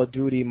was Call of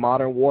Duty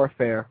Modern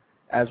Warfare,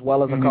 as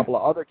well as a couple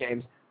of other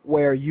games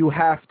where you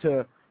have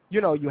to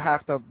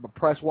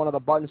press one of the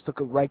buttons to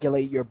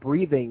regulate your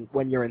breathing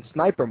when you're in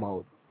sniper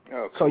mode.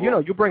 Oh, cool. So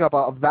you bring up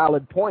a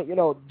valid point.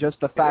 Just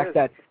the fact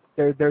that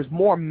there's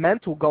more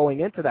mental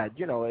going into that.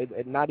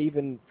 Not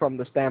even from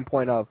the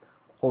standpoint of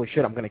holy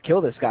shit, I'm going to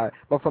kill this guy,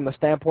 but from the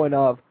standpoint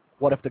of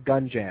what if the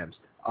gun jams?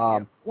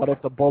 What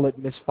if the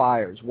bullet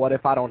misfires? What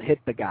if I don't hit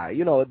the guy?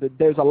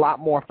 There's a lot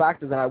more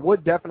factors, and I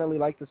would definitely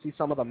like to see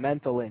some of the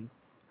mental in.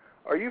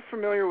 Are you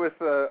familiar with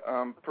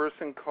a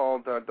person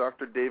called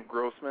Dr. Dave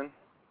Grossman?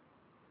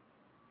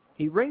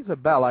 He rings a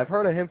bell. I've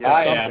heard of him for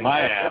something. I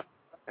am.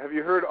 Have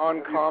you heard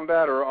On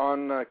Combat or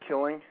On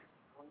Killing?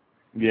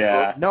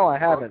 Yeah. No, I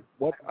haven't.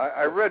 What?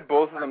 I read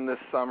both of them this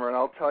summer, and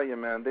I'll tell you,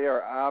 man, they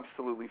are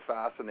absolutely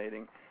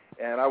fascinating,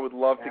 and I would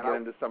love to get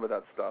into some of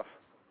that stuff.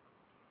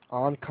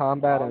 On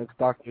Combat, and it's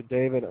Dr.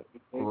 David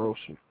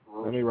Grossman.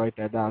 Let me write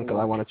that down because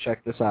I want to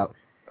check this out.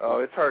 Oh,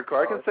 it's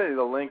hardcore. I can send you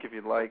the link if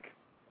you'd like.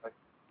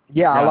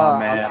 Yeah,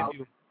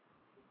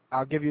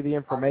 I'll give you the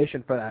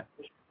information for that.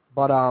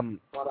 But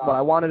what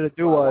I wanted to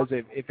do was,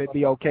 if it'd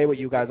be okay with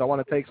you guys, I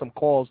want to take some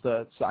calls.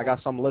 So I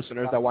got some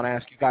listeners that want to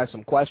ask you guys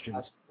some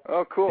questions.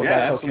 Oh, cool.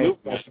 Yeah, okay.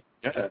 absolutely.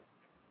 Yeah.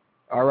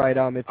 All right.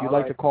 If you'd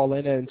like to call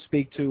in and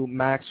speak to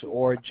Max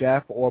or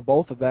Jeff or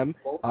both of them,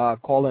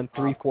 call in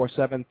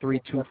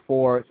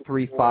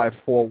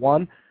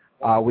 347-324-3541.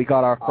 We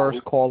got our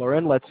first caller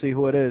in. Let's see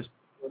who it is.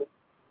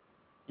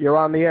 You're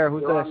on the air.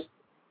 Who's this?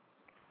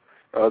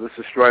 This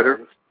is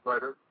Strider.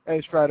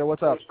 Hey, Strider.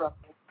 What's up?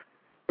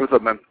 What's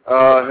up, man?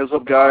 What's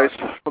up, guys?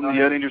 From the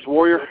Ninjas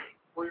Warrior.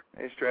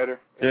 Hey, Strider.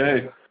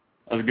 Hey.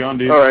 How's it going,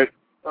 dude? All right.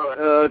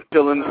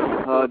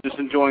 Dylan, just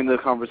enjoying the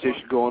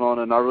conversation going on,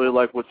 and I really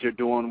like what you're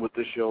doing with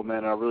this show,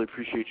 man. I really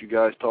appreciate you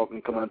guys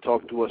coming and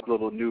talking to us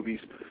little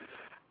newbies.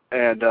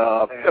 And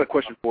I've got a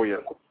question for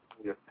you.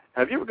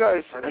 Have you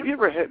ever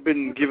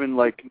been given,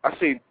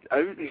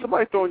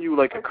 somebody throwing you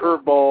like a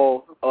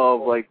curveball of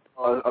like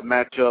a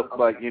matchup, of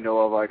like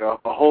a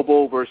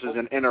hobo versus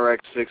an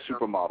NRX6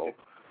 supermodel?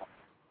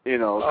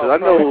 Because I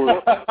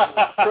know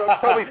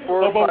probably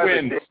 4 or 5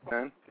 wins,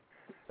 man.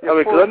 Yeah,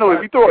 because I know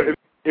if you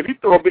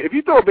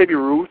throw a Baby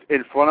Ruth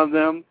in front of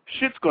them,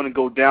 shit's gonna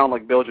go down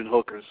like Belgian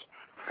hookers.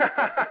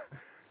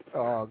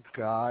 Oh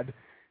God,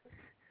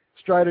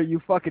 Strider,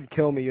 you fucking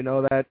kill me. You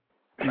know that?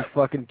 You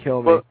fucking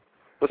kill me.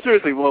 But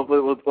seriously, let's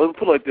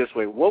put it like this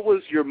way: what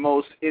was your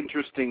most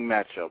interesting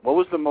matchup? What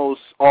was the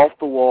most off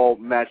the wall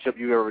matchup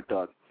you've ever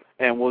done?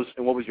 And what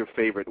was your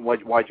favorite? And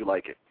why'd you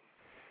like it?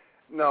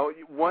 No,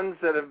 ones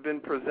that have been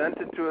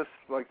presented to us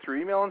like through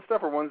email and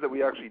stuff, or ones that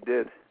we actually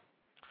did.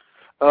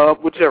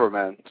 Whichever,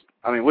 man.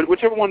 I mean,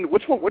 whichever one.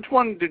 Which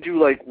one did you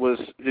like?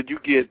 Did you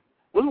get?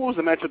 What was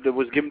the matchup that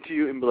was given to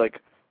you and be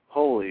like,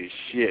 holy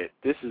shit,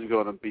 this is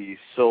gonna be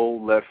so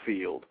left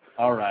field.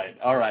 All right,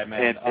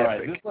 man. And all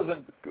right, epic. this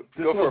wasn't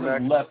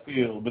left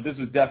field, but this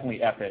was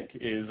definitely epic.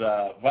 Is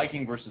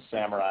Viking versus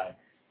Samurai,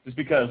 just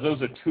because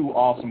those are two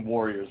awesome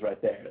warriors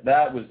right there.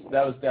 That was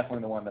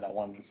definitely the one that I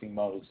wanted to see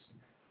most.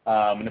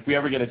 And if we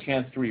ever get a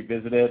chance to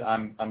revisit it,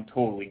 I'm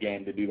totally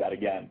game to do that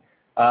again.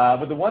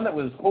 But the one that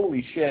was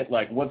holy shit,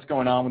 like what's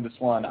going on with this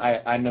one?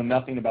 I know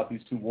nothing about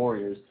these two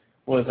warriors.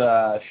 Was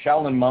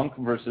Shaolin monk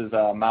versus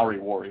Maori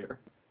warrior.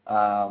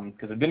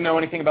 Because I didn't know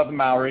anything about the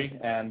Maori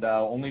and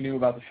only knew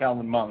about the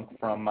Shaolin monk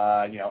from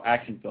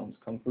action films,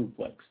 kung fu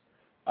flicks.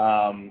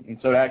 And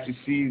so to actually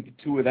see the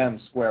two of them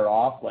square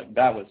off, like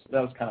that was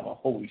kind of a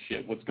holy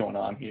shit, what's going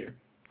on here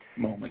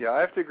moment. Yeah, I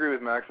have to agree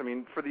with Max. I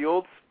mean, for the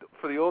old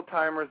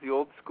timers, the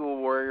old school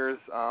warriors,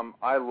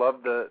 I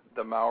love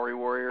the Maori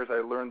warriors.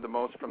 I learned the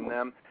most from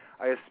them.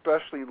 I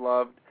especially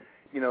loved,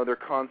 their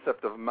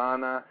concept of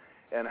mana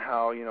and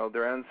how,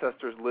 their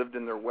ancestors lived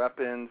in their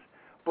weapons.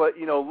 But,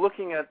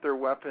 looking at their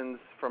weapons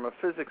from a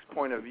physics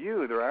point of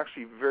view, they're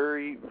actually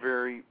very,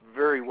 very,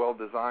 very well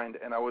designed.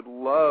 And I would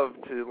love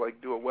to,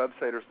 do a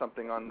website or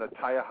something on the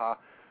Taiaha,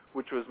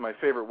 which was my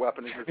favorite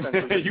weapon.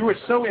 You were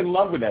so in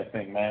love with that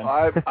thing, man.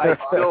 I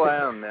still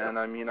am, man.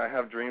 I mean, I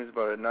have dreams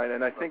about it at night,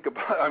 and I think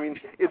about. I mean,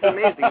 it's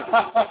amazing.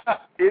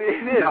 It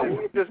is.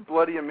 It's just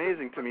bloody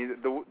amazing to me.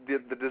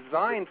 The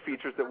design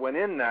features that went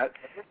in that,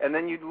 and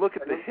then you look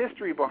at the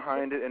history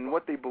behind it and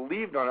what they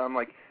believed on it. I'm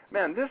like,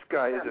 man, this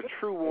guy is a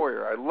true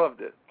warrior. I loved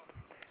it.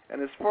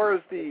 And as far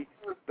as the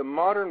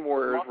modern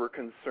warriors were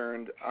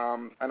concerned,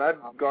 and I've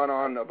gone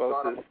on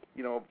about this,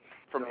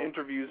 from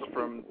interviews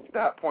from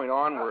that point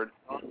onward,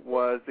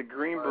 was the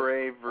Green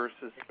Beret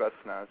versus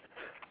Spetsnaz.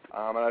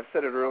 And I've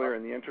said it earlier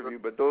in the interview,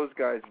 but those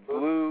guys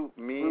blew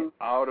me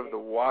out of the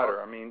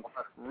water. I mean,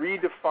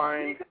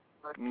 redefined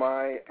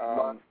my,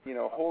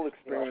 whole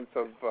experience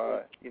of,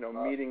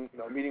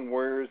 meeting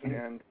warriors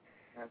and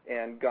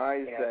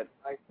guys that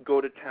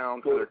go to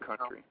town for their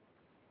country.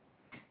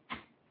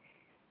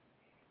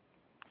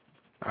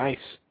 Nice.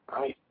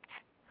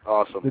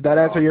 Awesome. Did that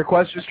answer your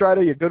question,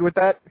 Strider? You good with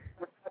that?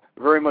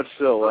 Very much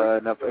so.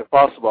 And if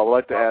possible, I would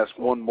like to ask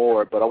one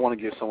more, but I want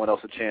to give someone else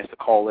a chance to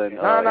call in.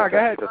 No, go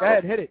ahead. Go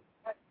ahead. Hit it.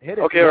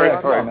 Okay, all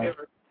right.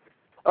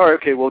 All right,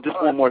 okay, well, just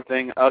one more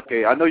thing.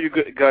 Okay, I know you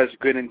guys are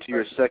getting into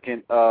your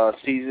second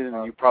season,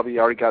 and you probably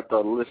already got the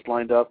list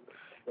lined up.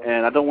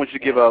 And I don't want you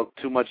to give out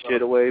too much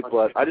shit away,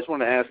 but I just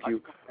want to ask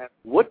you,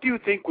 what do you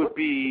think would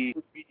be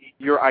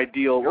your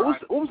ideal? What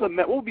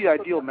would be the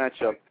ideal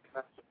matchup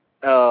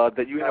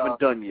that you haven't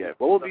done yet?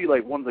 What would be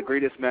one of the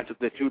greatest matchups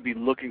that you would be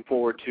looking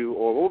forward to,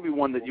 or what would be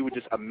one that you would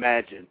just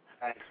imagine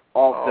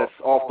off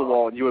the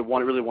wall and you would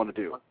really want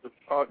to do?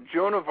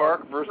 Joan of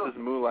Arc versus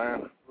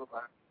Mulan,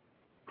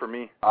 for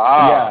me.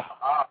 Yeah.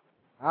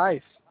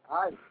 Nice.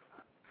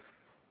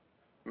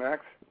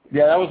 Max?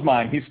 Yeah, that was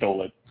mine. He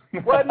stole it.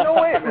 What? No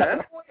way,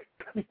 man.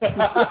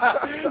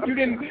 You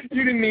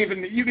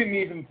didn't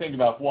even think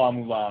about Hua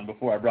Mulan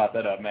before I brought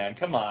that up, man.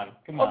 Come on.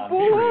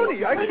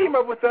 Baloney! I came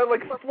up with that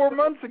 4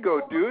 months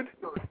ago, dude.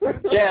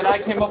 Yeah, and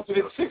I came up with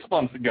it 6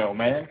 months ago,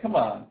 man. Come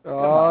on.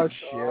 Oh,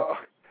 shit.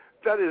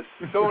 That is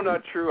so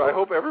not true. I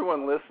hope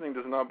everyone listening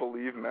does not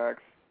believe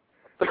Max.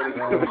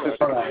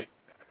 All right.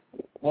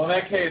 Well, in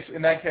that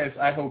case,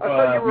 I hope I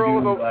thought you were all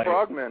about like,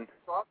 frogmen.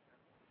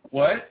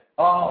 What?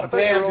 Oh,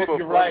 damn, dude,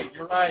 you're right.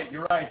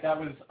 That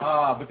was,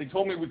 but they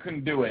told me we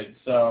couldn't do it,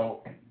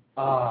 so,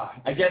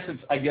 I guess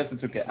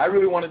it's okay. I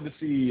really wanted to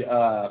see,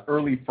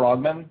 early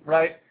frogmen,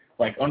 right?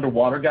 Like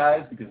underwater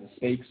guys, because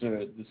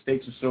the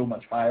stakes are so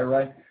much higher,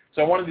 right?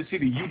 So I wanted to see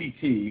the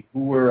UDT,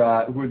 who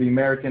were the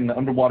American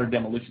underwater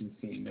demolition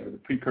team. They were the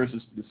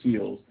precursors to the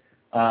SEALs.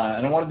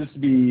 And I wanted this to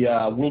be,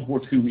 World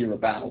War II era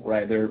battle,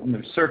 right? They're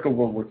circa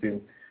World War II.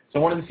 So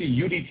I wanted to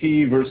see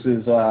UDT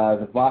versus,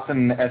 the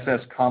Waffen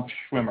SS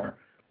Kampfschwimmer.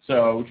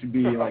 So it should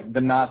be like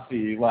the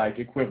Nazi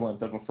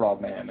equivalent of a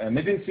frogman. And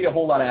they didn't see a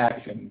whole lot of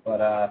action,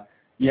 but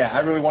yeah,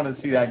 I really wanted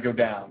to see that go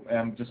down.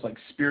 And just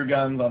spear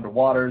guns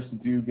underwater, some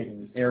dude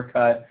getting his hair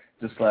cut,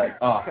 it would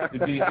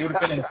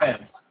have been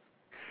intense.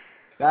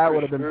 That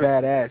would have been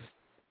badass.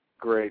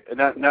 Great. And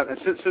now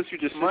since you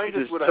just Mine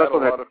just would have had touched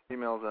on a that, lot of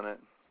females in it.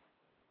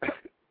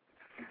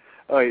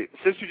 all right,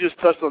 since you just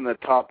touched on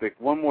that topic,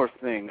 one more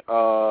thing.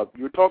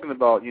 You were talking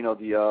about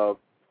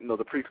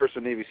the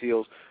precursor Navy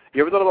SEALs.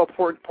 You ever thought about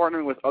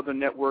partnering with other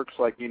networks,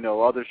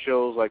 other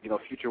shows,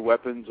 Future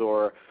Weapons,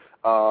 or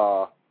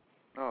oh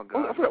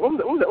god, what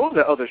was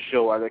that other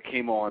show that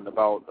came on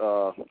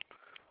about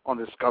on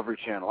Discovery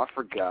Channel? I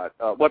forgot.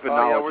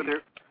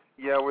 Weaponology.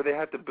 Where they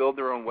had to build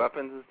their own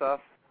weapons and stuff,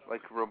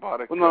 like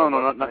robotic. Well, no,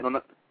 not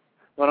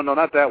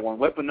that one.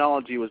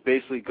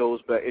 Weaponology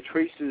goes back. It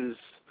traces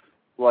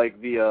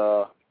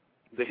the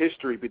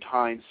history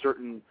behind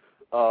certain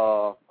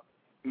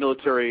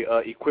military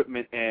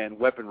equipment and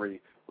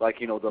weaponry,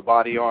 the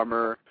body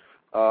armor,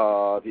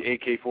 the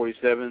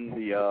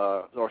AK-47,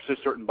 or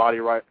certain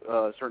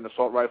certain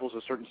assault rifles,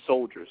 or certain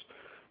soldiers.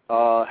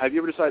 Have you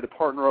ever decided to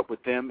partner up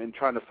with them and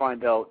trying to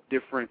find out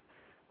different?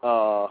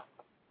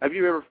 Have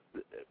you ever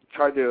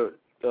tried to,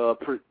 or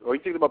you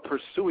think about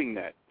pursuing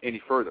that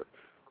any further,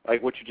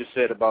 like what you just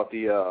said about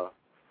the?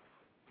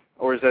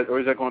 Or is that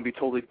going to be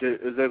totally?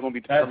 Is that going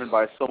to be determined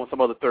by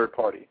some other third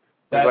party?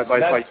 That's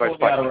totally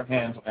out of our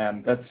hands,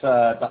 man. That's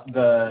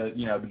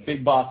the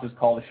big bosses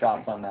call the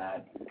shots on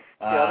that.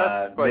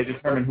 They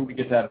determine who we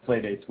get to have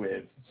play dates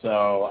with.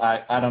 So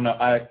I don't know.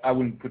 I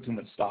wouldn't put too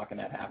much stock in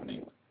that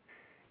happening.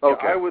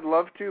 Okay. Yeah, I would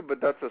love to,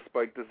 but that's a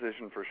Spike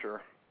decision for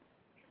sure.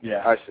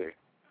 Yeah. I see.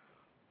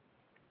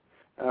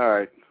 All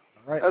right.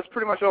 That's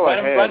pretty much all I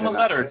had. Write him a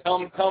letter. Tell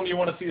him you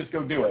want to see us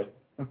go do it.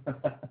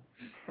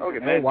 Okay,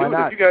 man. Hey, why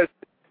not? If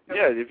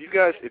you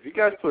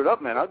guys put it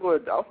up, man, I'll go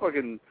ahead. I'll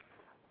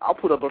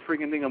put up a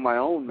freaking thing of my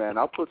own, man.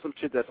 I'll put some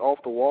shit that's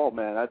off the wall,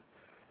 man.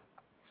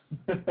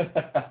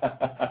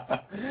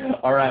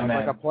 All right, Sounds man.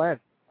 like a plan.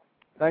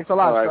 Thanks a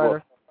lot,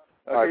 Strider.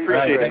 I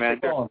appreciate it, man.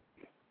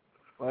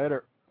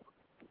 Later.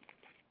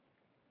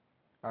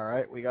 All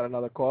right, we got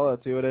another call.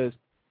 Let's see who it is.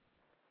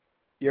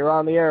 You're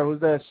on the air. Who's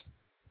this?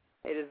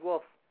 Hey, this is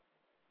Wolf.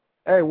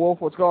 Hey,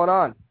 Wolf, what's going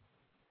on?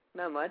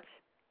 Not much.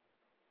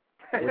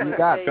 What do you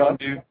got, John,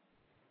 dude?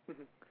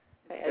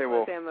 I just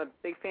want to say I'm a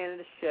big fan of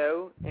the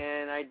show,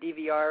 and I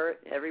DVR it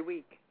every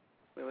week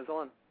when it was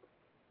on.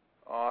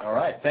 Awesome. All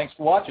right. Thanks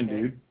for watching,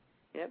 dude.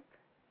 Yep.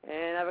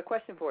 And I have a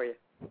question for you.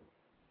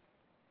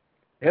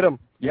 Hit him.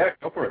 Yeah,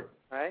 go for it.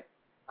 All right.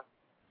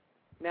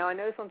 Now, I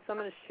noticed on some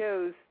of the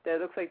shows that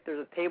it looks like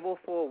there's a table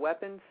full of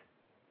weapons,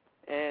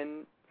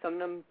 and some of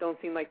them don't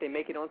seem like they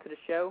make it onto the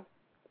show.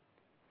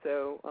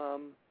 So,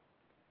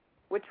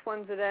 which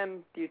ones of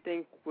them do you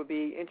think would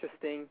be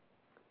interesting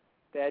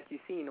that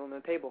you've seen on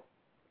the table?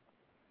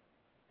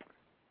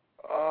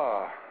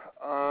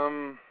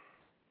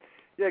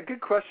 Yeah,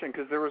 good question,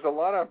 because there was a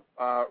lot of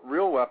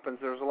real weapons.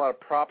 There was a lot of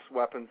props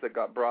weapons that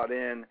got brought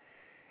in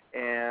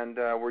and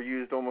were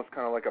used almost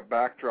kind of like a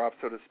backdrop,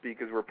 so to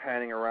speak, as we're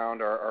panning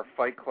around our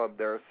fight club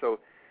there. So,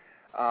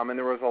 and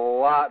there was a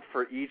lot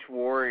for each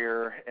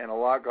warrior, and a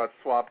lot got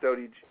swapped out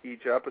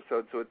each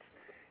episode. So it's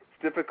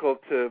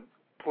difficult to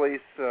place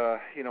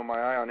my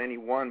eye on any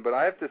one. But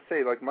I have to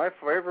say, like, my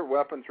favorite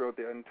weapon throughout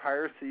the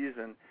entire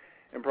season,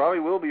 and probably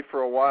will be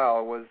for a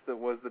while, was the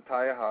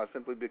Taiaha,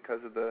 simply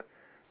because of the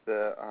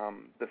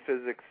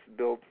physics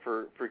built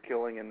for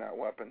killing in that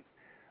weapon.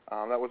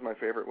 That was my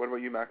favorite. What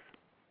about you, Max?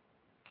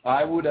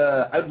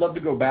 I'd love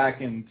to go back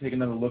and take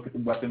another look at the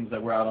weapons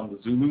that were out on the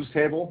Zulu's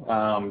table,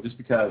 just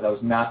because I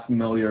was not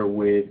familiar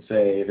with,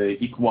 say, the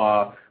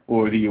Ikwa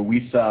or the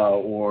Awisa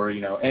or,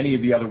 any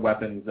of the other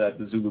weapons that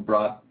the Zulu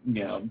brought,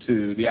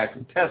 to the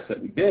actual tests that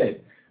we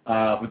did.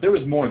 But there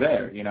was more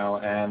there,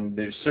 and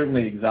there's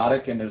certainly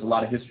exotic, and there's a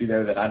lot of history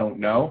there that I don't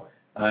know.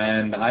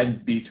 And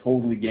I'd be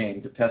totally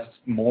game to test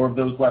more of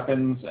those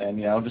weapons and,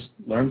 just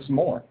learn some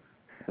more.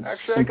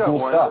 Actually, some I got cool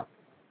one. Stuff.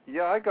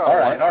 Yeah, I got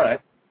one. All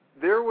right.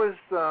 There was,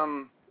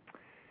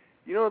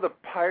 the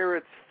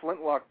pirate's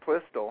flintlock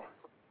pistol.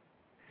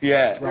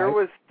 Yeah. There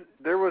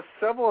was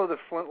several of the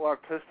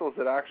flintlock pistols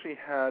that actually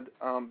had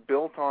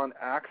built-on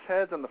axe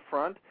heads on the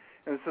front,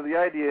 and so the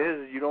idea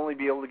is you'd only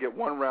be able to get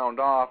one round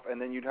off, and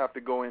then you'd have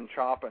to go in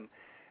chopping.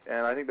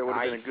 And I think that would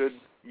have been a good.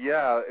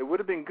 Yeah, it would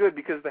have been good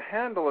because the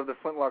handle of the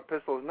flintlock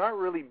pistol is not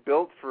really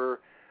built for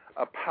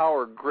a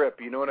power grip.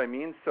 You know what I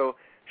mean? So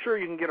sure,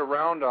 you can get a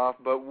round off,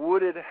 but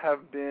would it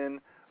have been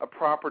a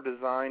proper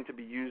design to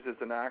be used as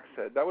an axe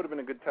head? That would have been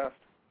a good test.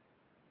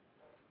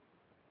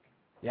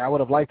 Yeah, I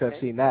would have liked to have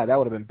seen that. That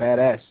would have been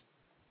badass.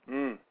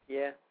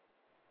 Yeah.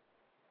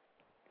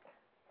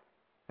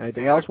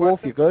 Anything else,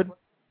 Wolf? You good?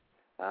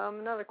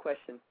 Another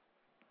question.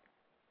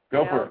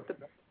 Go for it.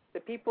 The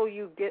people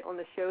you get on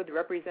the show that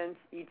represents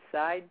each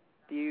side,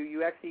 do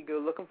you actually go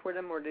looking for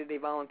them, or do they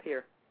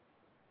volunteer?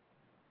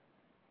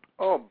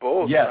 Oh,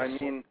 both. Yes.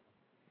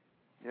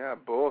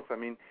 Both.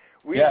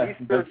 We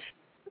search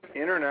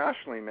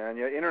internationally, man.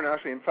 Yeah,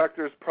 internationally. In fact,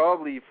 there's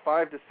probably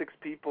 5 to 6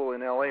 people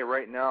in LA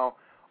right now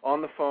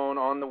on the phone,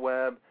 on the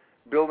web,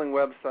 building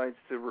websites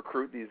to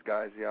recruit these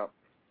guys. Yeah.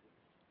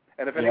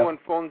 And if anyone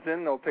phones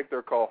in, they'll take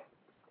their call.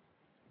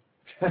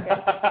 That's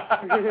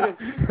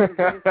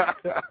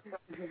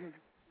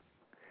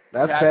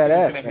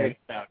badass, man.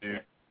 Now,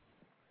 dude.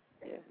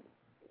 Yeah.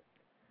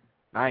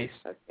 Nice.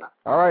 Okay.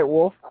 All right,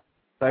 Wolf.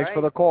 Thanks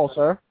for the call,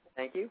 sir.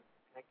 Thank you.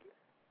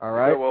 All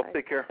right. Well,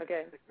 take care.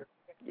 Okay.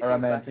 All right,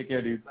 man. Take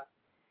care, dude.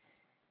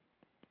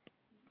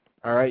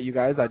 All right, you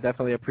guys. I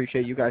definitely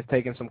appreciate you guys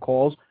taking some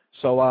calls.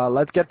 So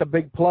let's get the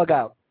big plug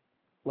out.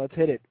 Let's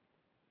hit it.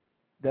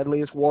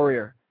 Deadliest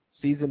Warrior,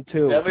 Season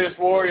 2. Deadliest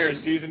Warrior,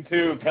 Season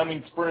 2,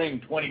 coming spring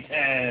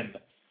 2010.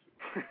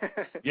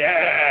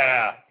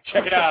 Yeah!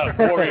 Check it out,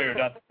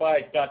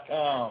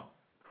 warrior.spike.com.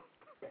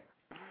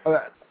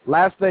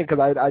 Last thing,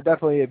 because I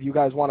definitely, if you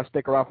guys want to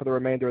stick around for the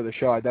remainder of the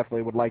show, I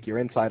definitely would like your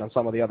insight on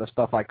some of the other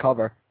stuff I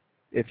cover,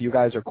 if you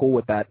guys are cool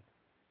with that.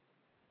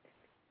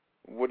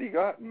 What do you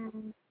got?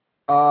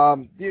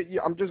 I'm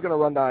just going to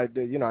run down,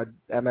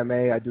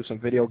 MMA, I do some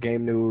video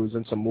game news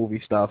and some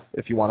movie stuff,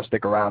 if you want to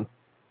stick around.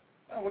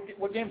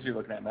 What games are you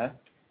looking at, man?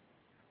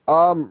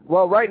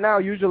 Well, right now,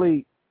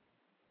 usually,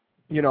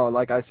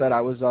 like I said, I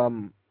was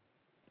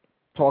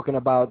talking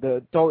about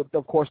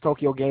of course,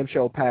 Tokyo Game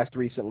Show passed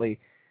recently,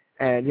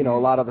 and, a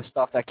lot of the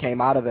stuff that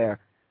came out of there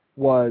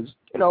was,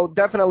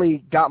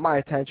 definitely got my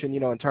attention,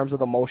 in terms of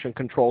the motion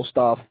control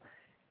stuff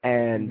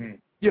and,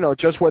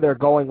 just where they're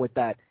going with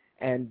that.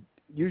 And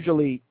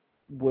usually,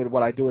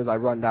 what I do is I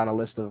run down a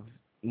list of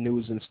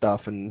news and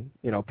stuff, and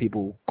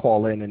people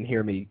call in and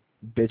hear me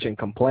bitch and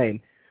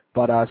complain.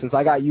 But since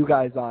I got you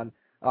guys on,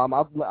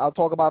 I'll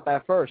talk about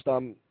that first.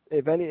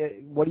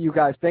 What do you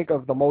guys think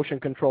of the motion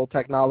control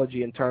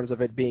technology in terms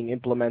of it being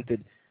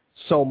implemented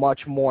so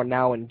much more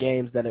now in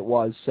games than it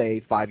was,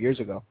 say, 5 years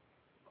ago?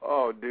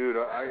 Oh, dude,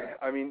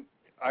 I mean,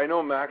 I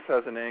know Max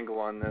has an angle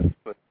on this,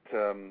 but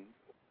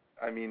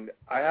I mean,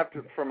 I have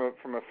to, from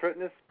a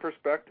fitness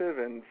perspective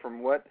and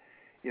from what,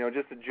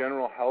 just a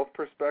general health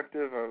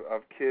perspective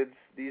of kids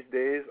these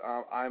days,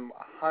 I'm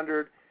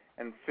 150%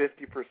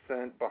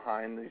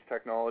 behind these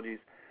technologies.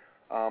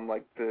 I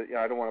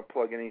don't want to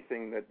plug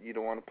anything that you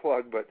don't want to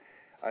plug, but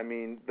I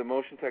mean, the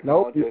motion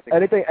technology. Nope.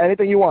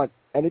 Anything you want.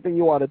 Anything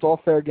you want. It's all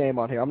fair game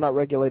on here. I'm not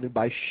regulated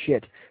by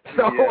shit.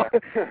 So. Yeah.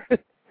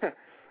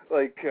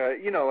 Like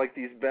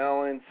these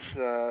balance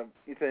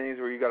things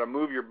where you got to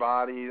move your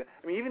body.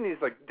 I mean, even these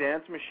like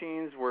dance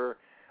machines where,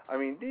 I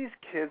mean, these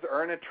kids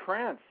are in a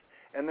trance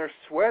and they're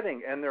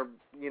sweating and their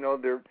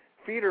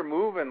feet are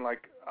moving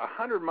like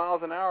 100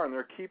 miles an hour and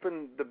they're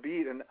keeping the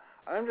beat. And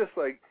I'm just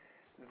like,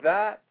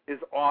 that is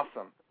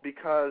awesome,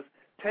 because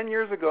 10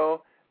 years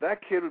ago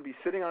that kid would be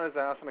sitting on his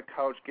ass on a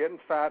couch getting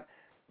fat,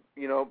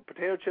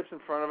 potato chips in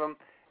front of him,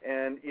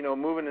 and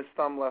moving his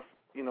thumb left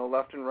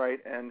and right,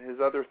 and his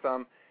other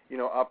thumb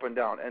up and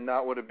down, and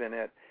that would have been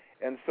it.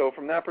 And so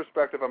from that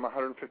perspective, I'm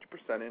 150%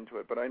 into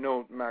it, but I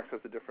know Max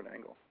has a different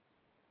angle.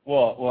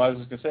 Well, I was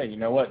just going to say, you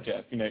know what,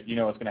 Jeff? You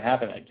know what's going to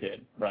happen to that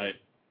kid, right?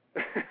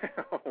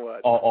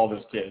 What? All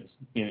those kids.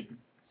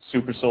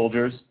 Super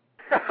soldiers.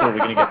 Totally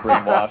going to get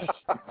brainwashed.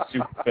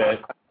 Super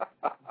fit.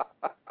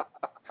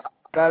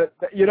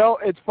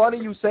 It's funny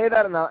you say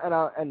that,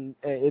 and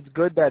it's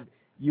good that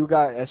you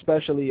got,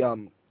 especially,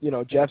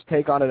 Jeff's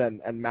take on it,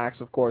 and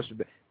Max, of course,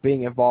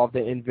 being involved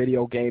in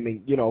video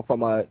gaming,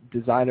 from a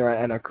designer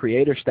and a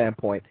creator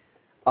standpoint.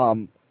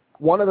 One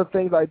of the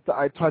things I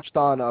touched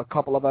on a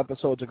couple of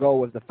episodes ago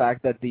was the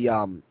fact that the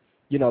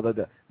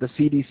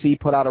CDC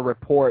put out a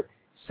report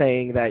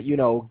saying that,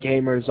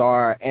 gamers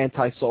are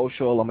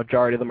antisocial, a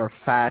majority of them are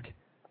fat,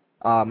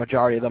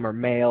 majority of them are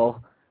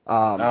male,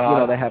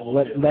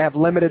 they have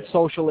limited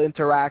social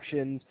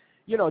interactions,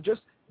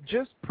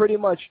 just pretty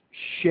much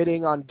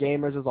shitting on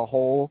gamers as a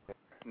whole.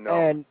 No.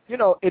 And,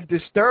 it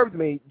disturbed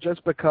me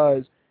just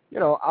because,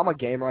 I'm a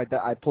gamer.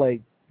 I play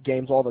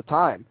games all the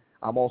time.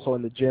 I'm also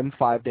in the gym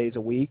 5 days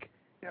a week.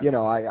 Yeah.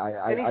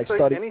 I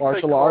study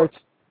martial arts.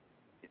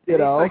 Any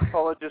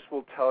psychologist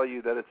will tell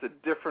you that it's a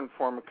different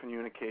form of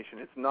communication.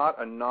 It's not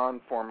a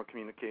non-form of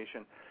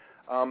communication.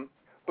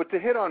 But to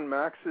hit on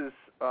Max's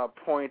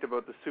point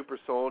about the super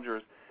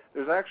soldiers,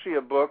 there's actually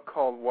a book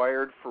called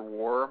Wired for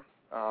War.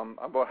 I'm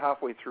about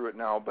halfway through it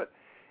now. But,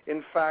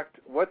 in fact,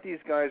 what these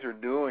guys are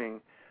doing,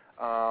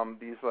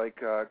 these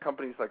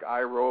companies like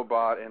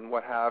iRobot and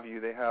what have you,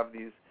 they have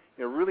these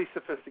really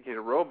sophisticated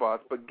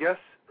robots, but guess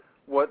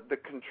what the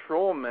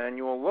control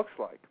manual looks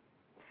like?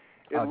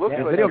 It looks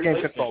like video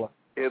game controller.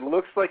 It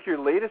looks like your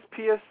latest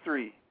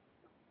PS3.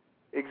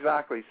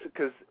 Exactly,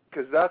 because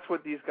that's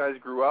what these guys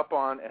grew up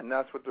on, and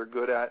that's what they're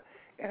good at,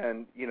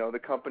 and the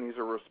companies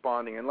are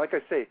responding. And like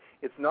I say,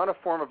 it's not a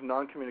form of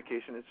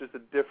non-communication. It's just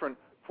a different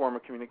form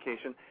of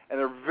communication, and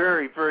they're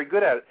very, very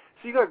good at it.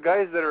 So you got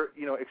guys that are,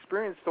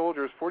 experienced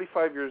soldiers,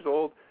 45 years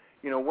old,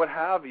 what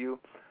have you,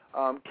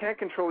 can't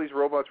control these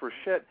robots for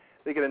shit.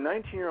 They get a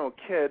 19-year-old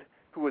kid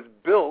who was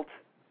built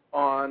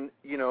on,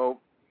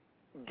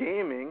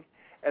 gaming,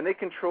 and they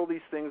control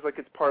these things like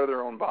it's part of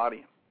their own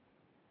body.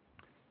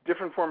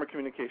 Different form of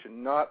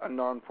communication, not a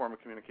non-form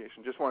of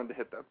communication. Just wanted to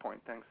hit that point.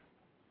 Thanks.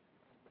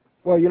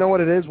 Well, you know what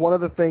it is? One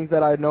of the things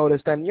that I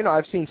noticed, and,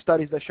 I've seen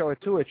studies that show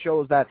it too, it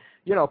shows that,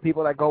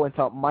 people that go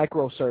into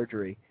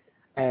microsurgery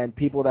and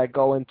people that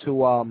go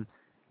into,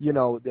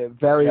 the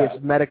various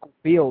medical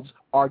fields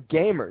are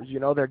gamers.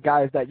 They're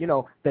guys that,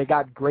 they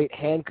got great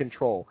hand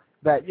control.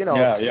 That,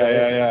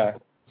 Yeah.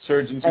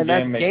 Surgeons who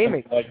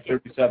make like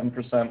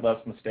 37%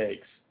 less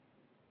mistakes.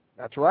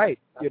 That's right.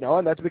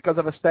 And that's because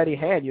of a steady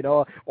hand.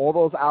 All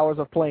those hours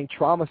of playing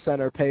Trauma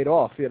Center paid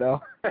off,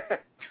 That's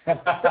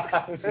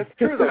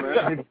true, though,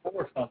 man.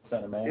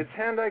 Man. It's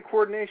hand-eye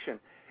coordination.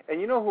 And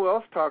you know who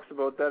else talks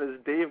about that is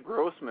Dave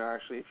Grossman,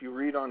 actually. If you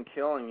read on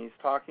Killing, he's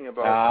talking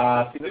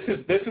about...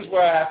 this is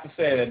where I have to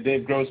say that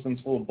Dave Grossman's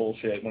full of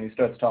bullshit when he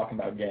starts talking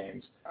about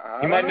games.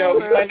 He might know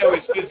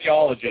his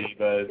physiology,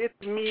 but... It's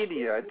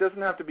media. It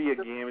doesn't have to be a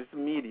game. It's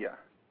media.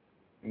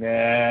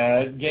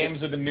 Nah,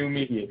 games are the new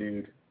media,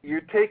 dude.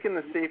 You're taking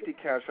the safety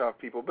catch off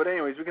people. But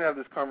anyways, we can have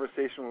this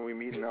conversation when we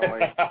meet in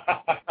L.A.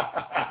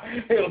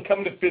 It'll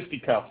come to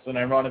fisticuffs and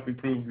ironically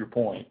prove your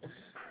point.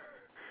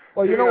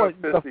 Well, you know what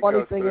the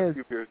funny thing is?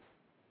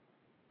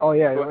 Oh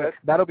yeah,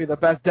 that'll be the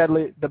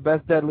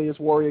deadliest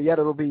warrior yet.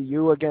 It'll be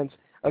you against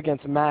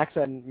Max,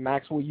 and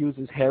Max will use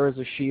his hair as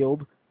a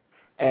shield.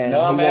 And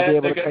no, he man, won't be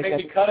able they're to gonna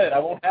make me cut it. I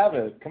won't have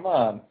it. Come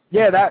on.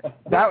 Yeah, that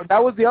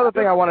was the other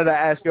thing I wanted to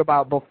ask you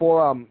about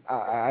before.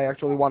 I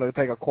actually wanted to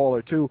take a call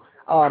or two.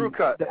 Crew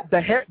cut. The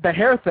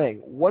hair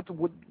thing. What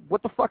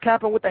the fuck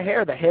happened with the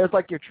hair? The hair's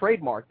like your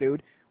trademark,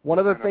 dude. One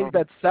of the things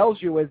that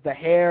sells you is the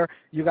hair.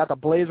 You got the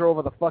blazer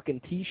over the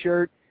fucking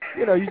T-shirt.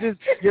 You know,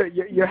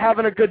 you're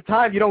having a good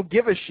time. You don't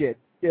give a shit,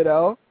 you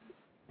know?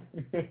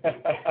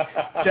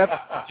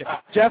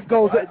 Jeff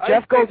goes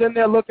in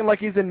there looking like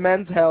he's in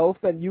Men's Health,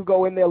 and you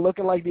go in there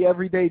looking like the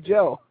everyday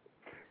Joe.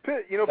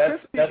 You know, piss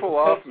people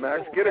off,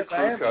 Max. Get a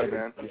crew cut,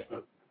 man.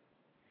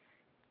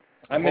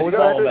 I missed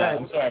all that.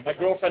 I'm sorry. My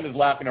girlfriend is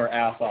laughing her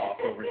ass off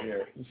over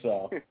here,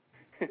 so.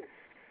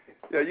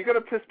 Yeah, you got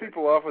to piss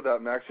people off with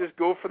that, Max. Just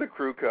go for the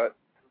crew cut.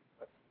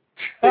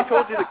 They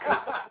told you to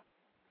cut.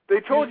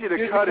 They told you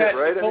to cut it,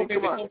 right? They told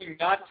me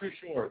not too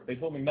short. They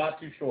told me not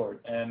too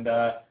short. And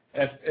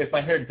if my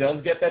hair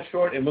does get that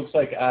short, it looks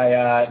like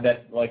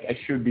I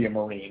should be a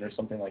Marine or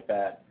something like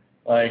that.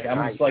 Like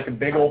I'm just like a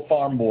big old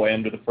farm boy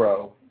under the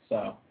fro.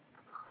 So.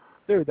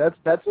 Dude, that's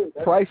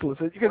priceless.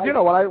 Because you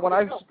know when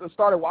I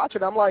started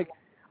watching, I'm like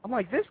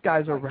this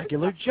guy's a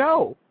regular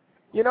Joe.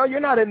 You know, you're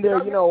not in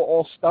there, you know,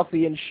 all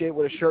stuffy and shit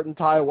with a shirt and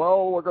tie.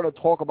 Well, we're going to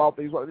talk about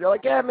these. You're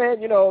like, yeah, man,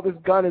 you know, this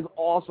gun is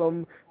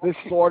awesome. This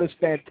sword is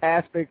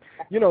fantastic.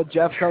 You know,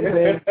 Jeff comes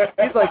in.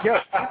 He's like,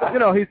 yeah, you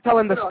know, he's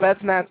telling the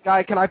Spetsnaz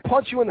guy, can I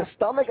punch you in the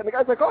stomach? And the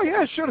guy's like, oh,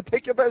 yeah, sure,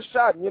 take your best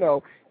shot. And, you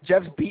know,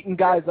 Jeff's beating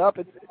guys up.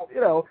 It's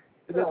you know,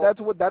 that's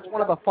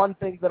one of the fun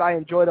things that I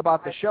enjoyed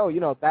about the show,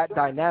 you know, that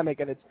dynamic.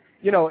 And it's,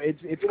 you know,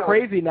 it's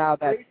crazy now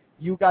that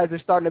you guys are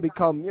starting to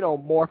become, you know,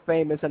 more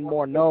famous and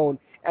more known.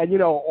 And, you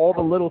know, all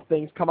the little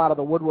things come out of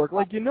the woodwork.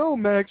 Like, you know,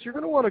 Max, you're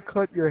going to want to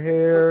cut your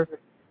hair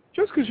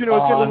just because, you know,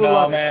 it's getting a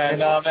little no, man.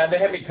 They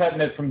had me cutting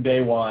it from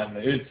day one.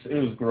 It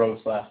was gross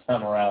last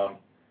time around.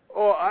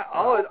 Oh,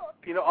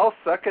 I'll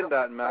second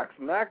that, Max.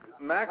 Max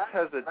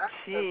has a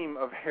team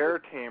of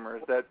hair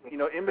tamers that, you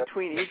know, in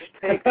between each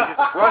take, they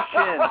just rush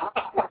in,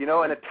 you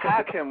know, and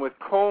attack him with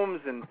combs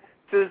and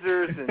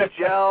scissors and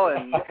gel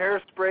and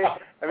hairspray.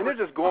 I mean, they're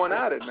just going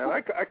at it,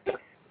 man.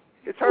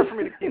 It's hard for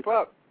me to keep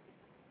up.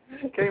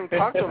 Can't even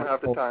talk to him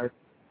half the time.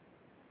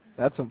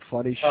 That's some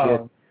funny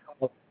shit.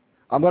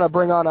 I'm going to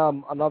bring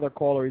on another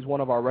caller. He's one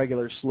of our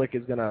regulars. Slick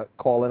is going to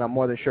call in. I'm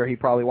more than sure he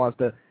probably wants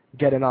to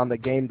get in on the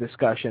game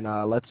discussion.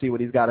 Let's see what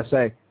he's got to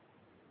say.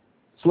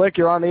 Slick,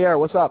 you're on the air.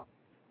 What's up?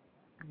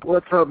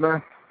 What's up,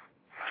 man?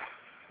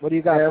 What do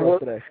you got for us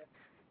today?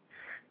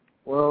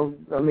 Well,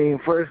 I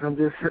mean, first, I'm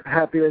just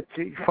happy that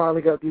you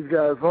finally got these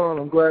guys on.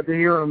 I'm glad to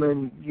hear them,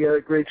 and you had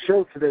a great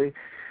show today.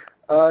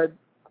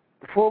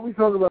 Before we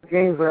talk about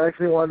games, I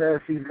actually wanted to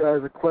ask these guys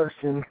a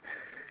question.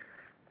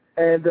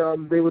 And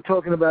they were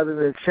talking about it in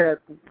the chat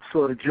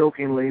sort of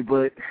jokingly,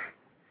 but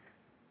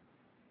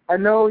I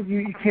know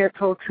you can't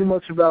talk too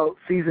much about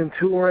Season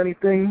 2 or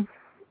anything,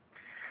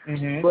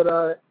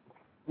 but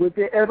would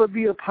there ever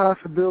be a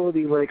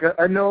possibility, like,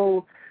 I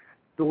know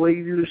the way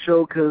you do the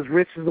show, because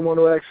Rich is the one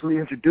who actually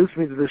introduced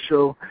me to the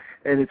show,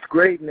 and it's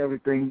great and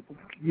everything.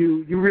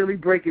 You really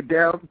break it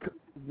down to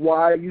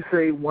why you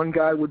say one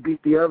guy would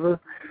beat the other.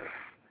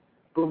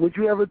 But would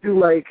you ever do,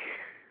 like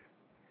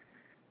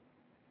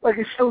a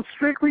show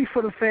strictly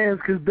for the fans?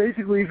 Because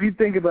basically, if you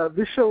think about it,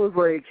 this show is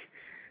like,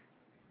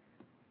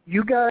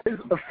 you guys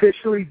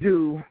officially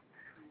do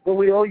what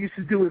we all used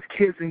to do as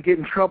kids and get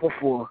in trouble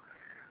for.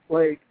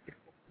 Like,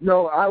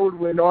 no, I would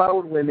win,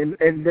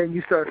 and then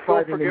you start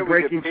fighting and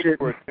breaking shit.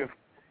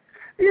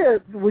 Yeah,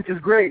 which is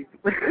great.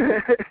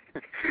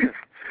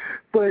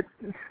 But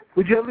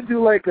would you ever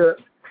do like a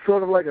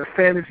sort of like a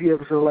fantasy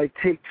episode, like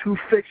take two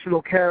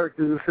fictional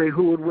characters and say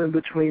who would win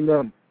between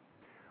them?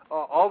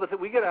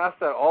 We get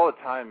asked that all the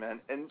time, man.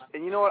 And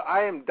you know what?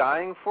 I am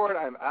dying for it.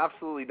 I'm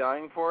absolutely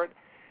dying for it.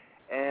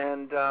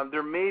 And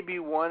there may be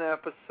one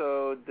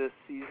episode this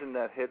season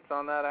that hits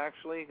on that.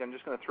 Actually, I'm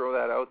just going to throw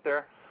that out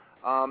there.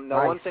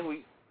 Now, one thing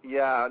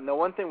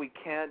we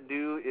can't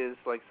do is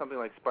like something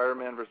like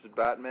Spider-Man versus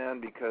Batman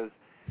because,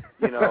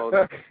 you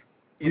know.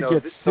 You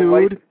get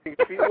sued.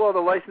 The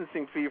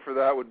licensing fee for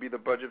that would be the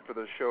budget for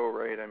the show,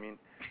 right? I mean,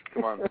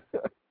 come on.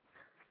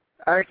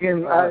 I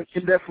can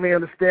definitely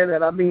understand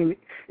that. I mean,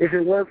 if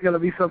it was going to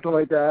be something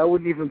like that, I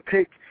wouldn't even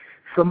pick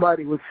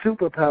somebody with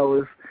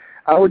superpowers.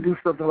 I would do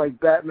something like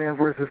Batman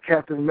versus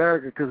Captain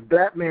America, because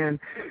Batman,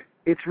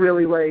 it's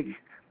really like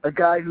a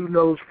guy who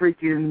knows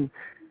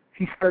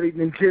he studied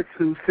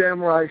ninjutsu,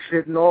 samurai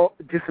shit, and all,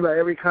 just about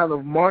every kind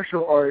of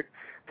martial art,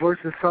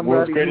 versus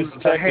somebody who's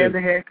a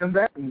hand-to-hand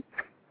combatant.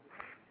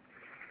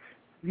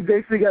 You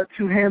basically got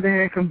two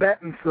hand-to-hand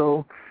combatants,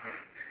 so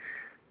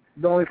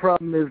the only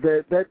problem is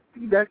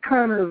that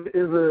kind of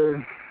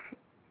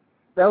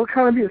that would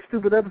kind of be a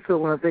stupid episode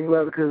when I think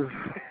about it, because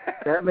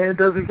Batman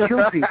doesn't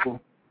kill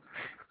people.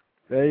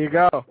 There you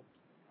go.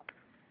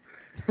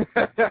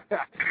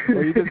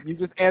 Well, you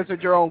just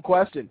answered your own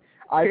question.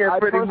 I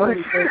pretty much.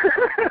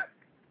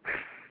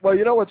 Well,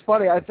 you know what's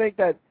funny? I think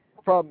that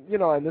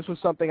and this was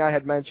something I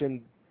had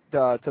mentioned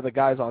to the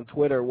guys on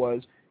Twitter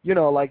was,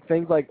 like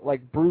things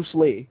like Bruce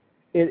Lee.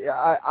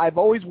 I've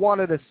always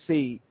wanted to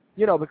see,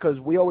 because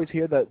we always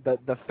hear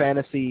the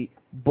fantasy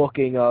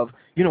booking of,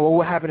 what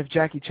would happen if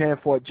Jackie Chan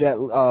fought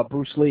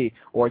Bruce Lee,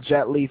 or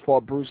Jet Li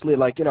fought Bruce Lee?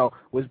 Like,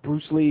 was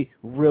Bruce Lee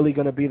really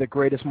going to be the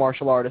greatest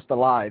martial artist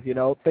alive?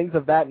 Things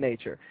of that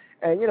nature.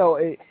 And,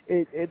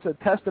 it's a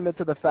testament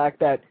to the fact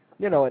that,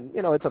 and,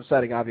 it's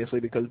upsetting, obviously,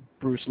 because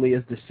Bruce Lee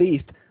is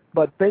deceased,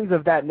 but things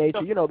of that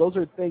nature, those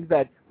are things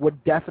that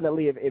would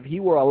definitely, if he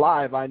were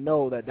alive, I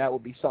know that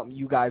would be something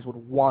you guys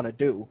would want to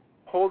do.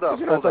 Hold up.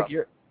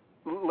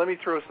 Let me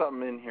throw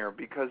something in here,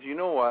 because you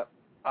know what?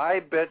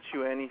 I bet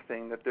you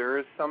anything that there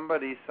is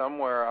somebody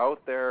somewhere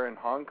out there in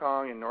Hong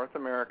Kong, in North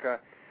America,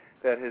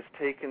 that has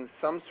taken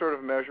some sort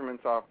of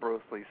measurements off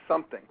Bruce Lee,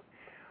 something.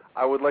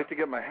 I would like to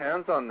get my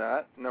hands on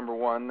that, number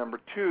one. Number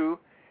two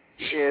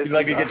is... You'd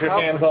like to get your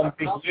hands on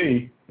Bruce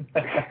Lee.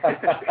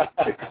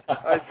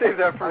 I saved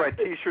that for my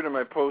T-shirt and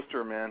my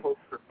poster, man.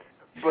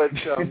 But,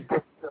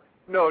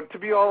 no, to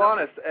be all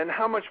honest, and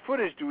how much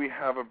footage do we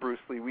have of Bruce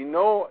Lee? We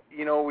know,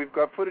 we've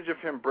got footage of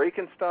him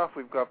breaking stuff.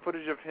 We've got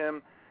footage of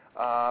him.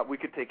 We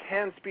could take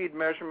hand speed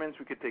measurements.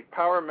 We could take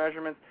power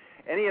measurements.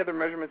 Any other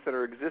measurements that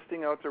are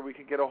existing out there we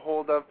could get a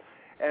hold of.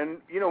 And,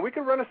 we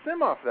could run a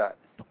sim off that.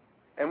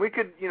 And we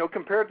could,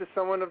 compare it to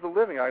someone of the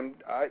living.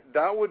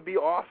 That would be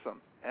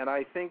awesome. And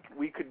I think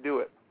we could do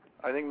it.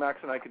 I think Max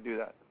and I could do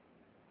that.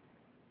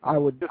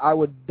 I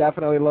would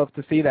definitely love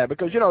to see that,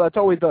 because, that's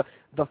always the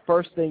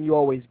first thing you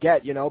always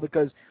get,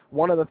 because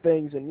one of the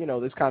things, and,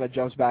 this kind of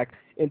jumps back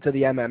into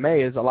the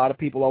MMA, is a lot of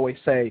people always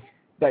say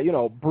that,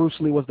 Bruce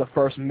Lee was the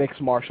first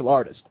mixed martial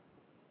artist.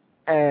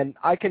 And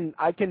I can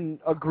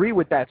agree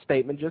with that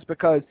statement, just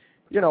because,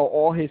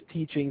 all his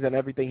teachings and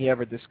everything he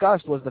ever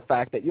discussed was the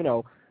fact that,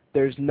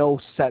 there's no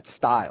set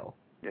style.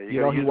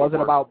 Yeah, he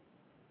wasn't about...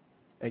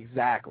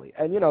 Exactly.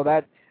 And,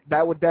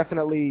 that would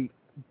definitely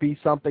be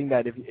something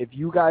that if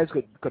you guys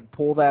could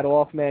pull that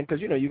off, man, because,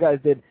 you guys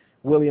did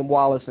William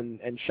Wallace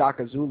and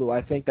Shaka Zulu.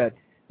 I think that,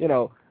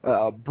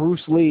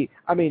 Bruce Lee,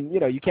 I mean,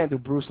 you can't do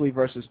Bruce Lee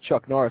versus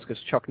Chuck Norris,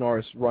 because Chuck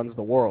Norris runs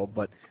the world,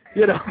 but,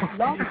 you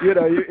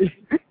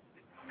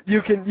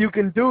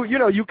can do,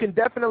 you can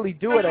definitely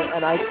do it,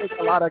 and I think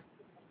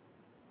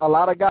a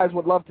lot of guys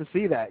would love to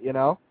see that,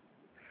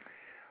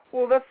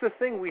 Well, that's the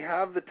thing. We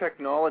have the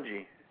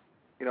technology.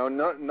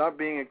 Not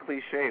being a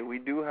cliche, we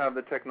do have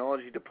the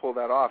technology to pull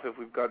that off. If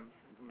we've got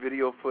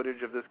video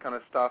footage of this kind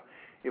of stuff,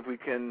 if we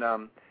can,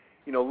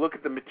 look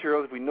at the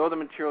materials, if we know the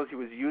materials he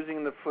was using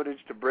in the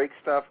footage to break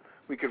stuff,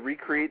 we could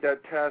recreate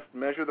that test,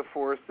 measure the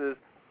forces.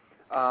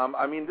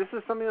 This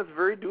is something that's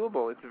very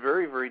doable. It's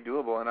very, very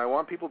doable, and I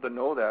want people to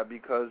know that,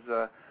 because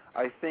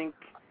I think,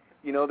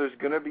 there's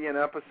going to be an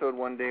episode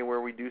one day where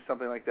we do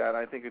something like that.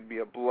 I think it'd be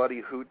a bloody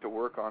hoot to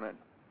work on it.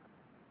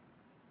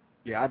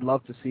 Yeah, I'd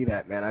love to see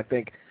that, man. I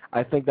think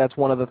that's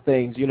one of the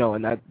things,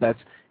 and that's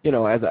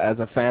as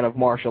a fan of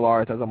martial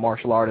arts, as a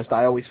martial artist,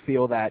 I always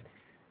feel that,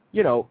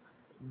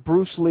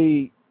 Bruce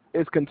Lee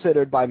is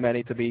considered by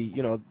many to be,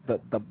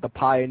 the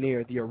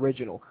pioneer, the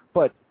original.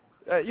 But,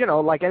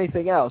 like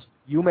anything else,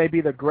 you may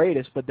be the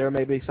greatest, but there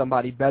may be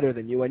somebody better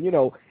than you.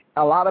 And,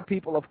 a lot of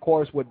people, of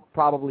course, would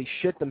probably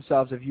shit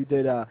themselves if you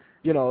did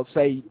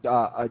say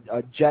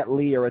a Jet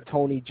Li or a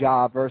Tony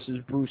Jaa versus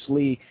Bruce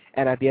Lee,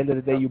 and at the end of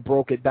the day you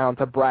broke it down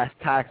to brass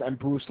tacks and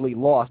Bruce Lee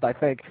lost. I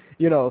think,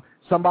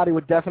 somebody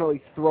would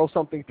definitely throw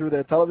something through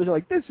their television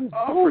like, this is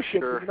bullshit.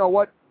 Sure. You know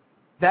what?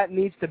 That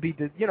needs to be,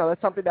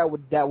 that's something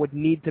that would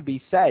need to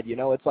be said.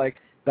 It's like,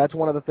 that's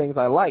one of the things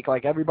I like.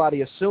 Like,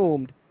 everybody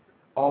assumed,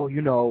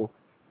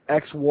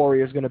 X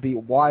Warrior is going to be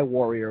Y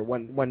Warrior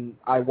when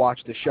I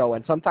watch the show,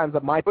 and sometimes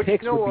my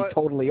picks would be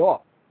totally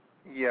off.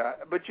 Yeah,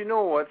 but you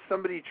know what?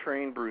 Somebody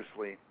trained Bruce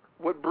Lee.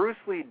 What Bruce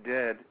Lee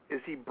did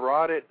is he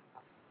brought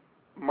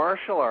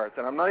martial arts,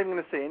 and I'm not even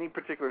going to say any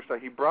particular stuff.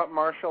 He brought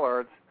martial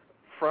arts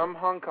from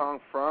Hong Kong,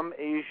 from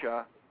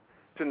Asia,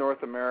 to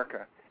North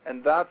America,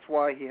 and that's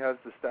why he has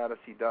the status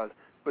he does.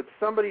 But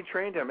somebody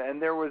trained him,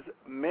 and there was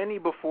many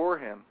before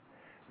him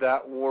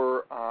that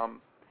were,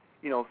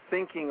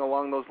 thinking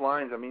along those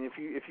lines. I mean,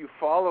 if you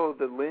follow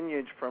the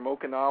lineage from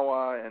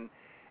Okinawa and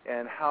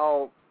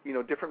how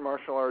different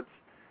martial arts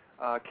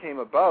came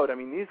about, I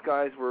mean, these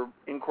guys were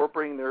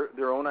incorporating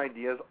their own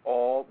ideas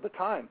all the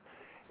time.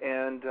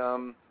 And,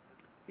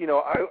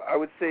 I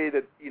would say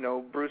that,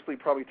 Bruce Lee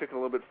probably took it a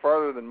little bit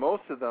farther than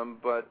most of them,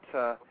 but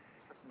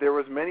there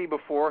was many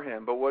before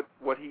him. But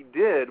what he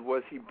did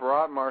was he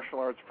brought martial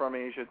arts from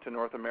Asia to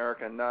North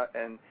America and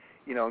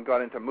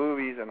got into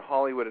movies and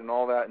Hollywood and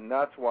all that, and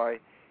that's why,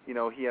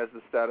 he has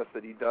the status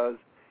that he does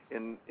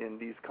in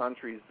these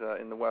countries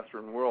in the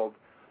Western world.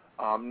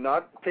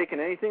 Not taking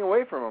anything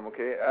away from him,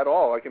 okay, at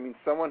all. Like, I mean,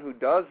 someone who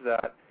does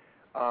that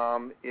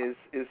is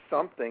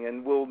something,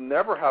 and we'll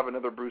never have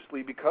another Bruce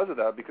Lee because of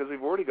that, because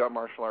we've already got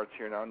martial arts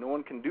here now. No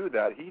one can do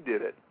that. He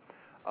did it.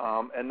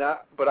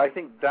 But I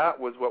think that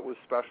was what was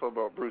special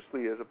about Bruce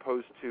Lee as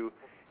opposed to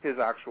his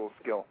actual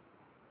skill.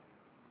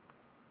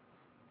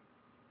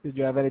 Did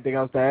you have anything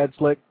else to add,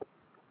 Slick?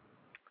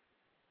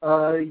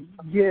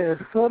 Yeah,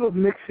 sort of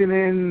mixing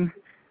in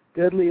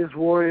Deadliest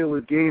Warrior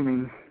with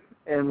gaming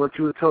and what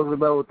you were talking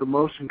about with the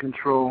motion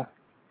control.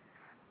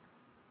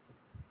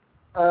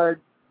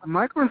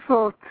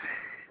 Microsoft,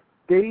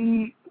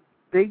 they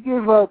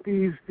give out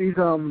these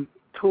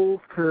tools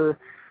to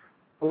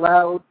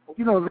allow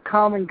the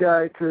common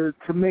guy to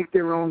make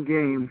their own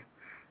game,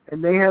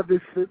 and they have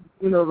this,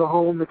 the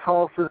whole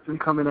Natal system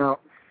coming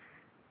out.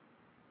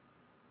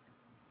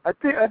 I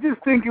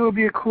just think it would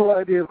be a cool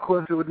idea. Of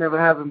course, it would never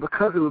happen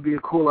because it would be a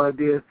cool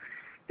idea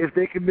if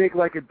they could make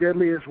like a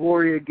Deadliest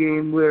Warrior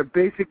game where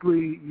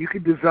basically you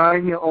could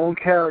design your own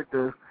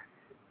character,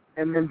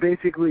 and then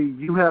basically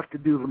you have to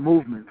do the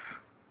movements.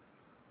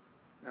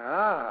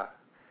 Ah,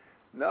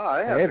 no,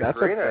 I have a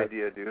great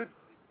idea, dude.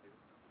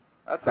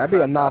 That'd be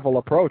a novel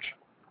approach.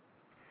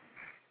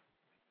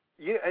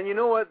 Yeah, and you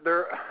know what?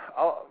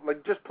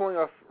 Just pulling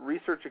off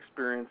research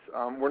experience,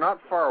 we're not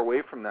far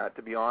away from that,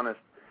 to be honest.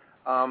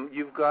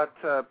 You've got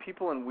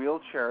people in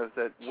wheelchairs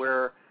that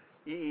wear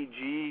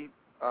EEG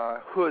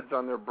hoods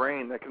on their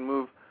brain that can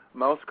move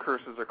mouse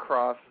cursors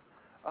across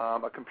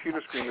a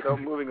computer screen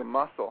without moving a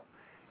muscle.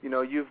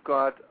 You've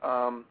got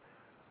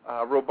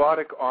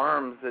robotic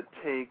arms that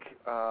take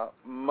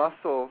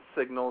muscle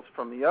signals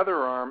from the other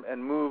arm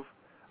and move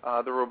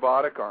the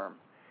robotic arm.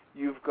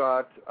 You've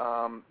got,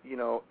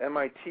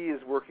 MIT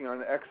is working on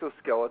an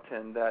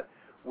exoskeleton that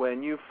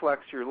when you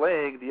flex your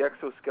leg, the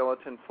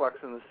exoskeleton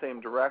flexes in the same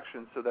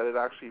direction so that it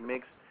actually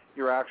makes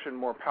your action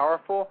more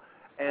powerful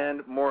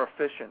and more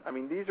efficient. I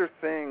mean, these are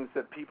things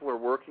that people are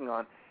working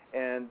on,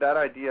 and that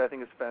idea I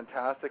think is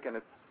fantastic, and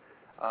it's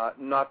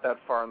not that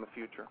far in the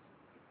future.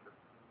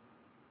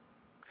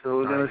 So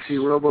we're going to see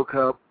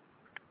RoboCop.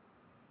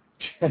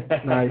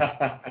 Nice.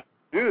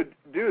 Dude,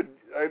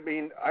 I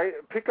mean, I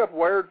pick up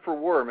Wired for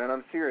War, man.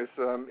 I'm serious.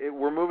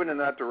 We're moving in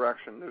that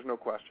direction. There's no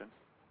question.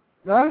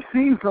 Now, I've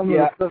seen some of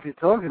the stuff you're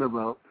talking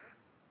about.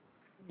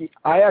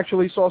 I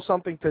actually saw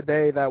something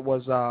today that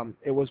was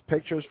it was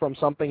pictures from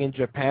something in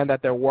Japan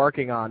that they're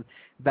working on.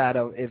 That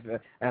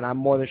and I'm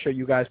more than sure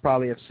you guys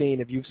probably have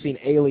seen. If you've seen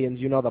Aliens,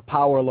 you know the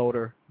power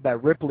loader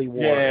that Ripley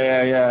wore.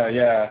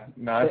 Yeah.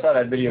 No, I saw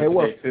that video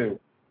today too.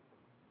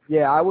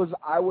 Yeah, I was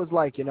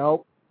like,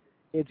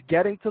 it's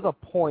getting to the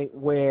point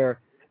where,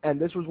 and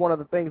this was one of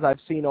the things I've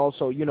seen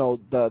also,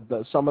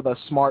 the some of the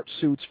smart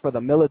suits for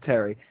the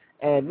military,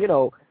 and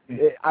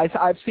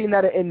I've seen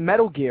that in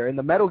Metal Gear, in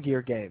the Metal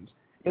Gear games.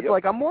 It's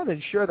like I'm more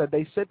than sure that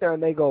they sit there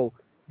and they go,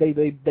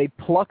 they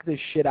pluck this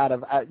shit out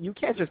of. You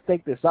can't just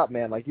think this up,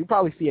 man. Like you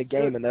probably see a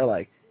game and they're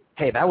like,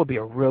 hey, that would be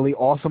a really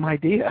awesome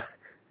idea.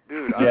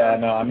 Dude.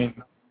 I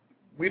mean,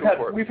 we've had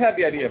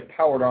the idea of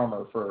powered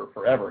armor for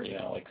forever.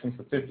 Like since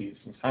the 50s,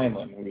 since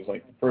Heinlein, who was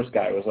like the first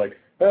guy, was like,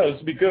 oh, this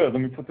would be good.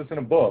 Let me put this in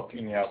a book.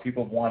 And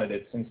people have wanted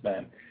it since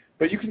then.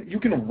 But you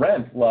can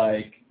rent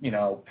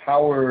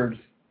powered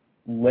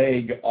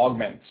leg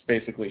augments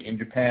basically in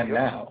Japan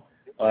now.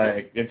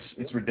 Like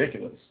it's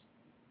ridiculous.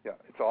 Yeah,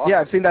 it's awesome. Yeah,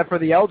 I've seen that for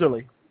the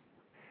elderly.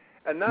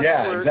 And that's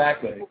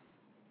exactly.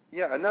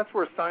 Yeah, and that's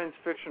where science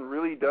fiction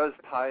really does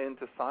tie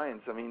into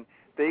science. I mean,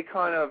 they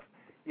kind of,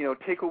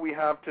 take what we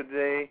have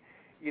today,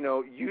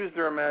 use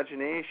their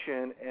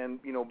imagination and,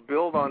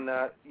 build on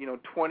that,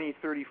 20,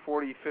 30,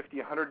 40, 50,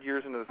 100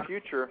 years into the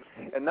future,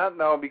 and that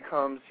now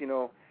becomes,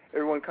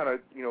 everyone kind of,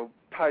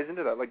 ties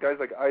into that. Like guys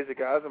like Isaac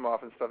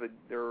Asimov and stuff,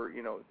 they're,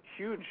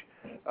 huge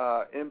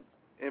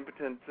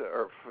impotent,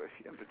 yeah,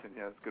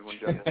 that's a good one,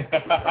 Jeff.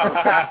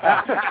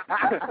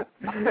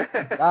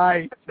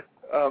 Nice.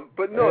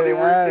 But no, they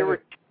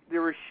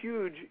were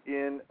huge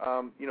in,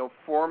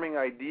 forming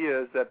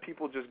ideas that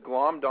people just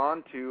glommed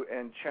onto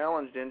and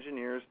challenged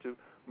engineers to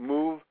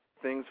move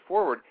things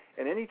forward.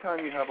 And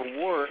anytime you have a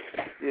war,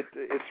 it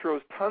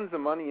throws tons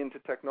of money into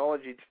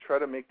technology to try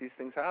to make these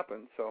things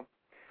happen. So,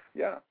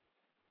 yeah.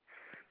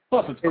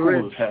 Plus, it's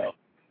cool as hell.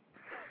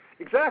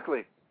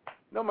 Exactly.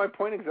 No, my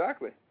point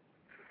exactly.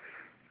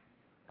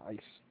 Nice.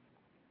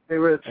 Hey,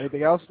 Rich.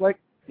 Anything else, Blake?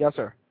 Yes,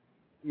 sir.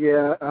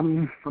 Yeah,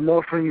 I'm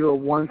offering you a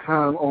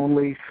one-time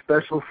only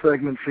special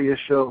segment for your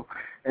show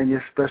and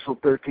your special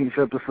 13th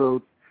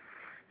episode.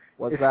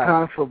 What's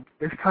that?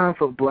 It's time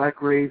for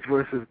Black Rage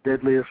versus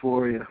Deadliest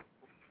Warrior.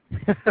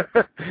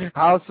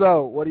 How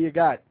so? What do you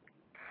got?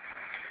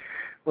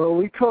 Well,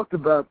 we talked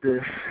about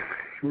this.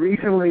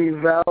 Recently,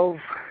 Valve,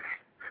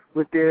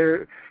 with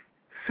their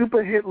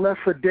super hit Left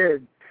 4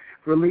 Dead,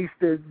 released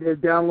their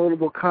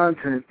downloadable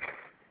content.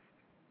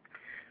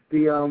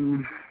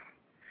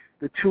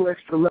 The 2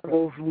 extra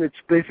levels, which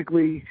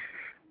basically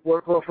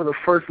work off of the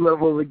first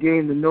level of the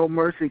game, the No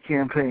Mercy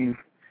campaign.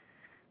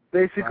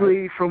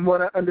 Basically, from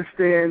what I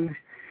understand,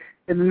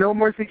 in the No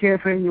Mercy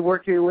campaign, you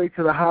work your way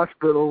to the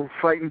hospital,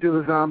 fighting through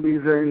the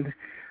zombies, and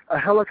a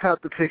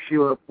helicopter picks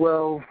you up.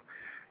 Well,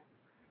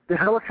 the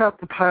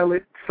helicopter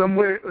pilot,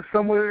 somewhere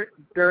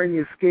during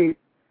the escape,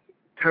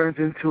 turns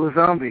into a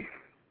zombie.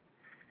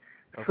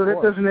 So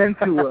that doesn't end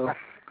too well.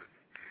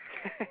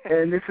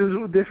 And this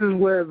is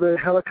where the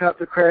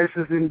helicopter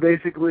crashes, and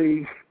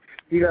basically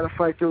you got to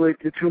fight your way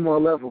to 2 more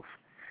levels.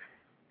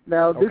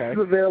 Now, this is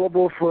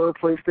available for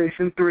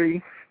PlayStation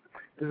 3.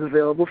 It's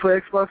available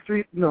for Xbox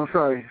 3. No,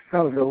 sorry, it's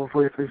not available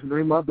for PlayStation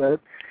 3. My bad.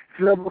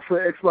 It's available for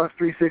Xbox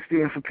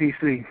 360 and for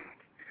PC.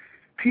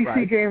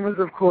 PC gamers,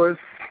 of course,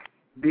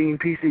 being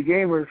PC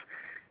gamers,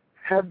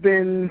 have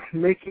been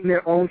making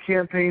their own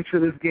campaigns for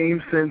this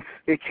game since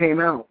it came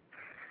out.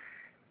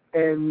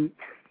 And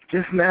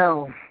just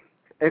now,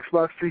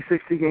 Xbox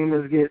 360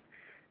 gamers get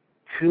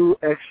 2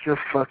 extra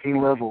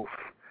fucking levels.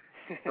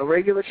 A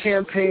regular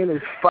campaign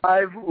is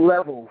 5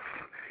 levels.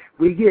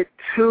 We get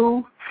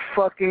 2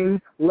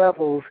 fucking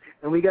levels,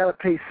 and we got to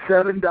pay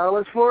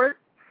 $7 for it?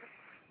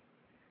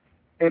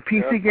 And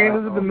PC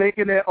gamers have been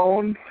making their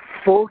own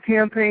full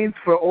campaigns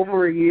for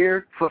over a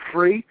year for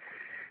free.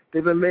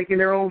 They've been making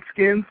their own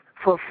skins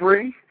for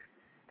free.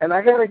 And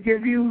I got to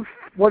give you,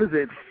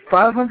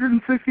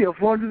 560 or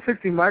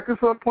 460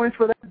 Microsoft points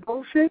for that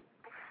bullshit?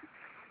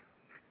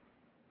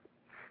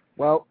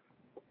 Well,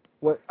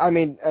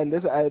 and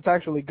this it's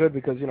actually good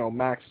because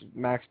Max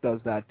does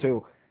that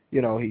too.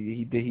 He does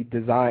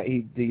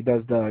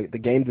the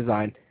game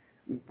design.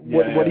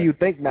 What do you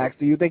think, Max?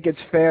 Do you think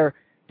it's fair?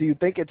 Do you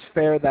think it's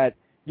fair that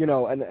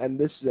and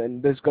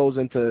this goes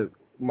into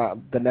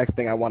the next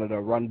thing I wanted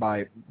to run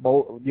by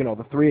both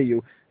the three of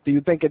you. Do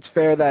you think it's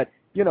fair that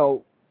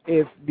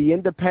if the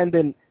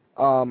independent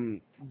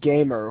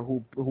gamer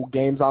who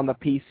games on the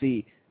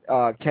PC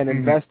can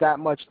invest that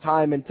much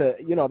time into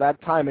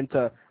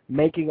into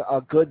making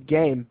a good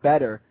game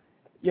better,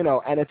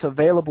 and it's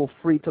available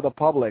free to the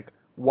public,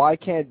 why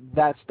can't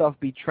that stuff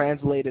be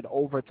translated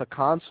over to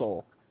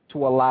console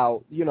to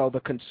allow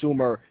the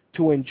consumer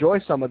to enjoy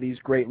some of these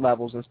great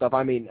levels and stuff?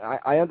 I mean,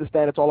 I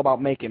understand it's all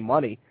about making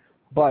money,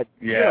 but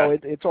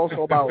it's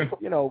also about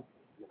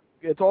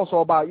it's also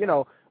about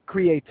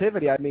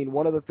creativity. I mean,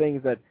 one of the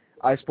things that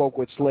I spoke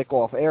with Slick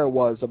off air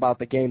was about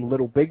the game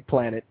Little Big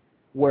Planet,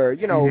 where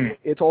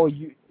it's all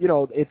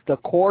it's the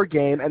core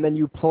game, and then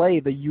you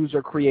play the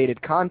user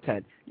created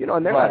content,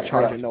 and they're not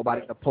charging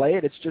nobody to play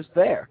it. It's just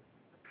there.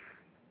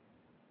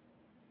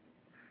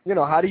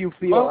 How do you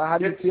feel? Well, how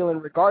do you feel in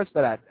regards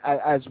to that?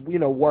 As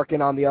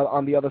working on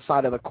the other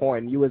side of the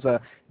coin, you as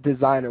a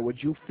designer,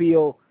 would you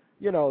feel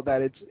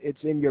that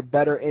it's in your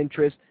better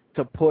interest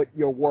to put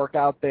your work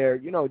out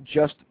there,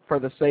 just for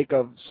the sake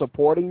of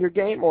supporting your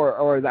game,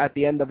 or at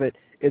the end of it,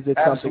 is it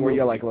something where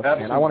you're like, look,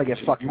 man, I want to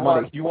get fucking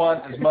money? You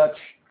want as much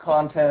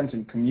content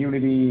and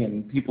community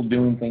and people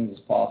doing things as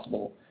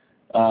possible.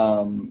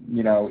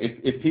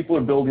 If people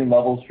are building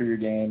levels for your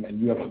game and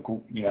you have a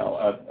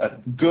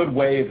good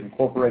way of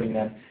incorporating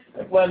them,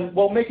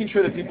 making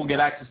sure that people get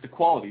access to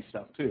quality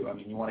stuff too. I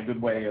mean, you want a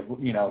good way of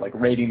like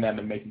rating them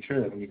and making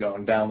sure that when you go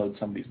and download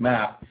somebody's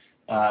map,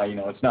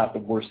 it's not the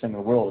worst thing in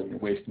the world and you're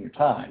wasting your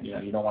time.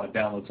 You don't want to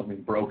download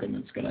something broken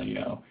that's going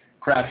to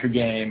crash your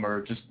game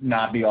or just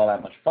not be all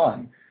that much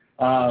fun.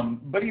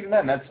 But even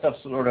then, that stuff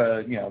sort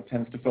of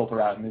tends to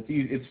filter out, and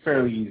it's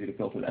fairly easy to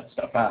filter that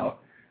stuff out.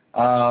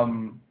 I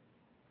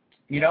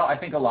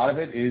think a lot of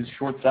it is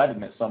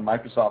short-sightedness on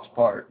Microsoft's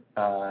part.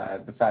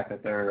 The fact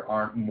that there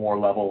aren't more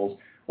levels,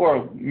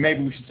 or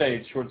maybe we should say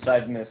it's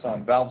short-sightedness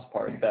on Valve's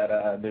part,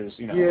 that there's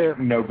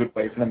no good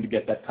way for them to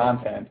get that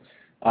content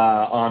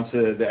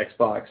onto the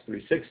Xbox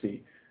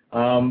 360.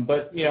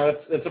 But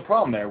it's a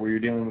problem there, where you're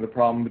dealing with a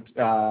problem.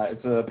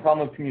 It's a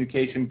problem of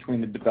communication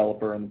between the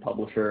developer and the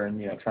publisher,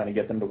 and trying to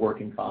get them to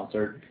work in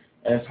concert.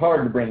 And it's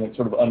hard to bring in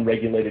sort of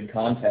unregulated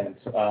content,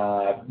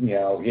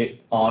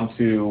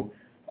 onto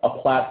a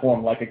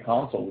platform like a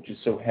console, which is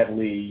so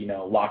heavily,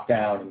 locked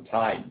down and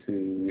tied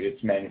to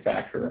its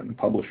manufacturer and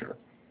publisher.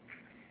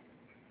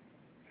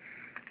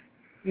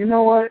 You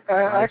know what?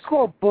 I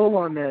call bull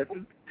on that.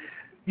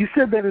 You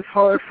said that it's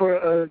hard for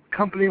a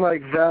company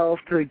like Valve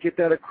to get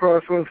that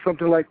across on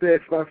something like the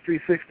Xbox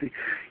 360.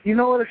 You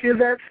know what? If you're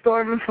that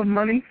starving for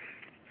money,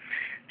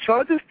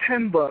 charge us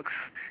 $10.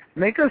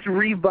 Make us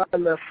re-buy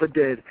Left 4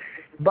 Dead.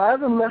 Buy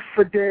the Left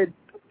 4 Dead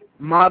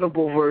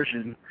moddable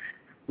version,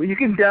 where you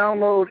can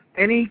download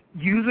any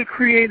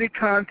user-created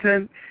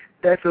content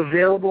that's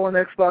available on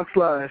Xbox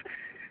Live.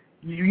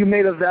 You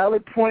made a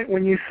valid point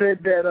when you said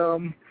that,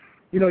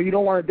 you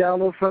don't want to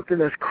download something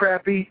that's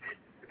crappy,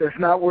 that's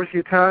not worth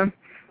your time.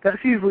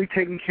 That's easily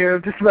taken care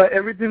of. Just about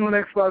everything on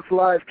Xbox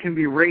Live can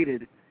be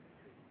rated,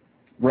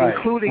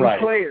 including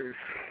players.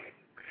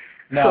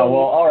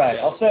 All right.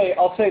 I'll say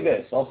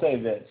this.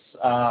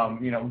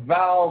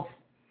 Valve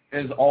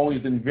has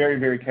always been very,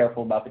 very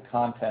careful about the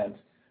content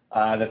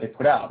that they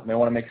put out. And they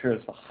want to make sure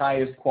it's the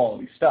highest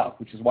quality stuff,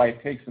 which is why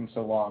it takes them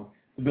so long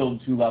to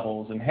build 2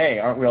 levels. And hey,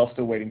 aren't we all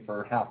still waiting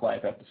for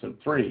Half-Life Episode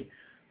 3?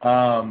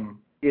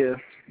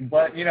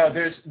 But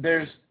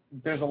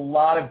there's a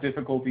lot of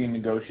difficulty in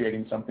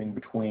negotiating something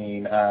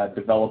between a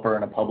developer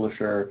and a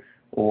publisher,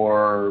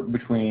 or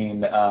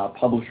between a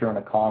publisher and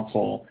a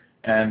console.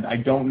 And I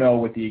don't know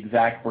what the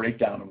exact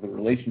breakdown of the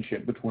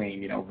relationship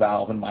between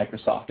Valve and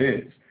Microsoft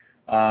is.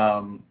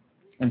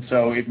 And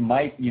so it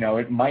might be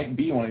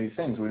one of these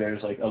things where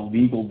there's like a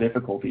legal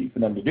difficulty for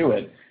them to do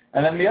it.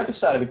 And then the other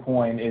side of the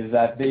coin is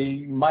that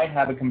they might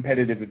have a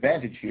competitive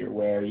advantage here,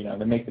 where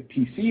they make the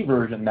PC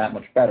version that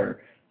much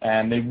better,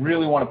 and they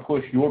really want to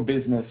push your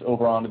business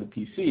over onto the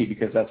PC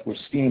because that's where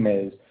Steam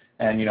is,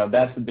 and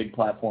that's the big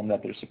platform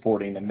that they're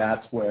supporting, and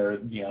that's where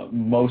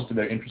most of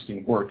their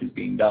interesting work is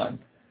being done.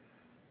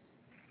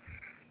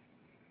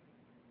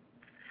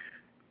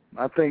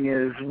 My thing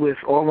is, with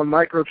all the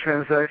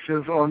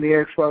microtransactions on the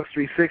Xbox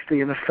 360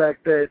 and the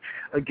fact that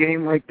a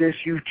game like this,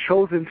 you've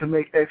chosen to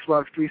make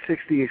Xbox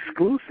 360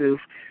 exclusive,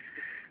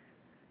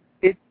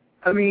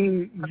 I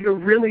mean,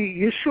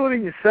 you're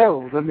shorting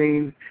yourselves. I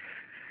mean,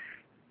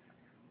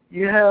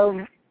 you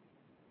have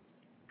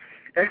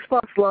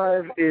Xbox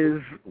Live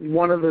is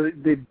one of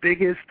the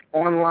biggest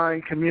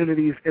online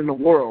communities in the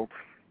world.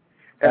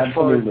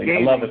 Absolutely. I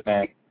love it,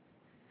 man.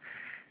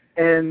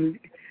 And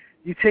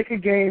you take a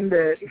game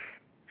that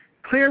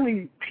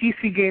clearly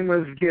PC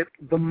gamers get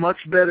the much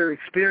better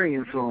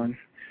experience on,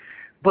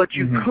 but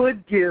you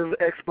could give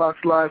Xbox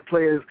Live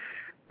players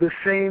the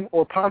same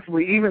or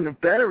possibly even a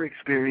better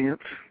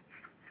experience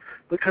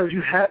because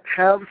you have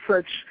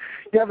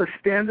a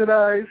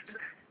standardized,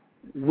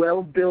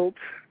 well-built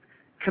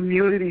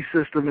community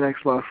system in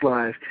Xbox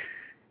Live.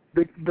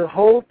 The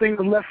whole thing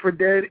with Left 4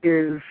 Dead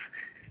is,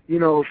 you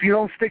know, if you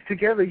don't stick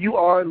together, you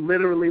are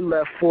literally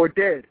left for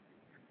dead.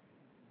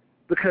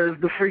 Because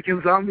the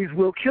freaking zombies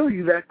will kill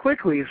you that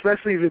quickly,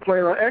 especially if you're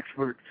playing on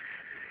expert.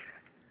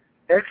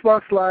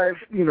 Xbox Live,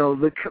 you know,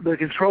 the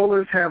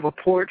controllers have a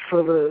port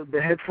for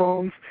the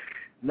headphones.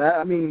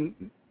 I mean,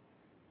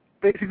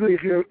 basically,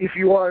 if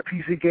you are a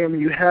PC gamer,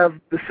 you have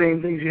the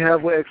same things you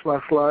have with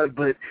Xbox Live,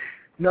 but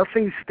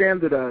nothing's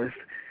standardized.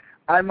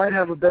 I might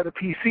have a better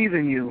PC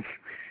than you.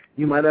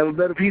 You might have a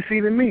better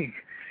PC than me.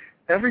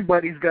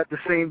 Everybody's got the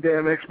same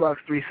damn Xbox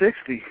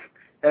 360.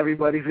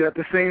 Everybody's got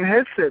the same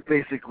headset,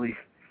 basically.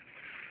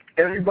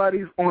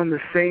 Everybody's on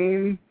a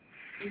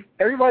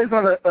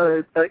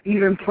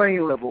even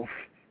playing level.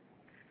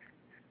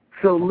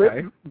 So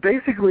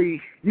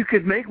basically, you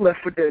could make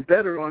Left 4 Dead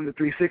better on the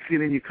 360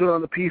 than you could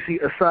on the PC,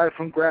 aside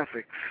from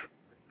graphics.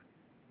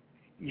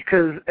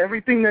 Because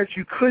everything that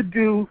you could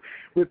do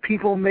with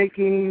people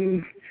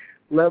making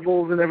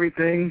levels and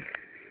everything,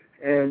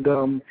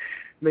 and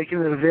making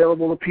it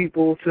available to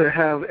people to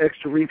have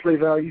extra replay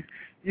value,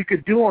 you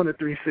could do on the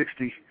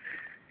 360.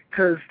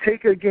 Because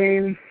take a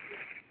game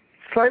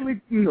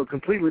slightly, you know,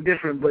 completely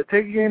different, but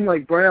take a game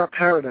like Burnout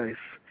Paradise,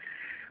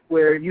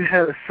 where you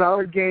had a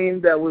solid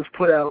game that was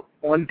put out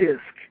on disc,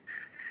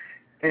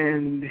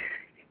 and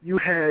you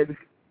had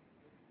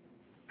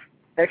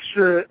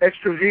extra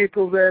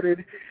vehicles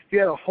added, you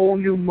had a whole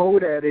new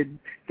mode added,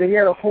 then you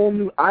had a whole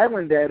new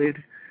island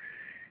added,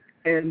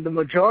 and the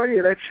majority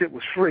of that shit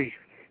was free.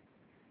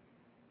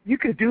 You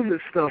could do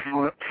this stuff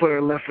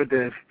for Left 4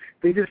 Dead.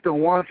 They just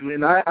don't want to,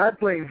 and I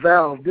blame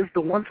Valve. This is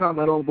the one time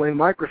I don't blame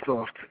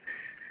Microsoft,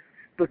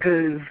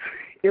 because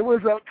it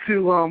was up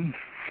to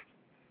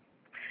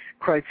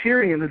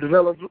Criterion, the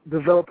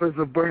developers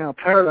of Burnout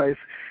Paradise,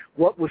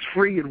 what was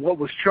free and what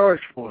was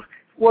charged for. It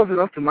wasn't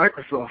up to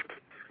Microsoft.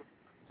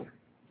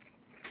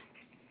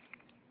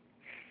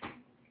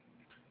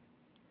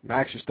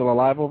 Max, you still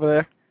alive over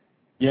there?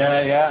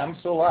 Yeah, I'm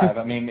still alive.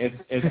 I mean,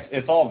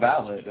 it's all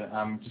valid.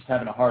 I'm just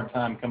having a hard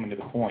time coming to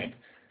the point.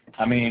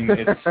 I mean,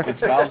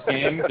 it's Valve's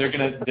game. They're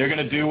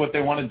gonna do what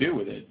they want to do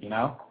with it. You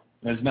know,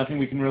 there's nothing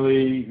we can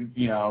really,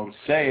 you know,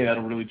 say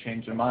that'll really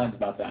change their minds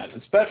about that.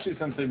 Especially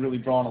since they've really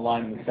drawn a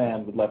line in the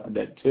sand with Left 4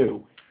 Dead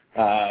 2.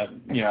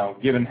 You know,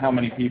 given how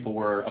many people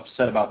were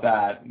upset about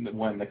that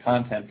when the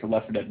content for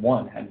Left 4 Dead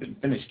 1 hadn't been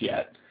finished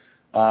yet.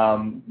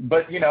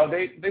 But, you know,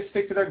 they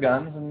stick to their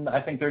guns, and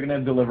I think they're going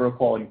to deliver a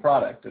quality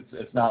product.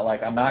 It's not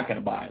like I'm not going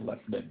to buy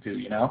Left 4 Dead 2,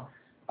 you know?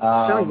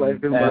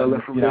 I've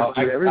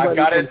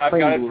got it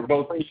for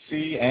both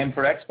PC and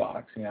for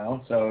Xbox, you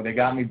know, so they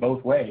got me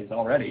both ways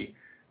already.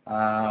 You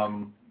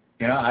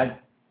know, I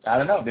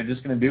don't know. They're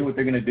just going to do what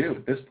they're going to do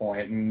at this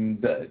point,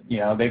 and, you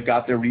know, they've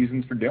got their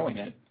reasons for doing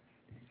it.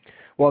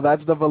 Well,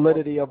 that's the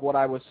validity of what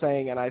I was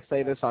saying, and I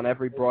say this on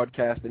every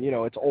broadcast, and, you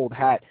know, it's old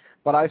hat.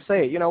 But I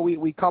say it, you know,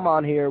 we come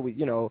on here,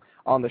 you know,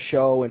 on the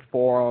show and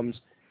forums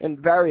and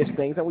various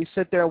things, and we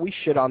sit there and we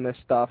shit on this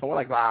stuff, and we're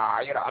like,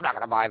 you know, I'm not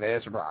going to buy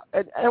this.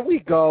 And we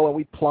go and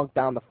we plunk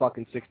down the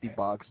fucking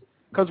 $60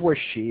 because we're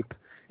sheep.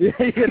 You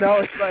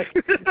know, it's like,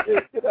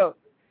 you know,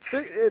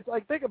 it's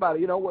like, think about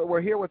it. You know,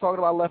 we're here, we're talking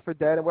about Left 4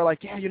 Dead, and we're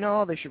like, yeah, you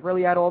know, they should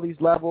really add all these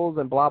levels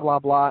and blah, blah,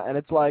 blah. And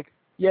it's like,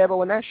 yeah, but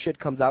when that shit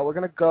comes out, we're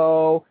going to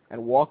go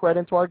and walk right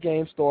into our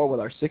game store with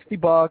our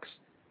 $60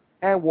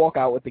 and walk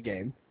out with the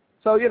game.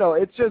 So, you know,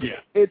 it's just,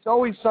 it's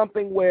always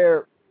something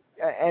where,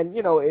 and,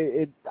 you know,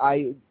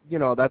 you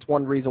know, that's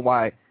one reason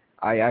why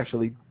I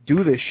actually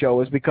do this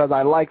show is because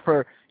I like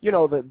for, you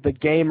know, the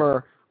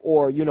gamer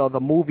or, you know,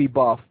 the movie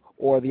buff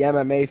or the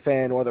MMA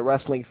fan or the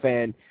wrestling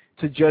fan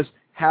to just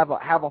have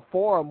a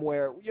forum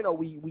where, you know,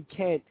 we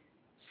can't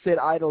sit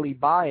idly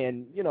by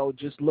and, you know,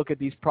 just look at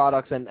these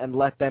products and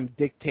let them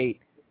dictate,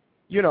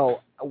 you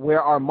know,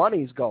 where our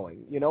money's going.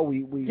 You know,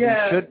 we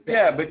should.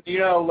 Yeah, but, you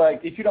know,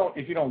 like, if you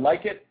don't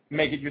like it,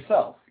 make it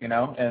yourself, you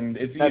know, and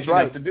it's easy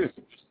enough to do.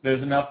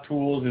 There's enough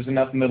tools, there's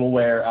enough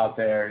middleware out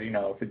there, you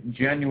know, if it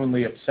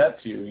genuinely upsets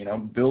you, you know,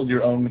 build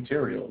your own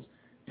materials,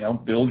 you know,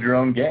 build your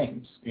own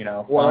games, you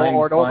know.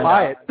 Or don't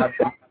buy it.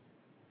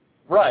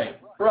 Right.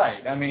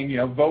 I mean, you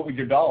know, vote with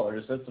your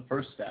dollars, that's the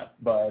first step,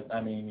 but,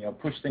 I mean, you know,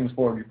 push things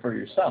forward for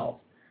yourself.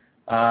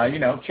 You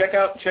know, check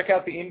out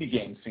the indie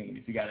game scene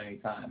if you got any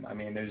time. I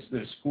mean,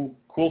 there's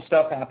cool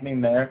stuff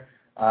happening there.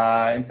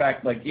 In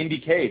fact, like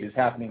Indiecade is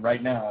happening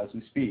right now as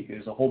we speak.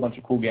 There's a whole bunch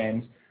of cool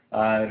games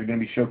that are going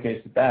to be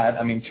showcased at that.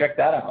 I mean, check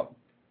that out.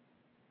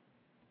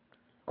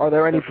 Are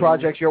there any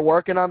projects you're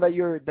working on that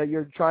you're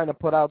trying to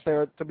put out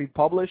there to be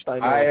published?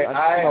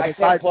 I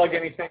can't plug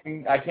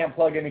anything. I can't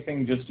plug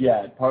anything just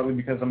yet. Partly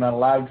because I'm not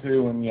allowed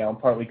to, and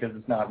partly because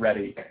it's not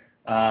ready.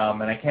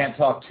 And I can't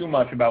talk too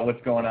much about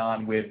what's going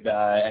on with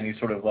any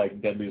sort of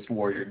like Deadliest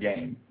Warrior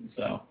game.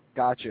 So.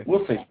 Gotcha.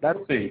 We'll see.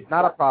 We'll see.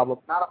 Not a problem.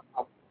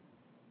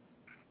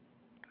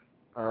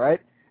 All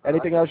right.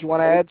 Anything else you want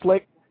to add,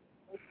 Slick?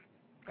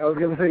 I was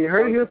going to say, you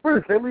heard it here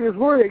first. Deadliest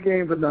Warrior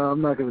game, but no, I'm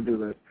not going to do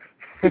that.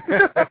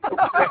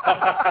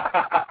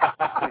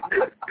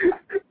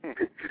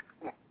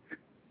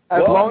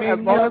 as long as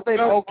they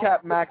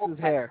no-cap Max's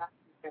hair.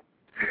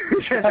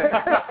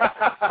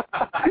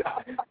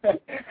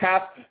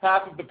 half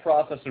of the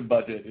processor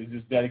budget is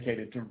just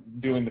dedicated to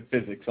doing the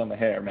physics on the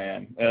hair,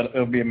 man.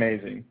 It'll be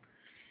amazing.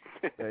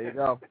 There you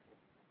go.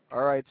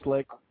 All right,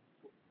 Slick.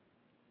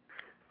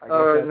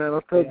 All right, man.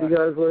 I'll talk to you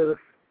guys later.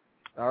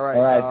 All right.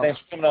 All right. Thanks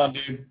for coming on,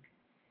 dude.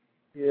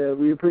 Yeah,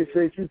 we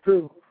appreciate you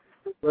too.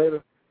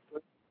 Later.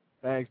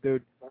 Thanks,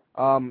 dude.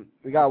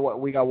 We got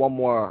one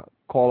more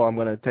caller I'm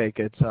gonna take.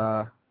 It's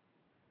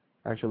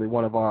actually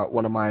one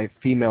of my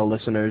female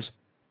listeners.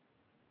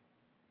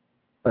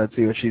 Let's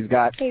see what she's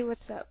got. Hey,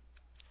 what's up?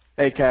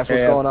 Hey, Cass, what's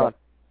going on?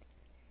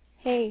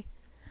 Hey,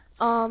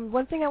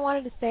 one thing I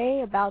wanted to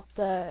say about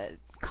the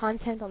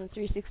content on the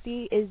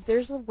 360 is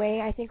there's a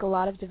way I think a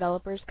lot of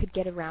developers could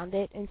get around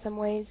it in some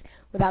ways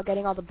without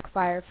getting all the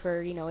backfire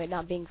for it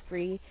not being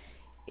free.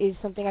 Is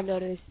something I've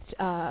noticed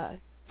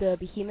the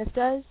Behemoth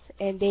does,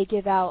 and they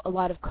give out a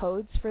lot of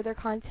codes for their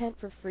content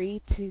for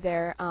free to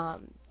their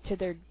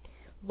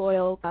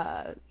loyal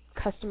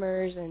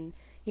customers and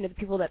the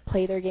people that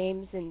play their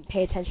games and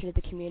pay attention to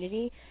the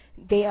community.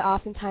 They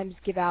oftentimes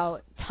give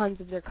out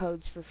tons of their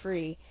codes for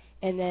free,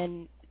 and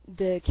then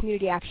the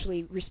community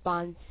actually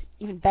responds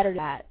even better to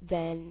that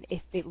than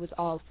if it was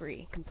all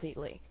free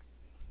completely.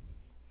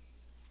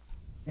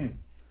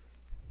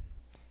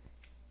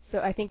 So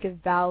I think if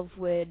Valve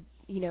would,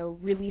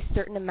 release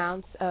certain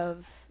amounts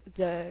of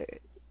the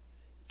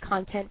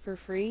content for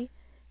free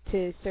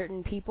to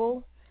certain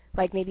people,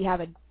 like maybe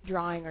have a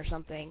drawing or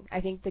something, I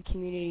think the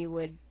community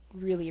would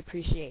really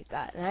appreciate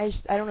that. And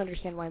I don't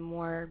understand why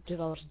more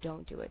developers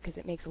don't do it, because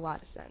it makes a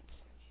lot of sense.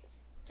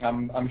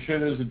 I'm sure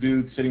there's a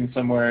dude sitting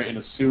somewhere in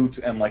a suit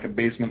and like a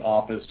basement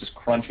office just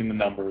crunching the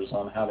numbers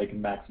on how they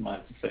can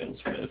maximize the sales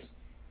for this.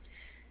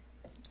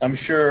 I'm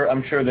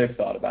sure they've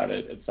thought about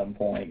it at some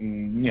point,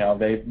 and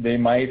they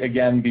might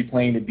again be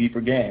playing a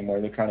deeper game where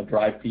they're trying to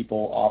drive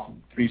people off of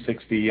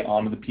 360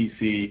 onto the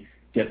PC,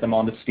 get them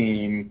onto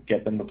Steam,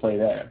 get them to play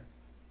there.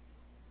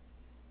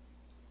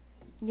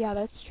 Yeah,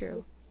 that's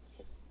true.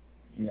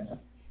 Yeah.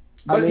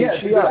 But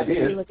she might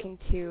be looking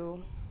to.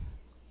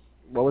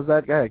 What was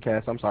that? Go ahead,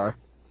 Cass. I'm sorry.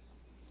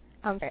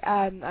 I'm sorry.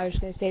 I was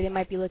going to say they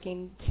might be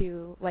looking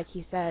to, like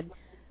you said,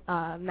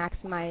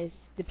 maximize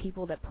the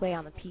people that play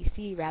on the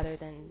PC rather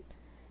than,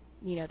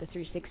 the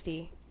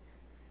 360.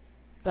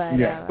 But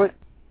yeah.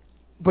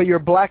 But you're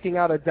blacking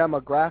out a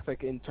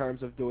demographic in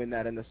terms of doing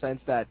that, in the sense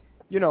that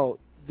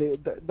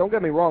don't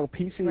get me wrong,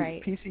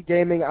 PC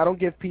gaming. I don't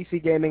give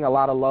PC gaming a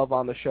lot of love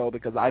on the show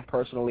because I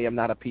personally am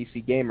not a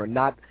PC gamer.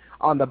 Not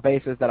on the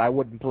basis that I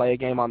wouldn't play a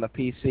game on the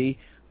PC,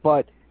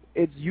 but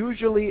it's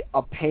usually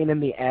a pain in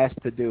the ass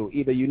to do.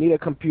 Either you need a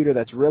computer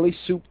that's really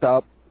souped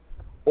up,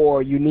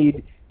 or you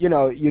need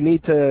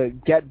to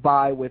get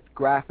by with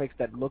graphics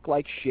that look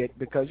like shit,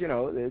 because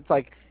it's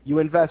like you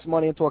invest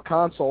money into a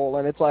console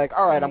and it's like,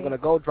 all right, I'm going to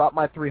go drop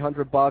my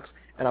 $300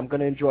 and I'm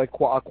going to enjoy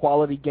a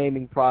quality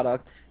gaming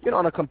product.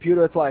 On a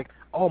computer it's like,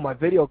 oh, my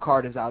video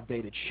card is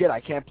outdated. Shit, I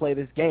can't play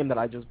this game that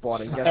I just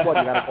bought. And guess what?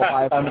 You got to go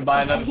buy it. I'm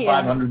buying another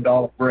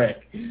 $500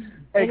 brick.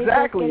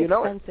 Exactly, it's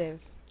expensive.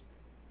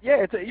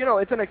 Yeah,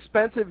 it's an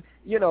expensive,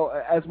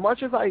 as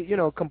much as I,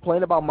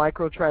 complain about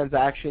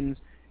microtransactions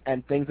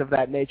and things of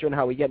that nature and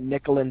how we get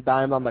nickel and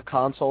dime on the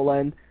console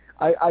end,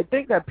 I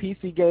think that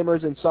PC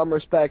gamers in some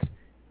respects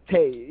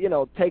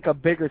take a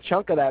bigger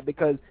chunk of that,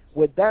 because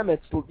with them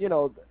it's,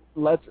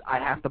 I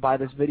have to buy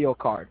this video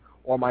card,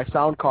 or my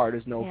sound card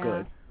is no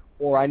good,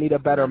 or I need a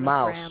better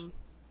mouse. RAM.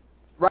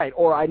 Right,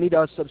 or I need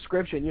a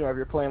subscription, if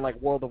you're playing like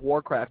World of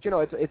Warcraft.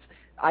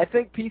 I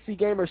think PC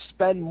gamers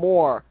spend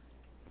more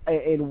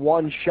in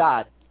one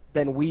shot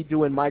than we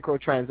do in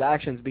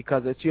microtransactions,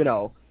 because it's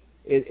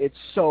it's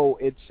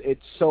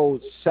so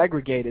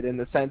segregated in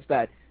the sense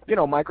that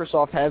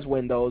Microsoft has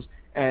Windows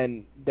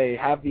and they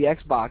have the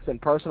Xbox, and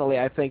personally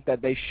I think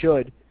that they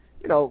should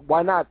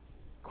why not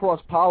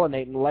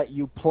cross-pollinate and let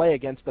you play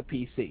against the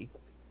PC,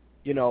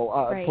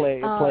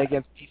 play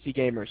against PC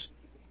gamers.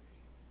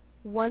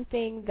 One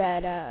thing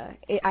that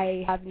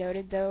I have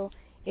noted though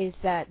is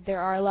that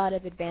there are a lot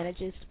of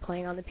advantages to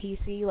playing on the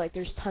PC. Like,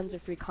 there's tons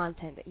of free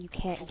content that you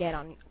can't get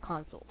on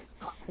consoles,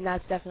 and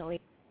that's definitely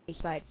a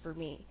side for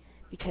me,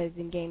 because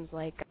in games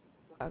like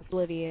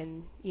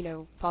Oblivion,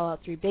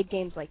 Fallout 3, big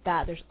games like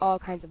that, there's all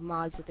kinds of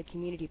mods that the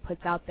community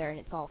puts out there, and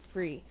it's all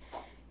free,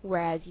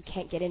 whereas you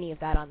can't get any of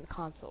that on the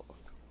consoles.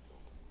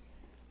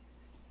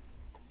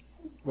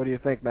 What do you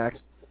think, Max?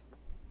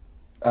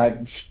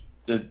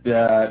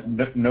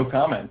 No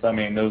comments. I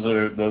mean, those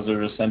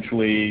are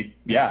essentially,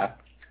 yeah.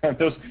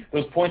 Those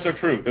points are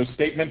true. Those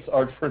statements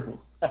are true.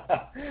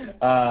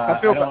 I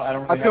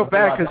feel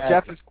bad because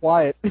Jeff is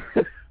quiet.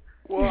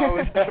 Well, I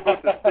was just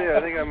about to say,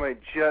 I think I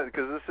might jet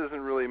because this isn't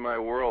really my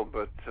world,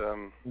 but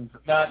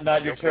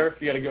not your turf.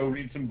 You got to go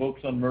read some books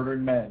on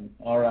murdering men.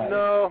 All right.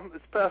 No,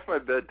 it's past my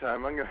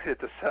bedtime. I'm gonna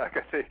hit the sack,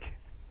 I think.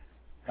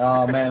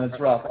 Oh man, that's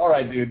rough. All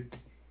right, dude.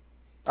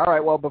 All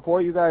right. Well,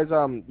 before you guys,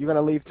 you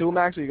gonna leave too,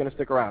 Max, or you gonna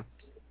stick around?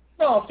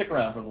 No, I'll stick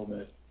around for a little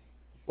bit.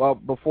 Well,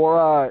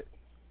 before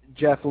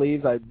Jeff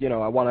leaves, I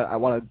want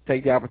to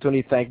take the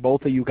opportunity to thank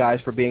both of you guys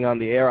for being on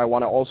the air. I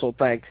want to also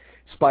thank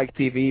Spike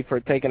TV for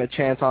taking a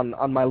chance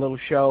on my little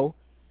show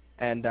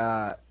and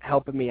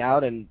helping me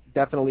out, and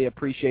definitely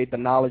appreciate the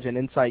knowledge and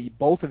insight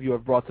both of you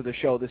have brought to the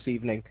show this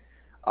evening.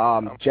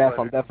 Jeff,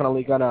 I'm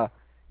definitely gonna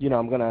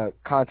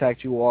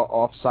contact you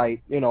off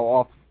site,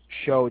 off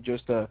show,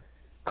 just to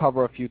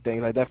cover a few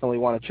things. I definitely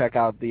want to check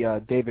out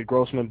the David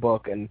Grossman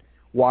book and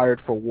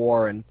Wired for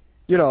War, and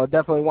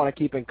definitely want to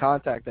keep in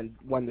contact. And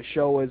when the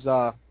show is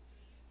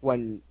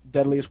when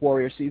Deadliest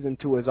Warrior Season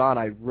 2 is on,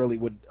 I really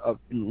would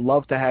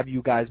love to have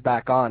you guys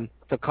back on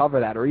to cover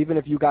that. Or even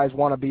if you guys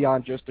want to be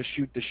on just to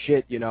shoot the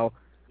shit,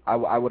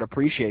 I would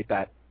appreciate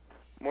that.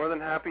 More than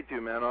happy to,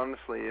 man,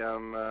 honestly.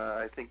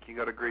 I think you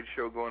got a great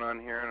show going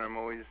on here, and I'm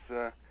always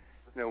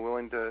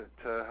willing to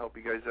help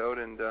you guys out.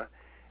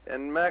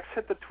 And Max,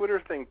 hit the Twitter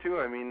thing, too.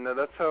 I mean,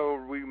 that's how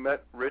we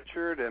met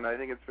Richard, and I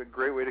think it's a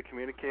great way to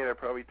communicate. I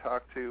probably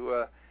talk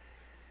to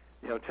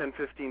 10,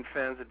 15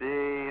 fans a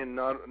day, and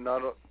not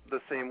the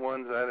same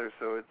ones either.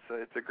 So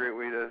it's a great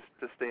way to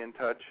stay in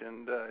touch.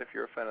 And if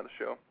you're a fan of the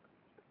show,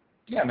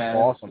 yeah, man,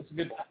 awesome. It's a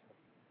good.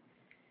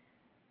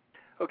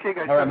 Okay,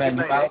 guys. All right, man.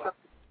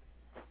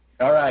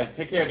 All right,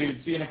 take care,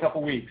 dude. See you in a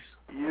couple weeks.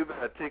 You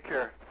bet. Take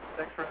care.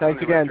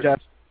 Thanks again, Richard.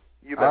 Jeff.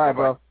 You bet. All right,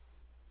 Bye-bye. bro.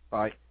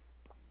 Bye.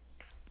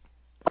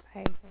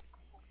 Hey.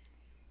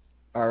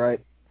 All right.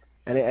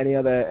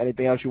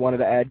 Anything else you wanted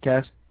to add,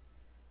 Cass?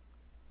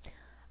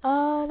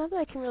 Not that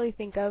I can really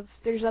think of.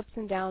 There's ups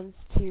and downs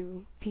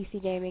to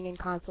PC gaming and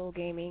console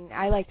gaming.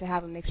 I like to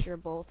have a mixture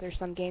of both. There's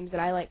some games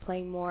that I like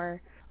playing more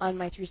on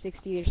my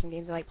 360. There's some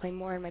games I like playing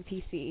more on my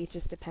PC. It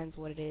just depends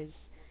what it is.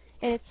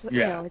 And it's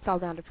it's all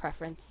down to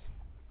preference.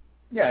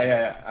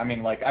 Yeah. I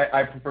mean, like,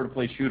 I prefer to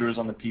play shooters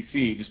on the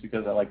PC just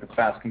because I like the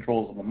fast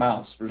controls of the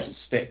mouse versus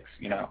sticks,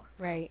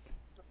 Right.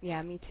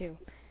 Yeah, me too.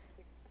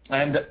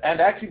 And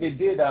actually they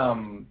did,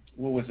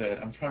 what was it?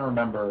 I'm trying to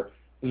remember.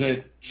 Was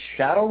it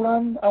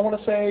Shadowrun, I want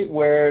to say,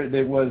 where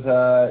it was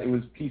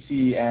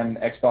PC and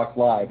Xbox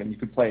Live, and you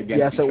could play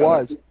against each other? Yes, it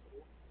was.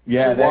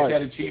 Yeah, they actually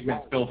had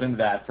achievements built into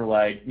that for,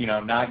 like,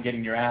 not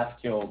getting your ass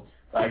killed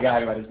by a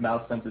guy who had his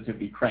mouse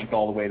sensitivity cranked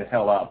all the way the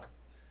hell up.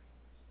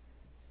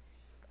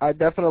 I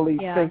definitely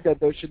think that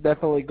they should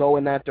definitely go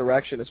in that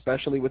direction,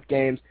 especially with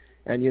games.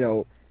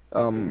 And,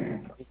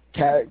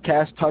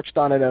 Cass touched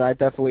on it, and I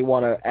definitely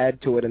want to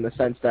add to it in the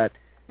sense that,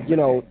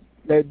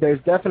 there's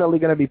definitely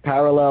going to be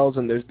parallels,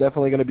 and there's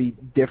definitely going to be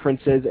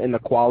differences in the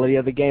quality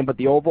of the game, but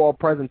the overall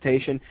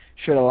presentation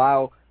should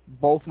allow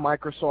both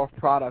Microsoft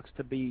products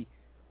to be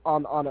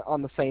on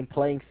the same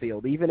playing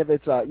field, even if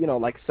it's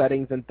like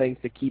settings and things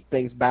to keep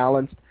things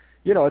balanced.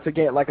 It's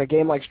a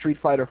game like Street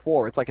Fighter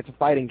 4. It's a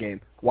fighting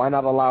game. Why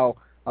not allow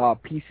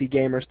PC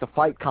gamers to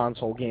fight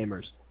console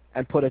gamers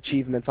and put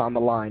achievements on the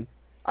line?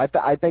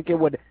 I think it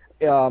would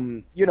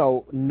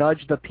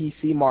nudge the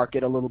PC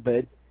market a little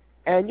bit,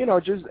 and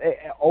just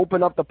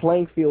open up the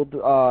playing field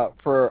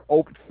for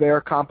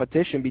fair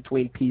competition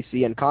between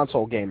PC and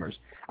console gamers.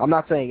 I'm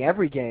not saying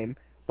every game,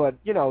 but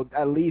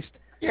at least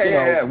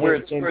where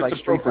it's like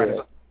Street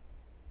Fighter.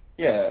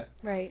 Yeah.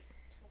 Right.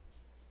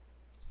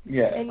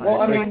 Yeah. And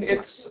well, I mean,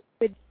 it's.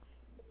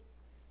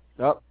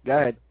 Oh, go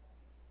ahead.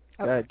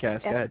 Go ahead,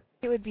 Cass. Go ahead.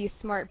 It would be a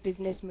smart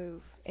business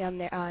move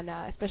on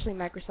especially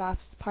Microsoft's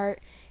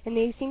part, and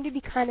they seem to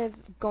be kind of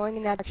going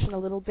in that direction a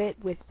little bit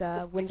with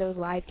Windows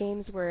Live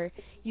games, where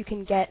you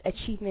can get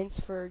achievements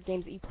for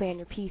games that you play on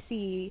your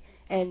PC,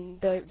 and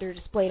they're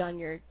displayed on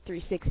your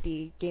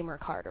 360 gamer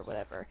card or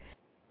whatever,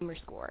 gamer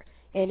score.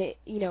 And it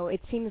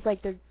seems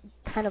like they're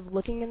kind of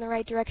looking in the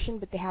right direction,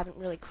 but they haven't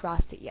really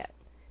crossed it yet.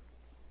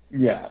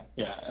 Yeah,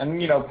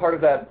 and part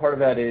of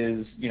that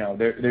is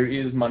there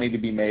is money to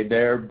be made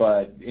there,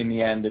 but in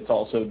the end, it's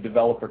also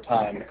developer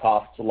time. It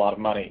costs a lot of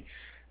money,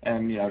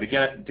 and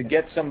to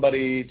get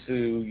somebody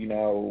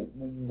to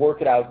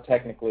work it out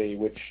technically,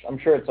 which I'm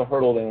sure it's a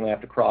hurdle they only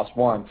have to cross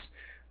once,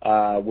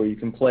 where you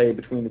can play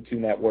between the two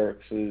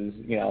networks is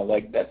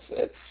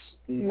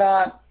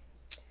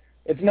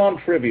it's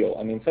non-trivial.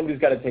 I mean,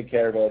 somebody's got to take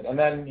care of it, and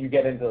then you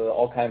get into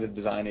all kinds of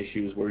design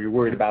issues where you're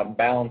worried about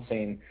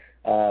balancing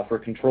for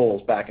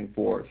controls back and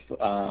forth,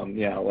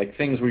 like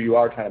things where you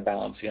are trying to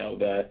balance,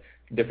 the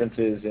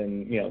differences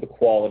in, the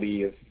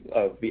quality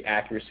of the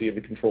accuracy of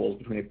the controls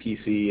between a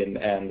PC and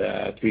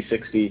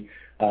 360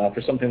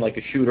 for something like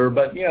a shooter,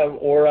 but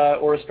or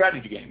a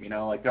strategy game.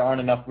 Like there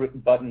aren't enough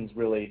buttons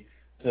really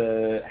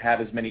to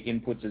have as many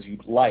inputs as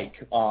you'd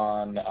like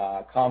on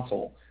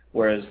console.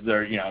 whereas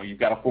you've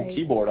got a full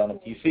keyboard on a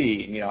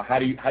PC. How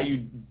do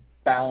you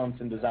balance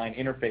and design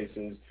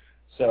interfaces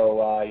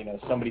so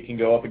somebody can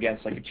go up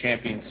against like a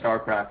champion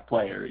StarCraft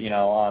player,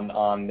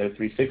 on their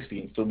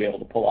 360 and still be able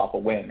to pull off a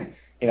win.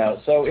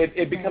 So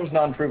it becomes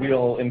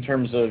non-trivial in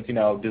terms of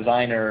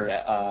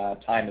designer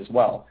time as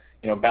well.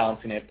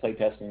 Balancing it,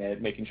 playtesting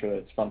it, making sure that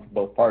it's fun for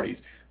both parties.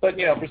 But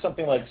for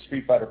something like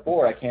Street Fighter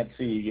 4, I can't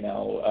see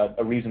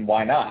a reason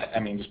why not. I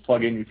mean, just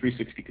plug in your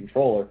 360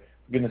 controller.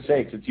 For goodness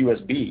sakes, it's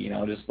USB.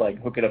 Just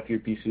like hook it up to your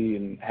PC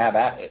and have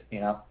at it.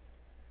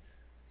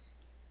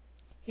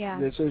 Yeah.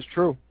 This is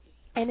true.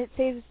 And it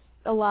saves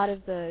a lot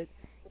of the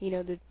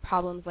the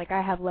problems. Like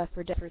I have Left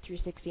 4 Dead for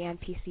 360 and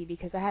PC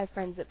because I have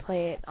friends that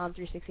play it on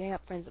 360 and I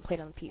have friends that play it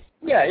on the PC.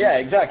 Yeah,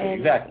 exactly, and,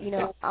 exactly.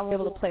 I'm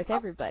able to play with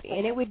everybody.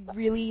 And it would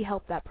really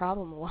help that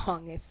problem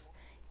along if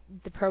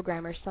the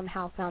programmers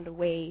somehow found a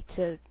way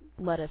to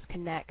let us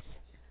connect,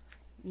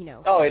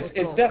 Oh,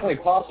 it's definitely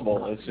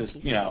possible. It's just,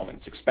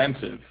 it's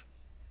expensive.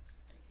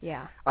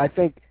 Yeah. I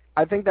think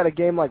that a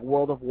game like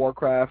World of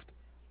Warcraft,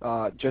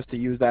 just to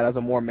use that as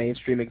a more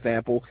mainstream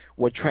example,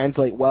 would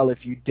translate well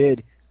if you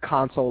did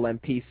console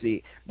and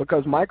PC,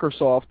 because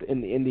Microsoft,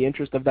 in the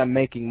interest of them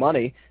making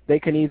money, they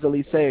can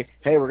easily say,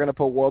 hey, we're going to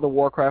put World of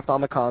Warcraft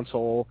on the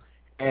console,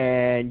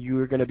 and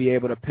you're going to be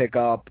able to pick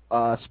up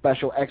a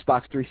special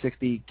Xbox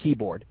 360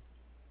 keyboard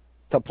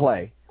to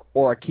play,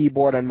 or a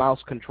keyboard and mouse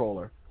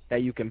controller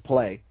that you can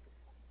play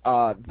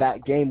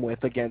that game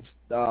with against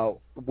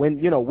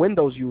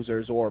Windows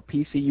users or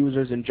PC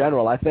users in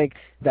general. I think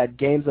that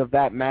games of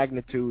that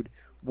magnitude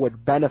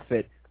would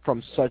benefit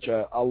from such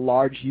a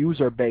large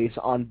user base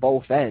on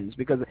both ends,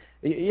 because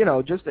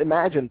just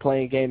imagine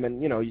playing a game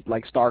in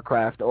like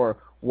StarCraft or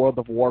World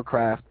of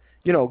Warcraft,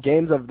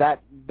 games of that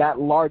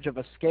large of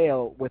a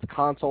scale with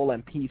console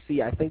and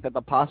PC. I think that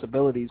the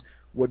possibilities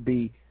would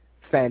be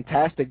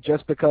fantastic,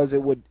 just because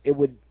it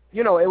would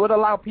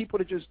allow people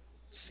to just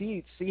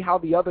see how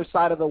the other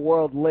side of the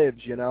world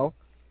lives,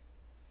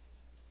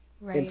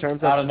 Right. in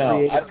terms of I don't know.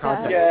 creative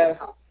content. Yeah,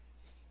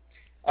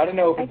 I don't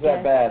know if it's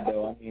that bad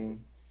though. I mean.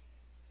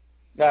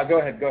 No, go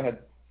ahead.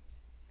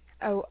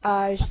 Oh,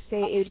 I should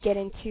say it would get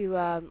into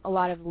a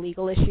lot of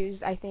legal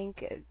issues, I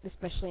think,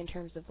 especially in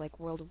terms of like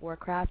World of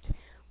Warcraft,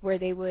 where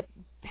they would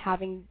be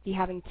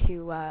having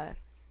to, I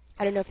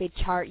don't know if they'd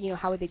charge,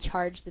 how would they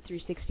charge the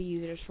 360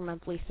 users for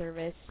monthly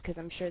service, because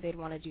I'm sure they'd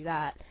want to do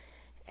that,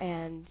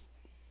 and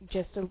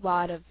just a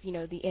lot of,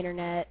 the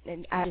internet,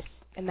 and I just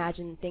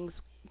imagine things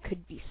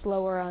could be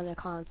slower on the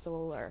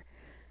console, or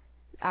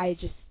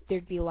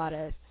there'd be a lot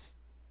of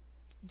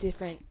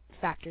different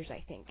factors,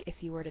 I think, if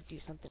you were to do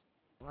something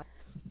like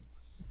that.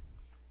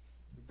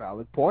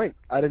 Valid point.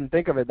 I didn't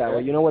think of it that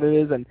way. You know what it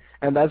is?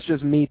 And that's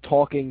just me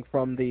talking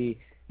from the,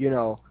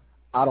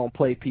 I don't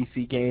play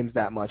PC games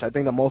that much. I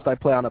think the most I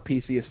play on a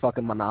PC is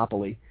fucking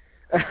Monopoly.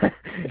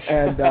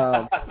 and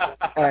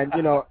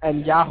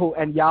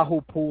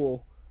Yahoo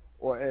Pool,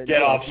 or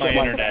get off my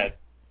internet.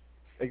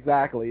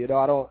 Exactly. I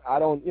don't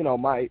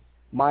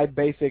my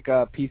basic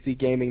PC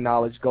gaming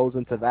knowledge goes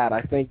into that.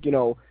 I think,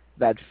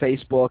 that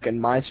Facebook and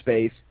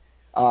MySpace,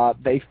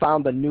 they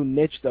found a new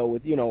niche though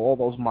with all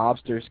those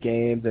mobsters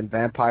games and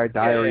Vampire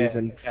Diaries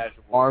and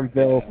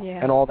Farmville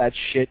and all that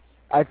shit.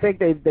 I think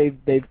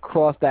they've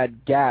crossed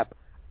that gap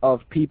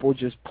of people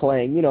just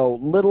playing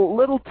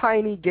little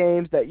tiny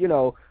games that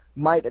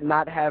might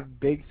not have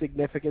big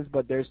significance,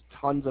 but there's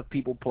tons of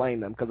people playing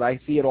them, because I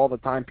see it all the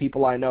time.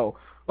 People I know,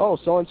 oh,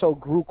 so and so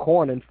grew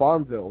corn in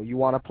Farmville. You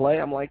want to play?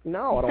 I'm like,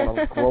 no, I don't want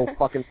to grow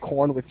fucking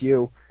corn with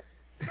you.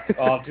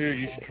 Oh, dude,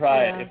 you should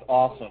try it. It's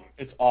awesome.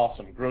 It's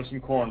awesome. Grow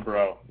some corn,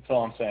 bro. That's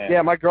all I'm saying.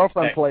 Yeah, my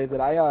girlfriend plays it.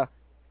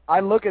 I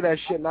look at that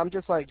shit and I'm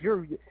just like,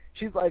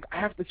 she's like, I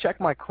have to check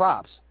my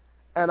crops.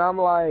 And I'm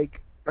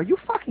like, are you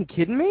fucking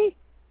kidding me?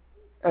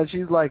 And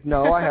she's like,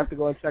 no, I have to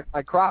go and check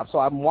my crops. So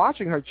I'm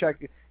watching her check,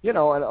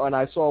 and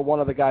I saw one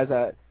of the guys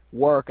at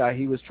work,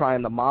 he was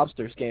trying the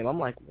Mobsters game. I'm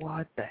like,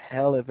 what the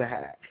hell is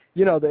that?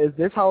 Is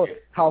this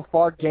how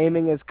far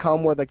gaming has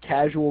come, where the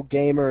casual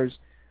gamers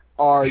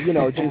are,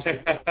 just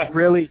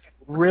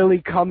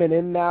really coming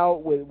in now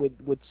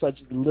with such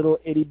little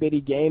itty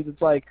bitty games?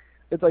 It's like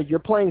you're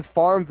playing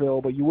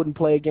Farmville, but you wouldn't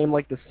play a game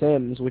like The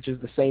Sims, which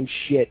is the same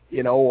shit,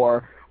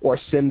 or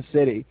Sim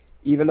City,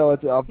 even though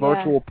it's a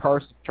virtual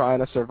person trying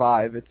to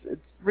survive.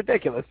 It's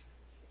ridiculous.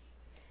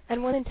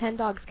 And when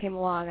Nintendogs came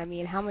along, I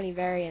mean, how many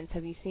variants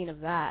have you seen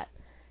of that?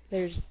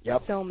 There's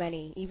so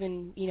many,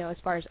 even as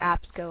far as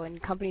apps go,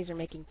 and companies are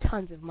making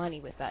tons of money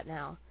with that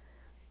now.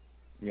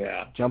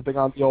 Yeah. Jumping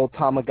on the old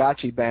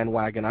Tamagotchi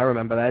bandwagon. I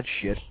remember that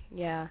shit.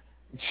 Yeah.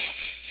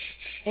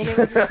 And it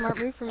was a smart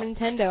move from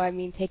Nintendo. I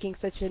mean, taking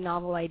such a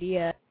novel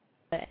idea,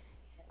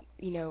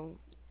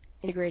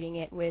 integrating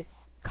it with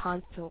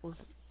consoles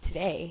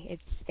today,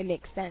 it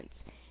makes sense.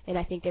 And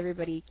I think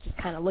everybody just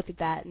kind of looked at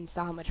that and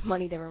saw how much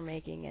money they were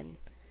making, and,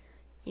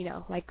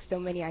 like so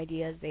many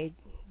ideas, they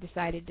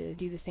decided to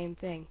do the same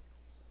thing.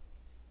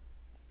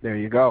 There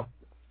you go.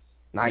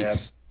 Nice. Yeah.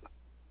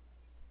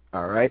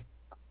 All right.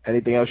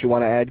 Anything else you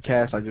want to add,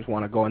 Cass? I just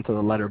want to go into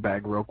the letter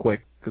bag real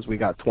quick because we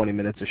got 20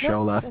 minutes of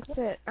show left. That's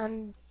it.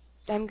 I'm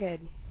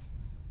good.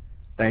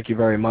 Thank you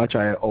very much.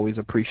 I always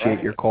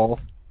appreciate your call.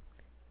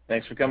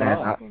 Thanks for coming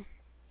on.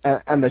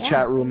 And the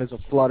chat room is a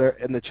flutter.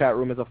 And the chat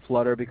room is a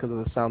flutter because of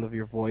the sound of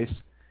your voice.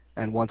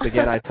 And once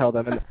again, I tell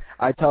them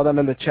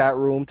in the chat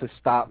room to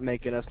stop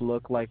making us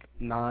look like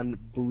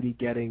non-booty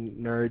getting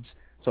nerds.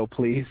 So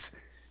please,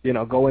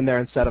 go in there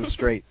and set them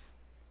straight.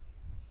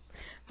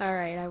 All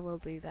right, I will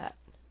do that.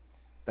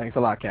 Thanks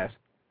a lot, Cass.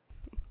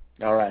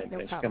 All right, no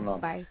thanks problem. for coming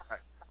on. Bye.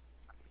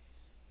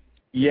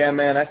 Yeah,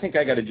 man, I think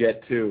I got a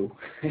jet too.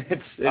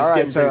 it's all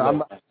right,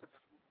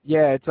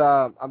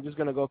 so I'm just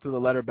gonna go through the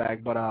letter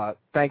bag, but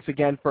thanks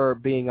again for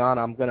being on.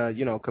 I'm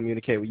gonna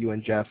communicate with you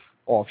and Jeff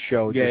off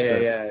show.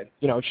 Yeah.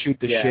 Shoot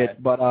the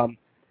shit. But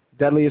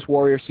Deadliest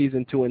Warrior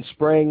Season 2 in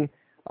spring.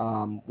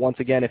 Once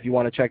again, if you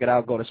want to check it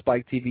out, go to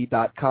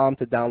spiketv.com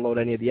to download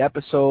any of the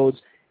episodes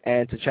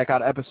and to check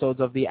out episodes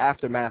of The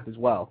Aftermath as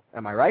well.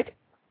 Am I right?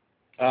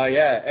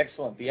 Yeah,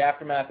 excellent. The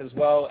Aftermath as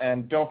well.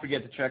 And don't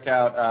forget to check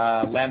out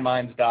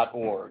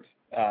landmines.org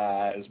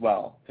as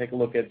well. Take a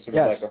look at sort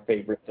of like our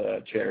favorite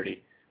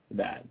charity for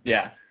that.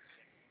 Yeah.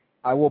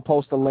 I will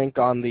post a link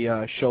on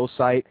the show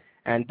site.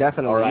 And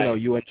definitely,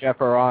 you and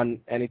Jeff are on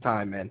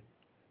anytime, man.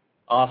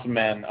 Awesome,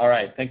 man. All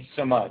right. Thank you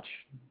so much.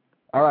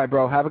 All right,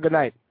 bro. Have a good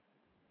night.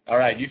 All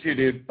right. You too,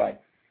 dude. Bye.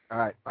 All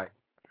right. Bye.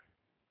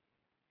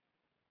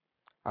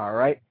 All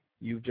right.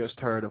 You've just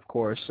heard, of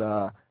course,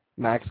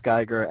 Max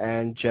Geiger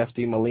and Jeff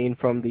D. Moline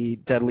from the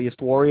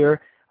Deadliest Warrior.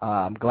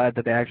 I'm glad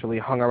that they actually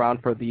hung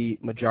around for the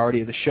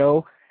majority of the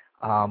show.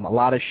 A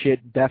lot of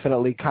shit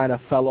definitely kind of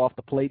fell off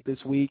the plate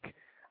this week.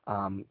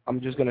 I'm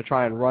just going to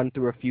try and run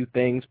through a few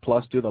things,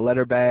 plus do the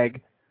letter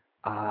bag.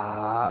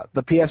 The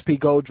PSP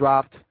Go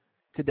dropped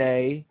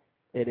today.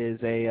 It is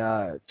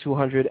a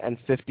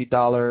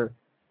 $250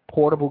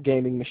 portable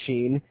gaming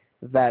machine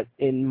that,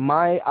 in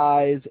my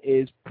eyes,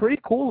 is pretty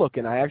cool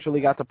looking. I actually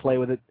got to play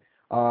with it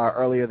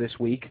earlier this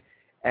week,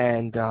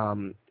 and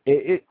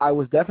I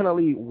was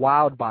definitely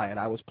wowed by it.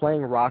 I was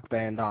playing Rock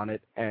Band on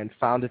it and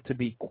found it to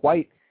be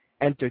quite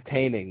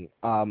entertaining.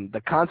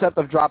 The concept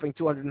of dropping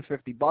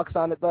 $250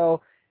 on it,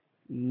 though,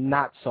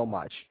 not so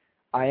much.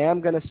 I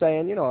am going to say,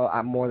 and,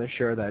 I'm more than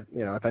sure that,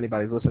 if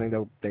anybody's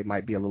listening, they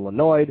might be a little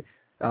annoyed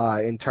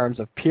in terms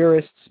of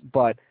purists,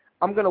 but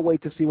I'm going to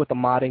wait to see what the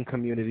modding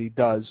community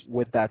does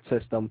with that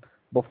system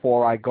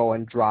before I go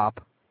and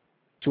drop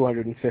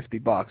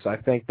 $250. I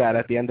think that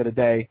at the end of the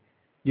day,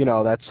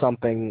 that's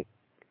something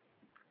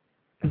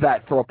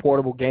that for a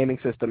portable gaming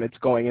system, it's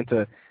going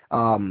into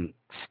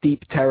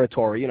steep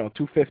territory.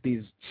 $250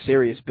 is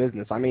serious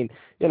business. I mean,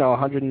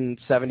 $179,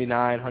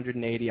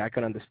 $180, I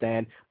can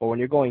understand, but when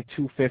you're going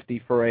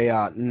 $250 for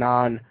a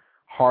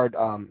non-hard,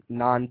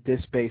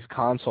 non-disc-based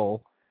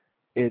console,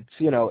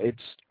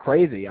 it's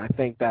crazy. I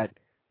think that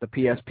the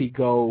PSP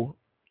Go,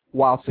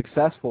 while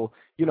successful,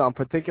 I'm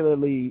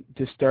particularly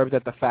disturbed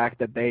at the fact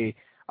that they,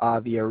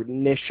 the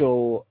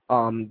initial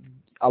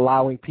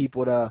allowing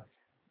people to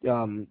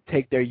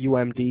take their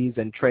UMDs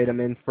and trade them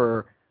in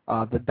for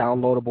the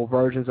downloadable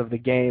versions of the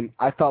game.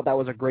 I thought that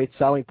was a great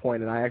selling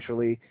point, and I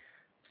actually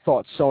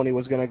thought Sony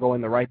was going to go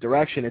in the right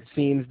direction. It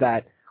seems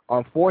that,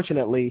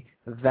 unfortunately,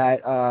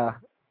 that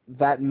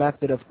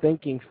method of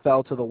thinking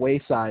fell to the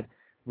wayside,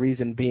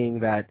 reason being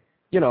that,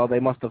 they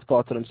must have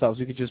thought to themselves,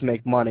 you could just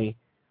make money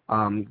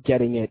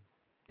getting it,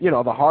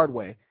 the hard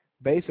way.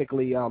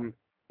 Basically,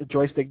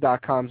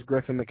 Joystick.com's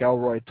Griffin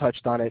McElroy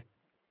touched on it,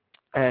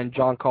 and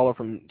John Kohler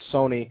from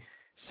Sony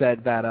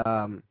said that,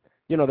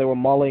 they were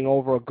mulling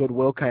over a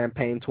goodwill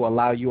campaign to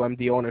allow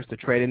UMD owners to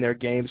trade in their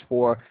games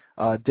for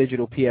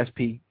digital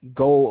PSP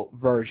Go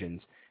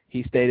versions.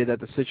 He stated that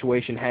the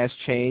situation has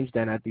changed,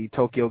 and at the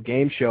Tokyo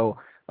Game Show,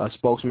 a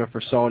spokesman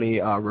for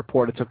Sony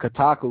reported to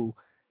Kotaku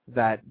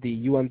that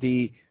the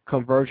UMD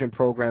conversion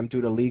program,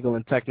 due to legal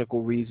and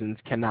technical reasons,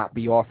 cannot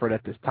be offered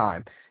at this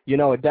time.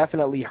 It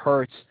definitely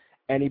hurts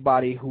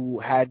anybody who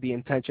had the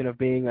intention of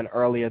being an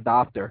early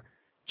adopter,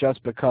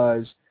 just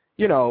because,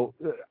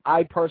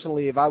 I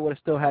personally, if I would have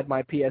still had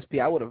my PSP,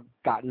 I would have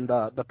gotten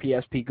the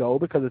PSP Go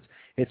because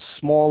it's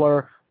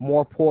smaller,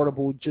 more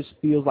portable, just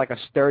feels like a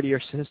sturdier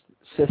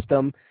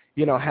system,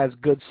 has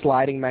good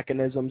sliding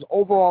mechanisms.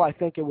 Overall, I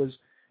think it was,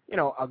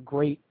 a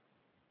great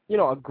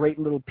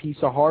little piece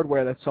of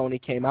hardware that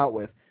Sony came out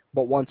with.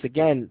 But once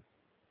again,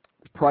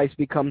 price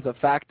becomes a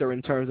factor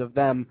in terms of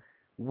them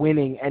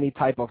winning any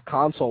type of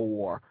console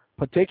war,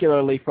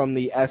 particularly from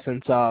the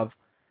essence of,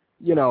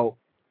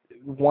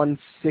 $169,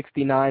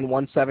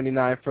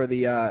 $179 for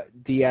the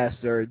DS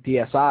or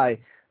DSi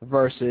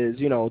versus,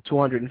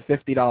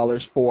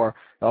 $250 for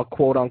a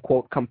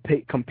quote-unquote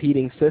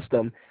competing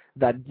system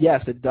that,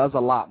 yes, it does a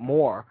lot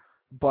more,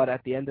 but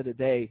at the end of the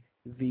day,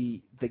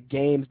 the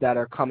games that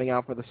are coming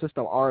out for the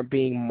system aren't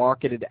being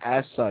marketed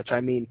as such. I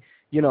mean,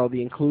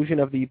 the inclusion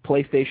of the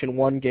PlayStation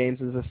 1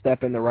 games is a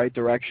step in the right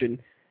direction,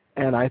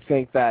 and I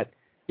think that,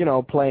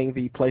 playing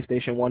the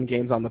PlayStation 1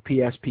 games on the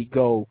PSP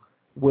Go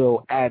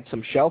will add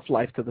some shelf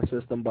life to the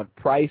system, but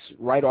price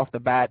right off the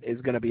bat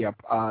is going to be a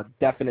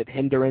definite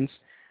hindrance.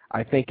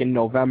 I think in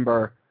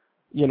November,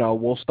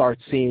 we'll start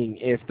seeing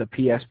if the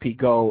PSP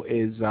Go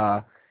is,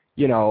 a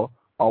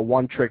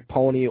one-trick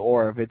pony,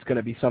 or if it's going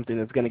to be something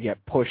that's going to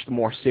get pushed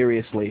more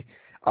seriously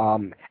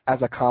as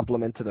a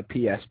complement to the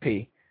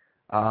PSP.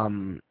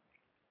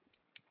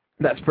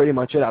 That's pretty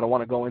much it. I don't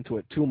want to go into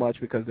it too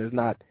much because there's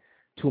not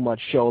too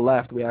much show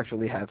left. We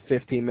actually have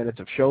 15 minutes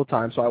of show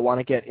time, so I want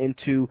to get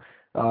into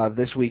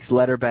this week's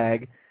letter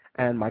bag.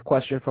 And my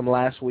question from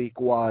last week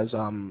was,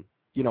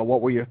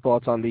 what were your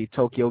thoughts on the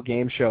Tokyo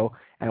Game Show,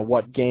 and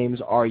what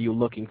games are you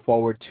looking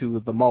forward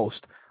to the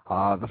most?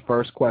 The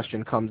first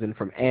question comes in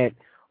from Ant,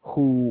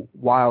 who,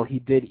 while he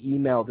did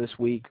email this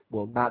week,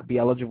 will not be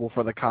eligible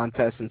for the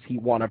contest since he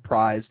won a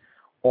prize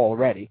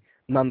already.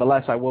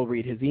 Nonetheless, I will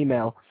read his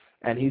email,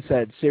 and he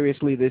said,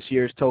 seriously, this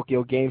year's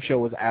Tokyo Game Show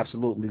was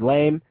absolutely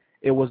lame.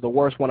 It was the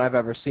worst one I've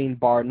ever seen,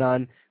 bar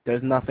none.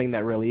 There's nothing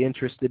that really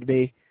interested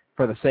me.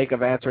 For the sake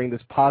of answering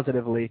this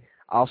positively,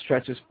 I'll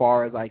stretch as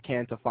far as I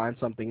can to find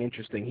something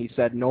interesting. He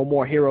said No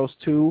More Heroes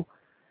 2,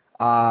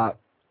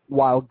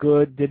 while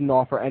good, didn't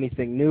offer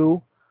anything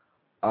new.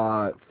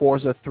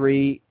 Forza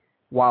 3,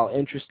 while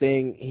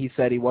interesting, he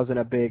said he wasn't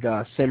a big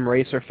sim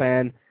racer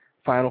fan.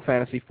 Final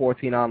Fantasy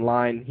 14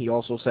 Online, he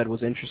also said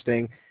was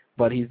interesting,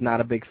 but he's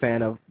not a big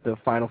fan of the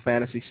Final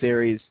Fantasy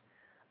series.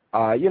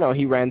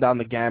 He ran down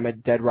the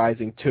gamut, Dead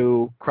Rising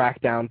 2,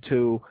 Crackdown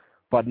 2,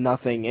 but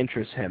nothing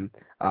interests him.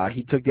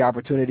 He took the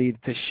opportunity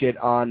to shit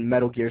on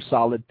Metal Gear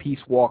Solid Peace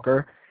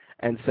Walker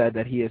and said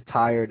that he is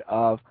tired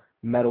of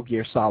Metal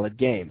Gear Solid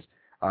games.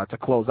 To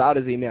close out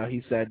his email,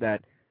 he said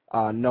that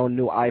no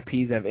new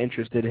IPs have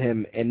interested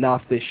him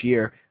enough this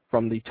year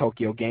from the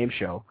Tokyo Game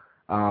Show.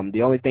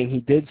 The only thing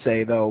he did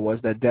say, though, was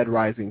that Dead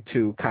Rising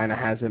 2 kind of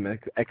has him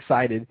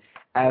excited,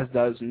 as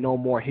does No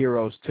More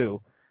Heroes 2.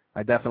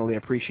 I definitely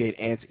appreciate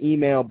Ant's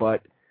email,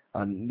 but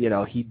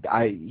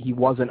he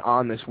wasn't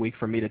on this week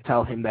for me to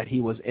tell him that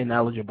he was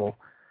ineligible.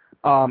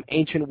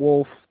 Ancient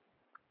Wolf,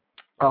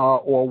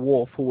 or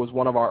Wolf, who was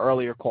one of our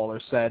earlier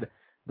callers, said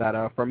that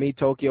for me,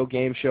 Tokyo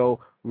Game Show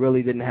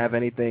really didn't have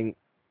anything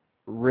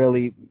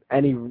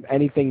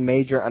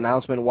major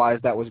announcement-wise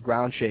that was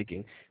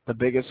ground-shaking. The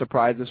biggest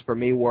surprises for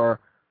me were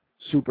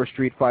Super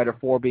Street Fighter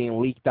 4 being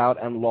leaked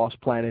out and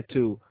Lost Planet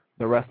 2.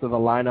 The rest of the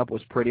lineup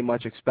was pretty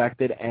much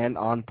expected and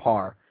on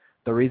par.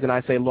 The reason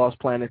I say Lost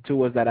Planet 2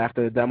 was that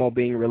after the demo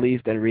being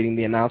released and reading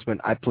the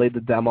announcement, I played the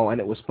demo and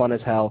it was fun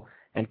as hell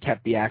and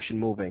kept the action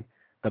moving.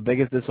 The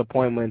biggest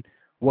disappointment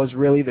was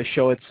really the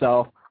show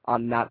itself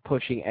on not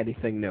pushing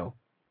anything new.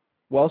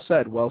 Well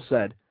said, well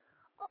said.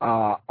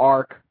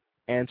 Ark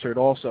answered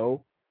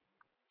also.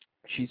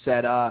 She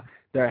said,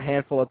 there are a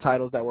handful of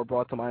titles that were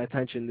brought to my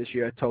attention this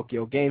year at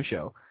Tokyo Game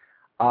Show.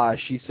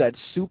 She said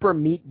Super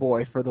Meat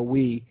Boy for the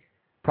Wii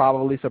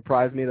probably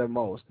surprised me the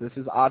most. This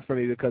is odd for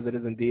me because it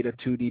is indeed a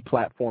 2D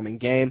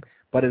platforming game,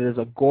 but it is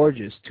a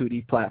gorgeous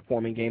 2D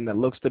platforming game that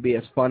looks to be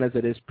as fun as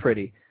it is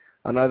pretty.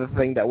 Another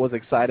thing that was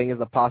exciting is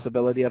the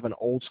possibility of an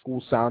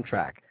old-school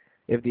soundtrack.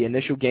 If the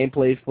initial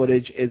gameplay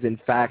footage is in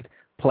fact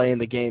playing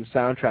the game's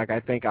soundtrack, I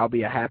think I'll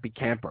be a happy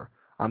camper.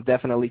 I'm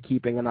definitely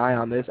keeping an eye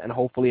on this, and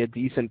hopefully a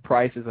decent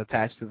price is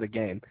attached to the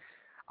game.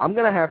 I'm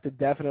going to have to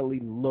definitely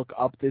look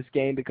up this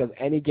game because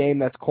any game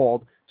that's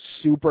called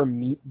Super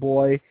Meat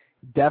Boy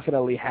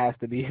definitely has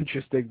to be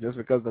interesting just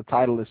because the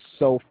title is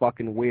so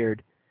fucking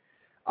weird.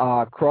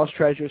 Cross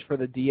Treasures for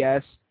the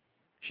DS,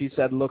 she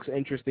said, looks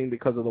interesting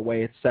because of the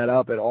way it's set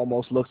up. It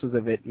almost looks as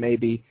if it may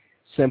be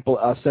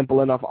a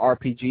simple enough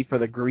RPG for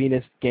the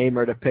greenest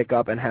gamer to pick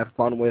up and have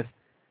fun with.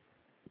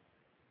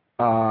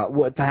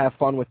 To have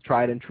fun with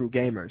tried and true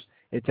gamers.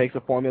 It takes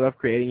a formula of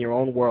creating your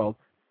own world,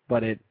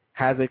 but it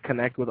has it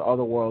connect with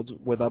other worlds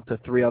with up to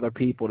 3 other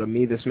people. To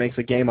me, this makes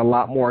a game a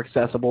lot more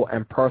accessible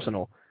and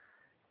personal.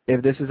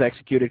 If this is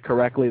executed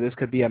correctly, this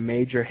could be a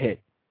major hit.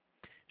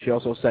 She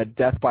also said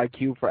Death by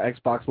Cube for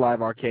Xbox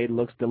Live Arcade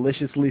looks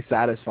deliciously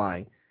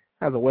satisfying.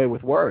 Has a way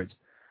with words.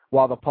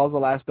 While the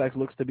puzzle aspect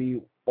looks to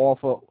be off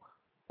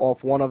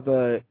one of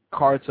the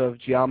carts of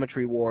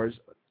Geometry Wars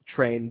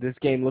train, this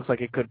game looks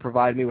like it could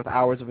provide me with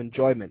hours of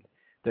enjoyment.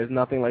 There's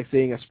nothing like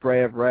seeing a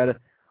spray of red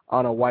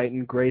on a white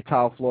and gray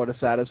tile floor to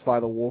satisfy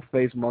the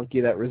wolf-faced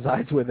monkey that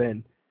resides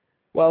within.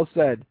 Well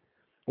said.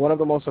 One of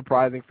the most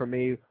surprising for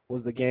me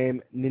was the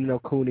game Ni no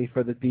Kuni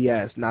for the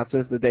DS. Not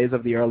since the days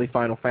of the early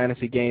Final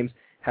Fantasy games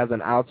has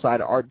an outside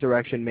art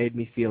direction made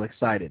me feel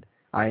excited.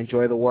 I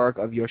enjoy the work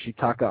of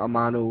Yoshitaka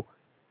Amano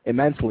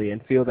immensely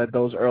and feel that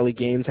those early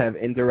games have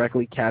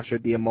indirectly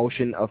captured the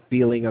emotion of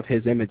feeling of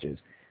his images.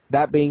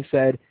 That being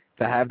said,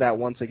 to have that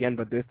once again,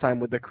 but this time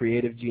with the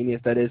creative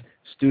genius that is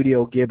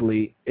Studio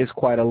Ghibli, is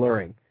quite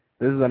alluring.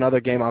 This is another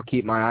game I'll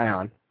keep my eye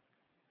on.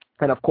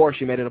 And of course,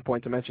 she made it a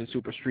point to mention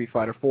Super Street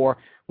Fighter 4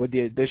 with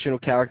the additional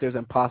characters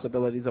and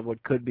possibilities of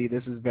what could be.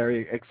 This is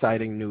very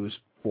exciting news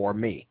for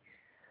me.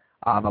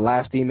 The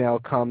last email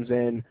comes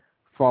in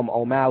from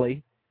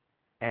O'Malley,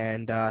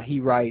 and he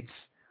writes,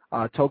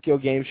 Tokyo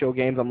Game Show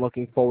games I'm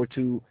looking forward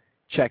to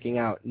checking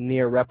out.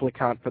 Nier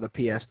Replicant for the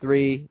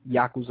PS3,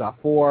 Yakuza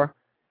 4,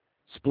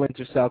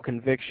 Splinter Cell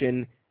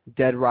Conviction,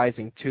 Dead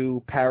Rising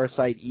 2,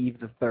 Parasite Eve: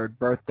 The Third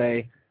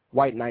Birthday,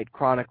 White Knight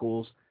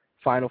Chronicles,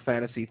 Final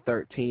Fantasy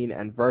 13,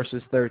 and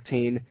Versus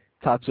 13,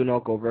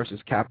 Tatsunoko versus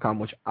Capcom,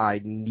 which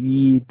I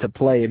need to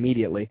play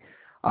immediately.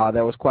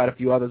 There was quite a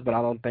few others, but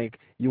I don't think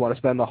you want to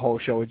spend the whole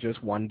show with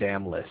just one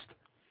damn list.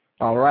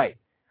 All right.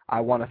 I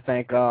want to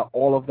thank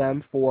all of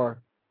them for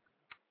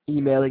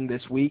emailing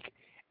this week,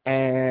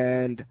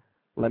 and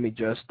let me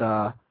just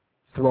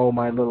throw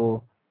my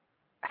little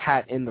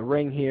hat in the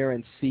ring here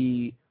and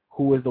see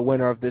who is the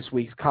winner of this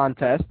week's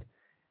contest.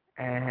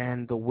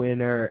 And the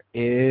winner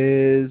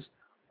is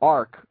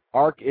Ark.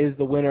 Ark is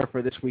the winner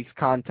for this week's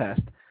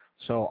contest.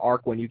 So,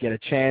 Ark, when you get a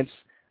chance,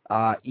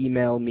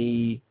 email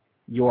me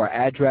your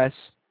address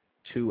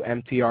to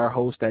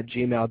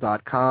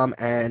mtrhost@gmail.com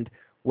and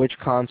which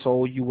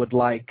console you would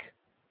like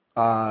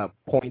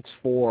points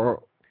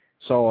for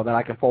so that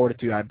I can forward it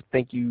to you. I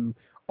think you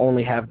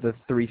only have the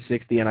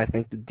 360 and I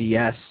think the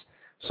DS.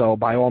 So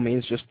by all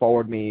means, just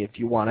forward me, if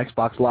you want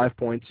Xbox Live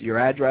points, your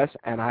address,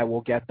 and I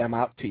will get them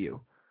out to you.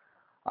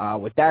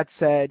 With that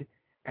said,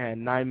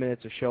 and 9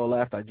 minutes of show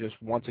left, I just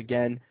once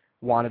again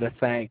wanted to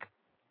thank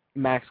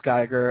Max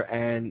Geiger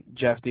and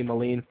Jeff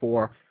DeMoline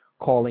for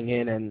calling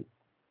in and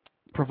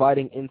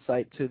providing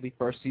insight to the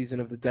first season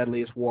of The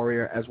Deadliest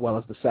Warrior as well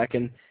as the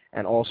second,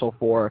 and also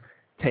for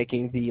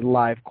taking the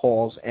live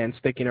calls and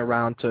sticking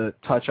around to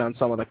touch on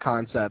some of the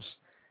concepts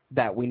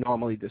that we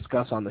normally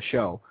discuss on the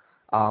show.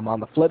 On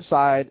the flip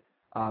side,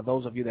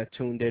 those of you that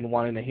tuned in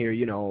wanting to hear,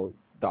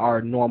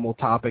 our normal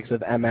topics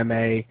of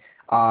MMA,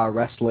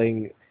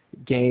 wrestling,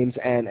 games,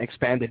 and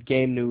expanded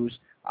game news,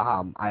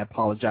 I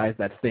apologize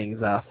that things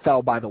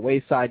fell by the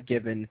wayside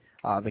given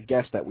the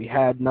guests that we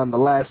had.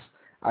 Nonetheless,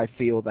 I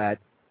feel that,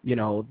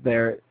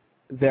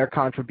 their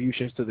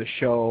contributions to the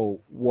show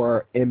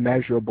were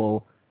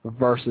immeasurable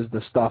versus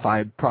the stuff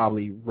I'd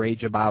probably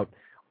rage about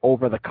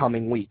over the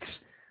coming weeks.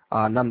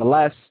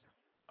 Nonetheless,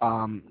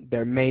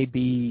 there may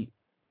be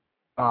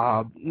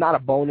not a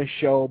bonus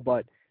show,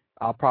 but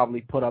I'll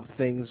probably put up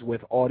things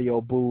with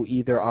Audio Boo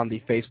either on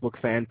the Facebook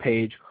fan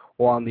page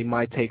or on the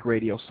My Take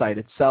Radio site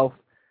itself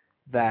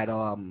that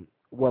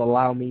will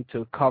allow me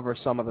to cover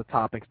some of the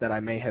topics that I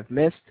may have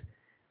missed.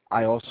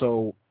 I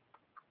also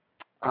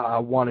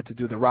wanted to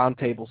do the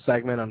roundtable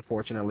segment.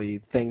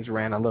 Unfortunately, things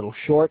ran a little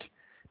short.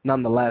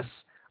 Nonetheless,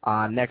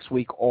 next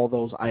week all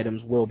those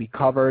items will be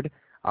covered.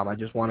 I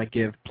just want to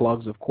give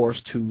plugs, of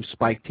course, to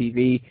Spike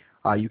TV.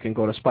 You can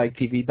go to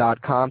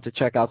spiketv.com to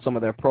check out some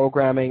of their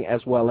programming,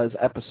 as well as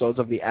episodes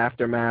of the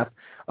aftermath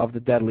of The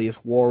Deadliest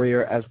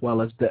Warrior, as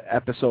well as the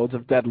episodes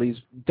of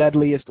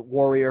Deadliest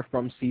Warrior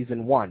from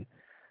Season 1.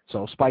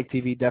 So Spike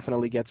TV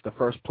definitely gets the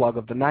first plug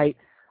of the night.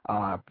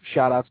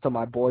 Shout-outs to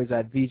my boys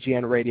at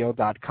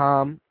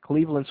VGNradio.com,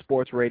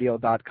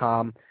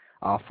 ClevelandSportsRadio.com,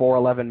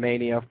 411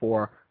 Mania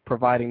for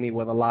providing me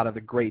with a lot of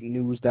the great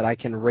news that I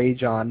can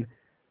rage on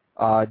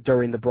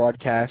during the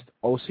broadcast,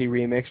 OC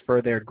Remix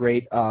for their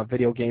great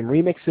video game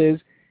remixes,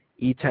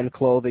 E10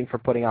 Clothing for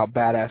putting out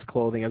badass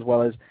clothing, as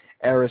well as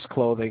Eris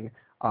Clothing.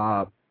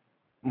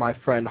 My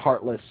friend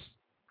Heartless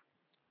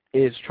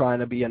is trying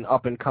to be an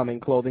up-and-coming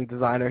clothing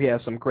designer. He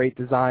has some great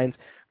designs.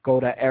 Go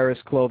to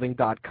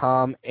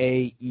erisclothing.com,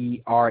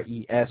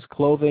 AERES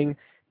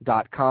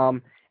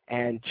clothing.com,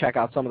 and check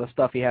out some of the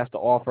stuff he has to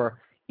offer.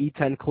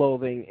 E10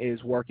 Clothing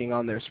is working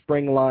on their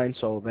spring line,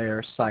 so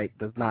their site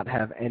does not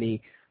have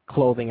any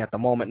clothing at the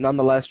moment.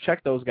 Nonetheless,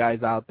 check those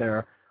guys out.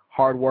 They're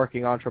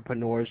hardworking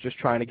entrepreneurs just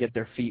trying to get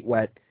their feet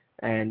wet,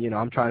 and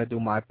I'm trying to do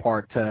my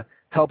part to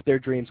help their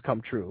dreams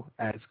come true,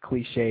 as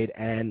cliched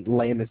and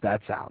lame as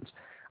that sounds.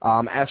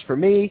 As for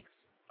me,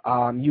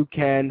 you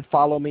can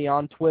follow me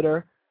on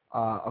Twitter.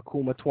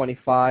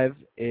 Akuma25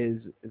 is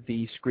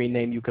the screen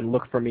name. You can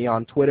look for me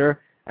on Twitter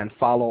and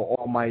follow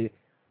all my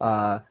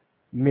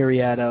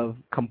myriad of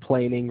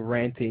complaining,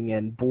 ranting,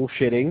 and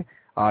bullshitting.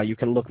 You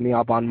can look me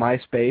up on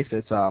MySpace.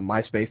 It's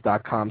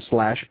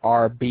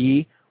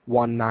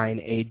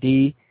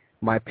myspace.com/RB19AD.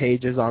 My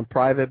page is on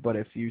private, but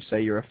if you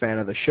say you're a fan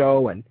of the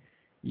show and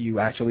you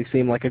actually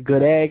seem like a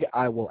good egg,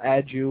 I will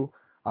add you.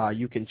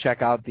 You can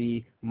check out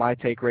the My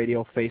Take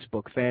Radio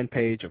Facebook fan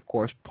page. Of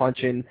course,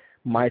 punch in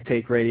My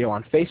Take Radio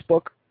on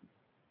Facebook.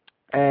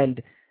 And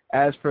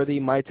as for the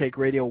My Take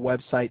Radio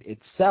website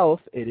itself,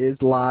 it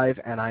is live,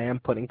 and I am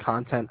putting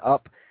content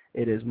up.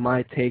 It is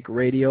My Take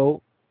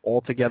Radio,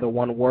 altogether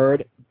one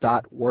word,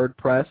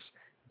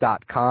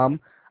 .wordpress.com.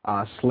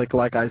 Slick,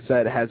 like I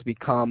said, has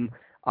become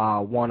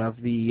one of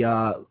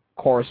the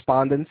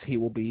correspondents. He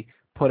will be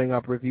putting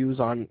up reviews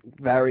on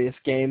various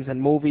games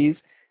and movies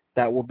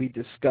that will be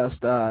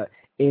discussed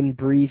in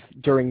brief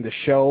during the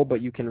show,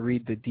 but you can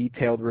read the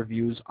detailed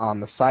reviews on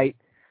the site.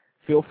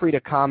 Feel free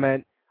to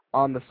comment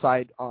on the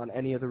site on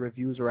any of the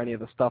reviews or any of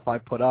the stuff I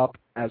put up,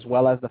 as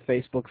well as the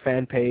Facebook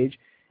fan page.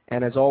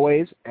 And as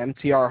always,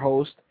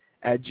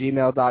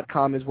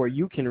 mtrhost@gmail.com is where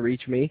you can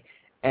reach me.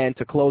 And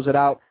to close it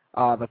out,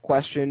 the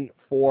question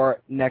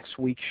for next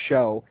week's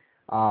show.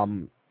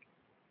 Of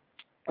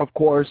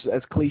course,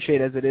 as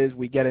cliched as it is,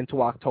 we get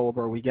into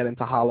October, we get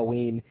into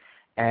Halloween,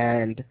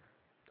 and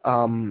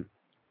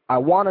I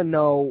want to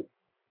know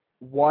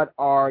what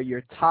are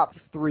your top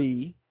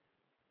 3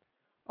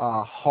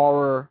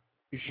 horror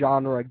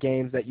genre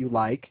games that you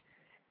like,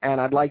 and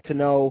I'd like to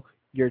know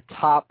your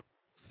top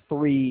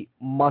 3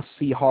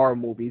 must-see horror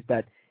movies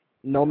that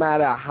no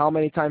matter how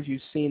many times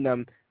you've seen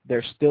them,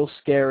 they're still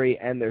scary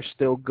and they're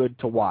still good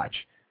to watch.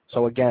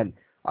 So again,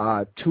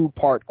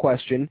 2-part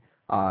question,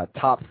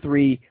 top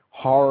 3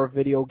 horror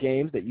video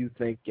games that you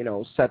think,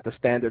 set the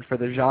standard for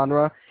the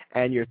genre,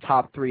 and your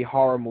top 3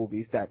 horror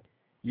movies that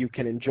you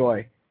can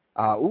enjoy.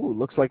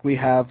 Looks like we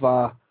have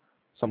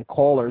some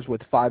callers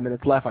with 5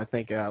 minutes left. I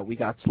think we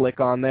got Slick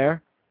on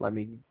there. Let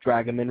me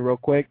drag him in real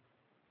quick.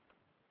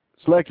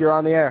 Slick, you're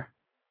on the air.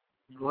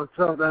 What's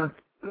up, man?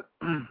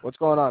 What's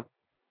going on?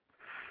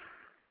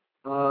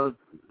 I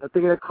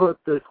think I caught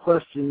the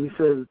question. You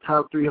said the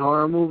top 3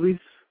 horror movies?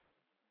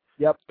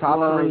 Yep, top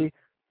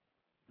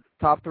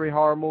 3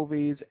 horror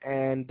movies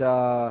and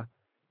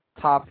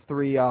top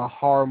 3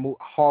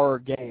 horror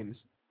games.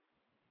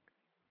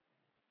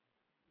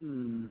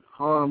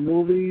 Horror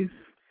movies?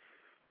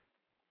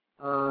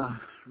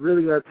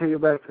 Really got to take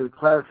it back to the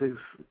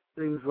classics.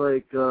 Things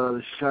like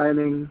The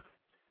Shining,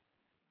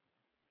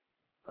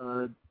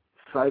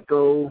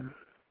 Psycho,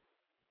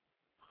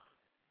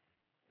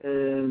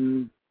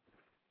 and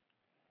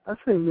I'd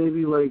say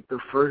maybe like the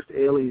first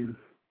Alien.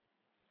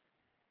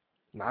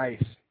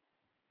 Nice.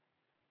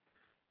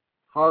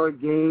 Horror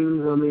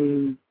games, I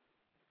mean,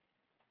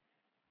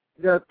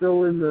 you got to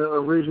throw in the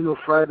original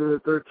Friday the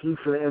 13th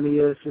for the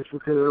NES just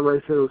because everybody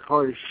said it was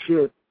hard as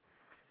shit.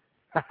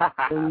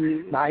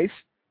 Nice.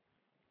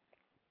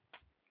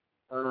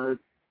 A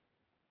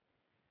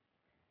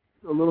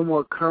little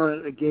more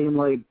current, a game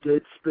like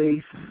Dead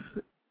Space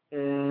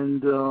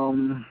and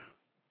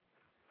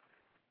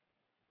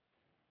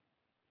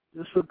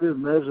just a good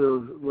measure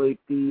of like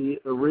the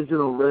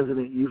original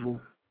Resident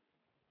Evil.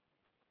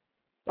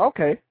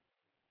 Okay.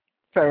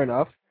 Fair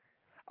enough.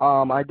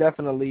 I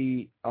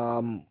definitely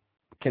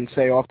can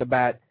say off the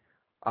bat,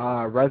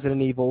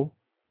 Resident Evil,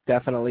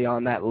 definitely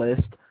on that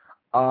list.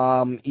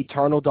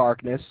 Eternal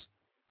Darkness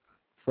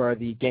for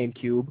the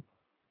GameCube,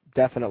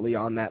 definitely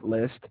on that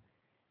list.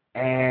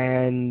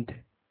 And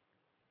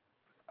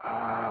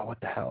what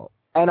the hell?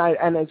 And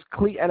as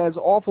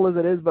awful as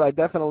it is, but I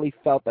definitely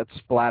felt that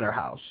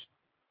Splatterhouse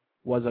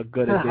was a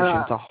good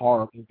addition to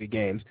horror movie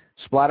games.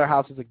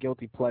 Splatterhouse is a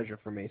guilty pleasure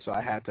for me, so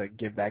I had to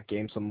give that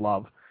game some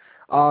love.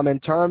 In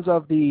terms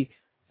of the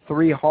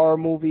 3 horror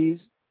movies,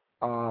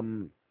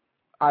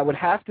 I would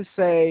have to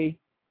say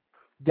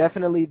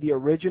definitely the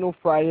original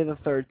Friday the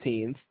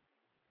 13th,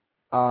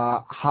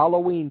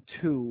 Halloween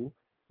 2,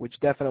 which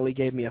definitely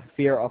gave me a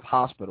fear of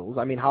hospitals.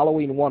 I mean,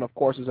 Halloween 1, of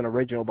course, is an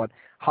original, but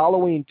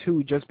Halloween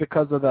 2, just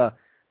because of the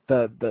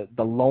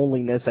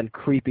loneliness and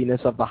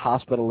creepiness of the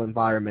hospital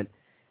environment.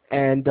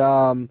 And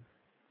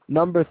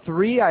number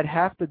 3, I'd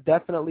have to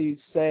definitely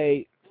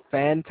say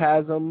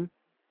Phantasm,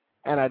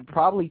 and I'd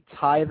probably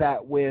tie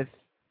that with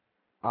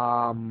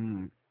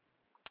the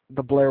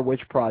Blair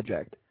Witch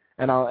Project.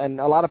 And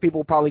a lot of people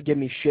will probably give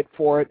me shit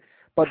for it,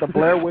 but the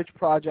Blair Witch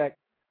Project,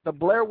 the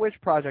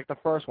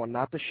first one,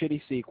 not the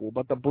shitty sequel,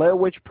 but the Blair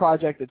Witch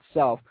Project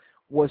itself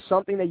was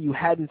something that you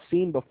hadn't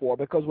seen before,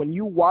 because when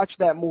you watched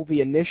that movie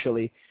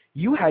initially,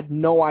 you had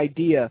no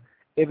idea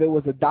if it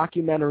was a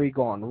documentary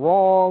gone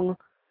wrong,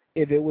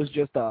 if it was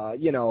just a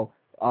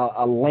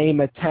lame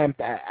attempt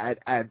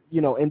at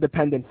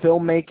independent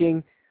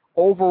filmmaking.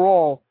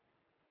 Overall,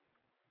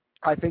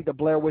 I think the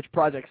Blair Witch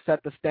Project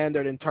set the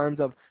standard in terms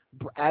of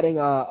adding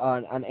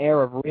an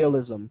air of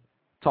realism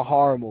to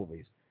horror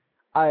movies.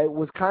 I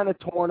was kind of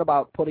torn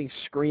about putting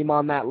Scream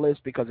on that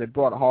list because it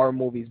brought horror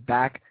movies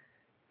back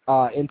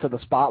into the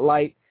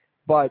spotlight.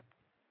 But,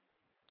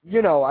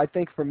 I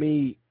think for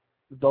me,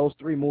 those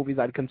 3 movies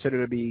I'd consider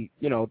to be,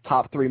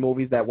 top 3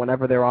 movies that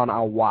whenever they're on,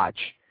 I'll watch.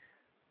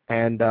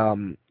 And,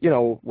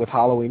 with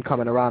Halloween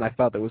coming around, I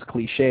felt it was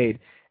cliched.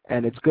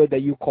 And it's good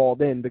that you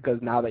called in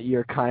because now that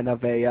you're kind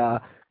of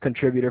a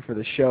contributor for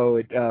the show,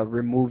 it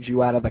removes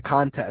you out of the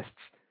contests.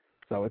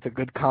 So it's a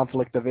good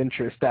conflict of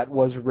interest that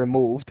was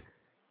removed.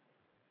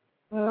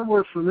 That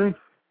works for me.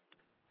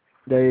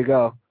 There you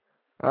go.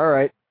 All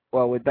right.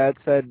 Well, with that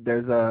said,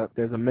 there's a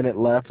minute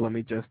left. Let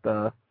me just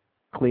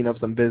clean up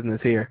some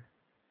business here.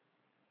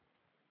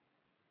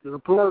 To the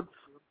plugs.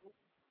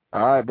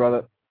 All right,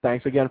 brother.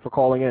 Thanks again for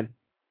calling in.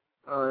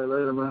 All right,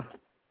 later, man.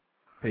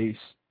 Peace.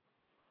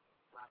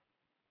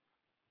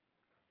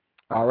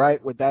 All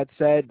right. With that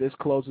said, this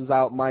closes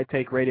out My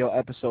Take Radio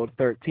episode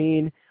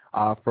 13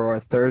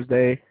 for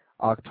Thursday,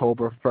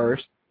 October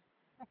 1st.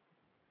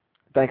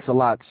 Thanks a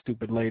lot,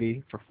 stupid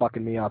lady, for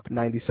fucking me up.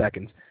 90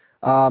 seconds.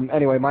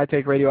 Anyway, My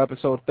Take Radio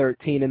episode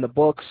 13 in the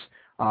books,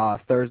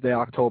 Thursday,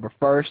 October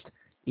 1st.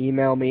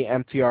 Email me,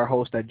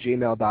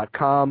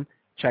 mtrhost@gmail.com.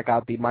 Check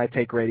out the My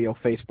Take Radio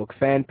Facebook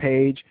fan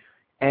page.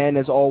 And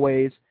as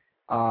always,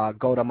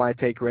 go to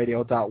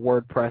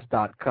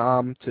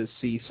mytakeradio.wordpress.com to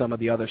see some of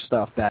the other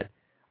stuff that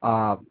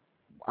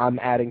I'm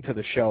adding to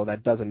the show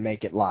that doesn't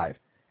make it live.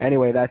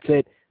 Anyway, that's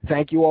it.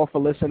 Thank you all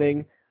for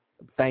listening.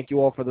 Thank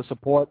you all for the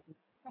support.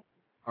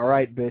 All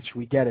right, bitch,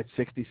 we get it.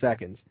 60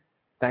 seconds.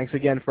 Thanks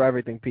again for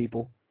everything,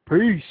 people.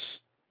 Peace.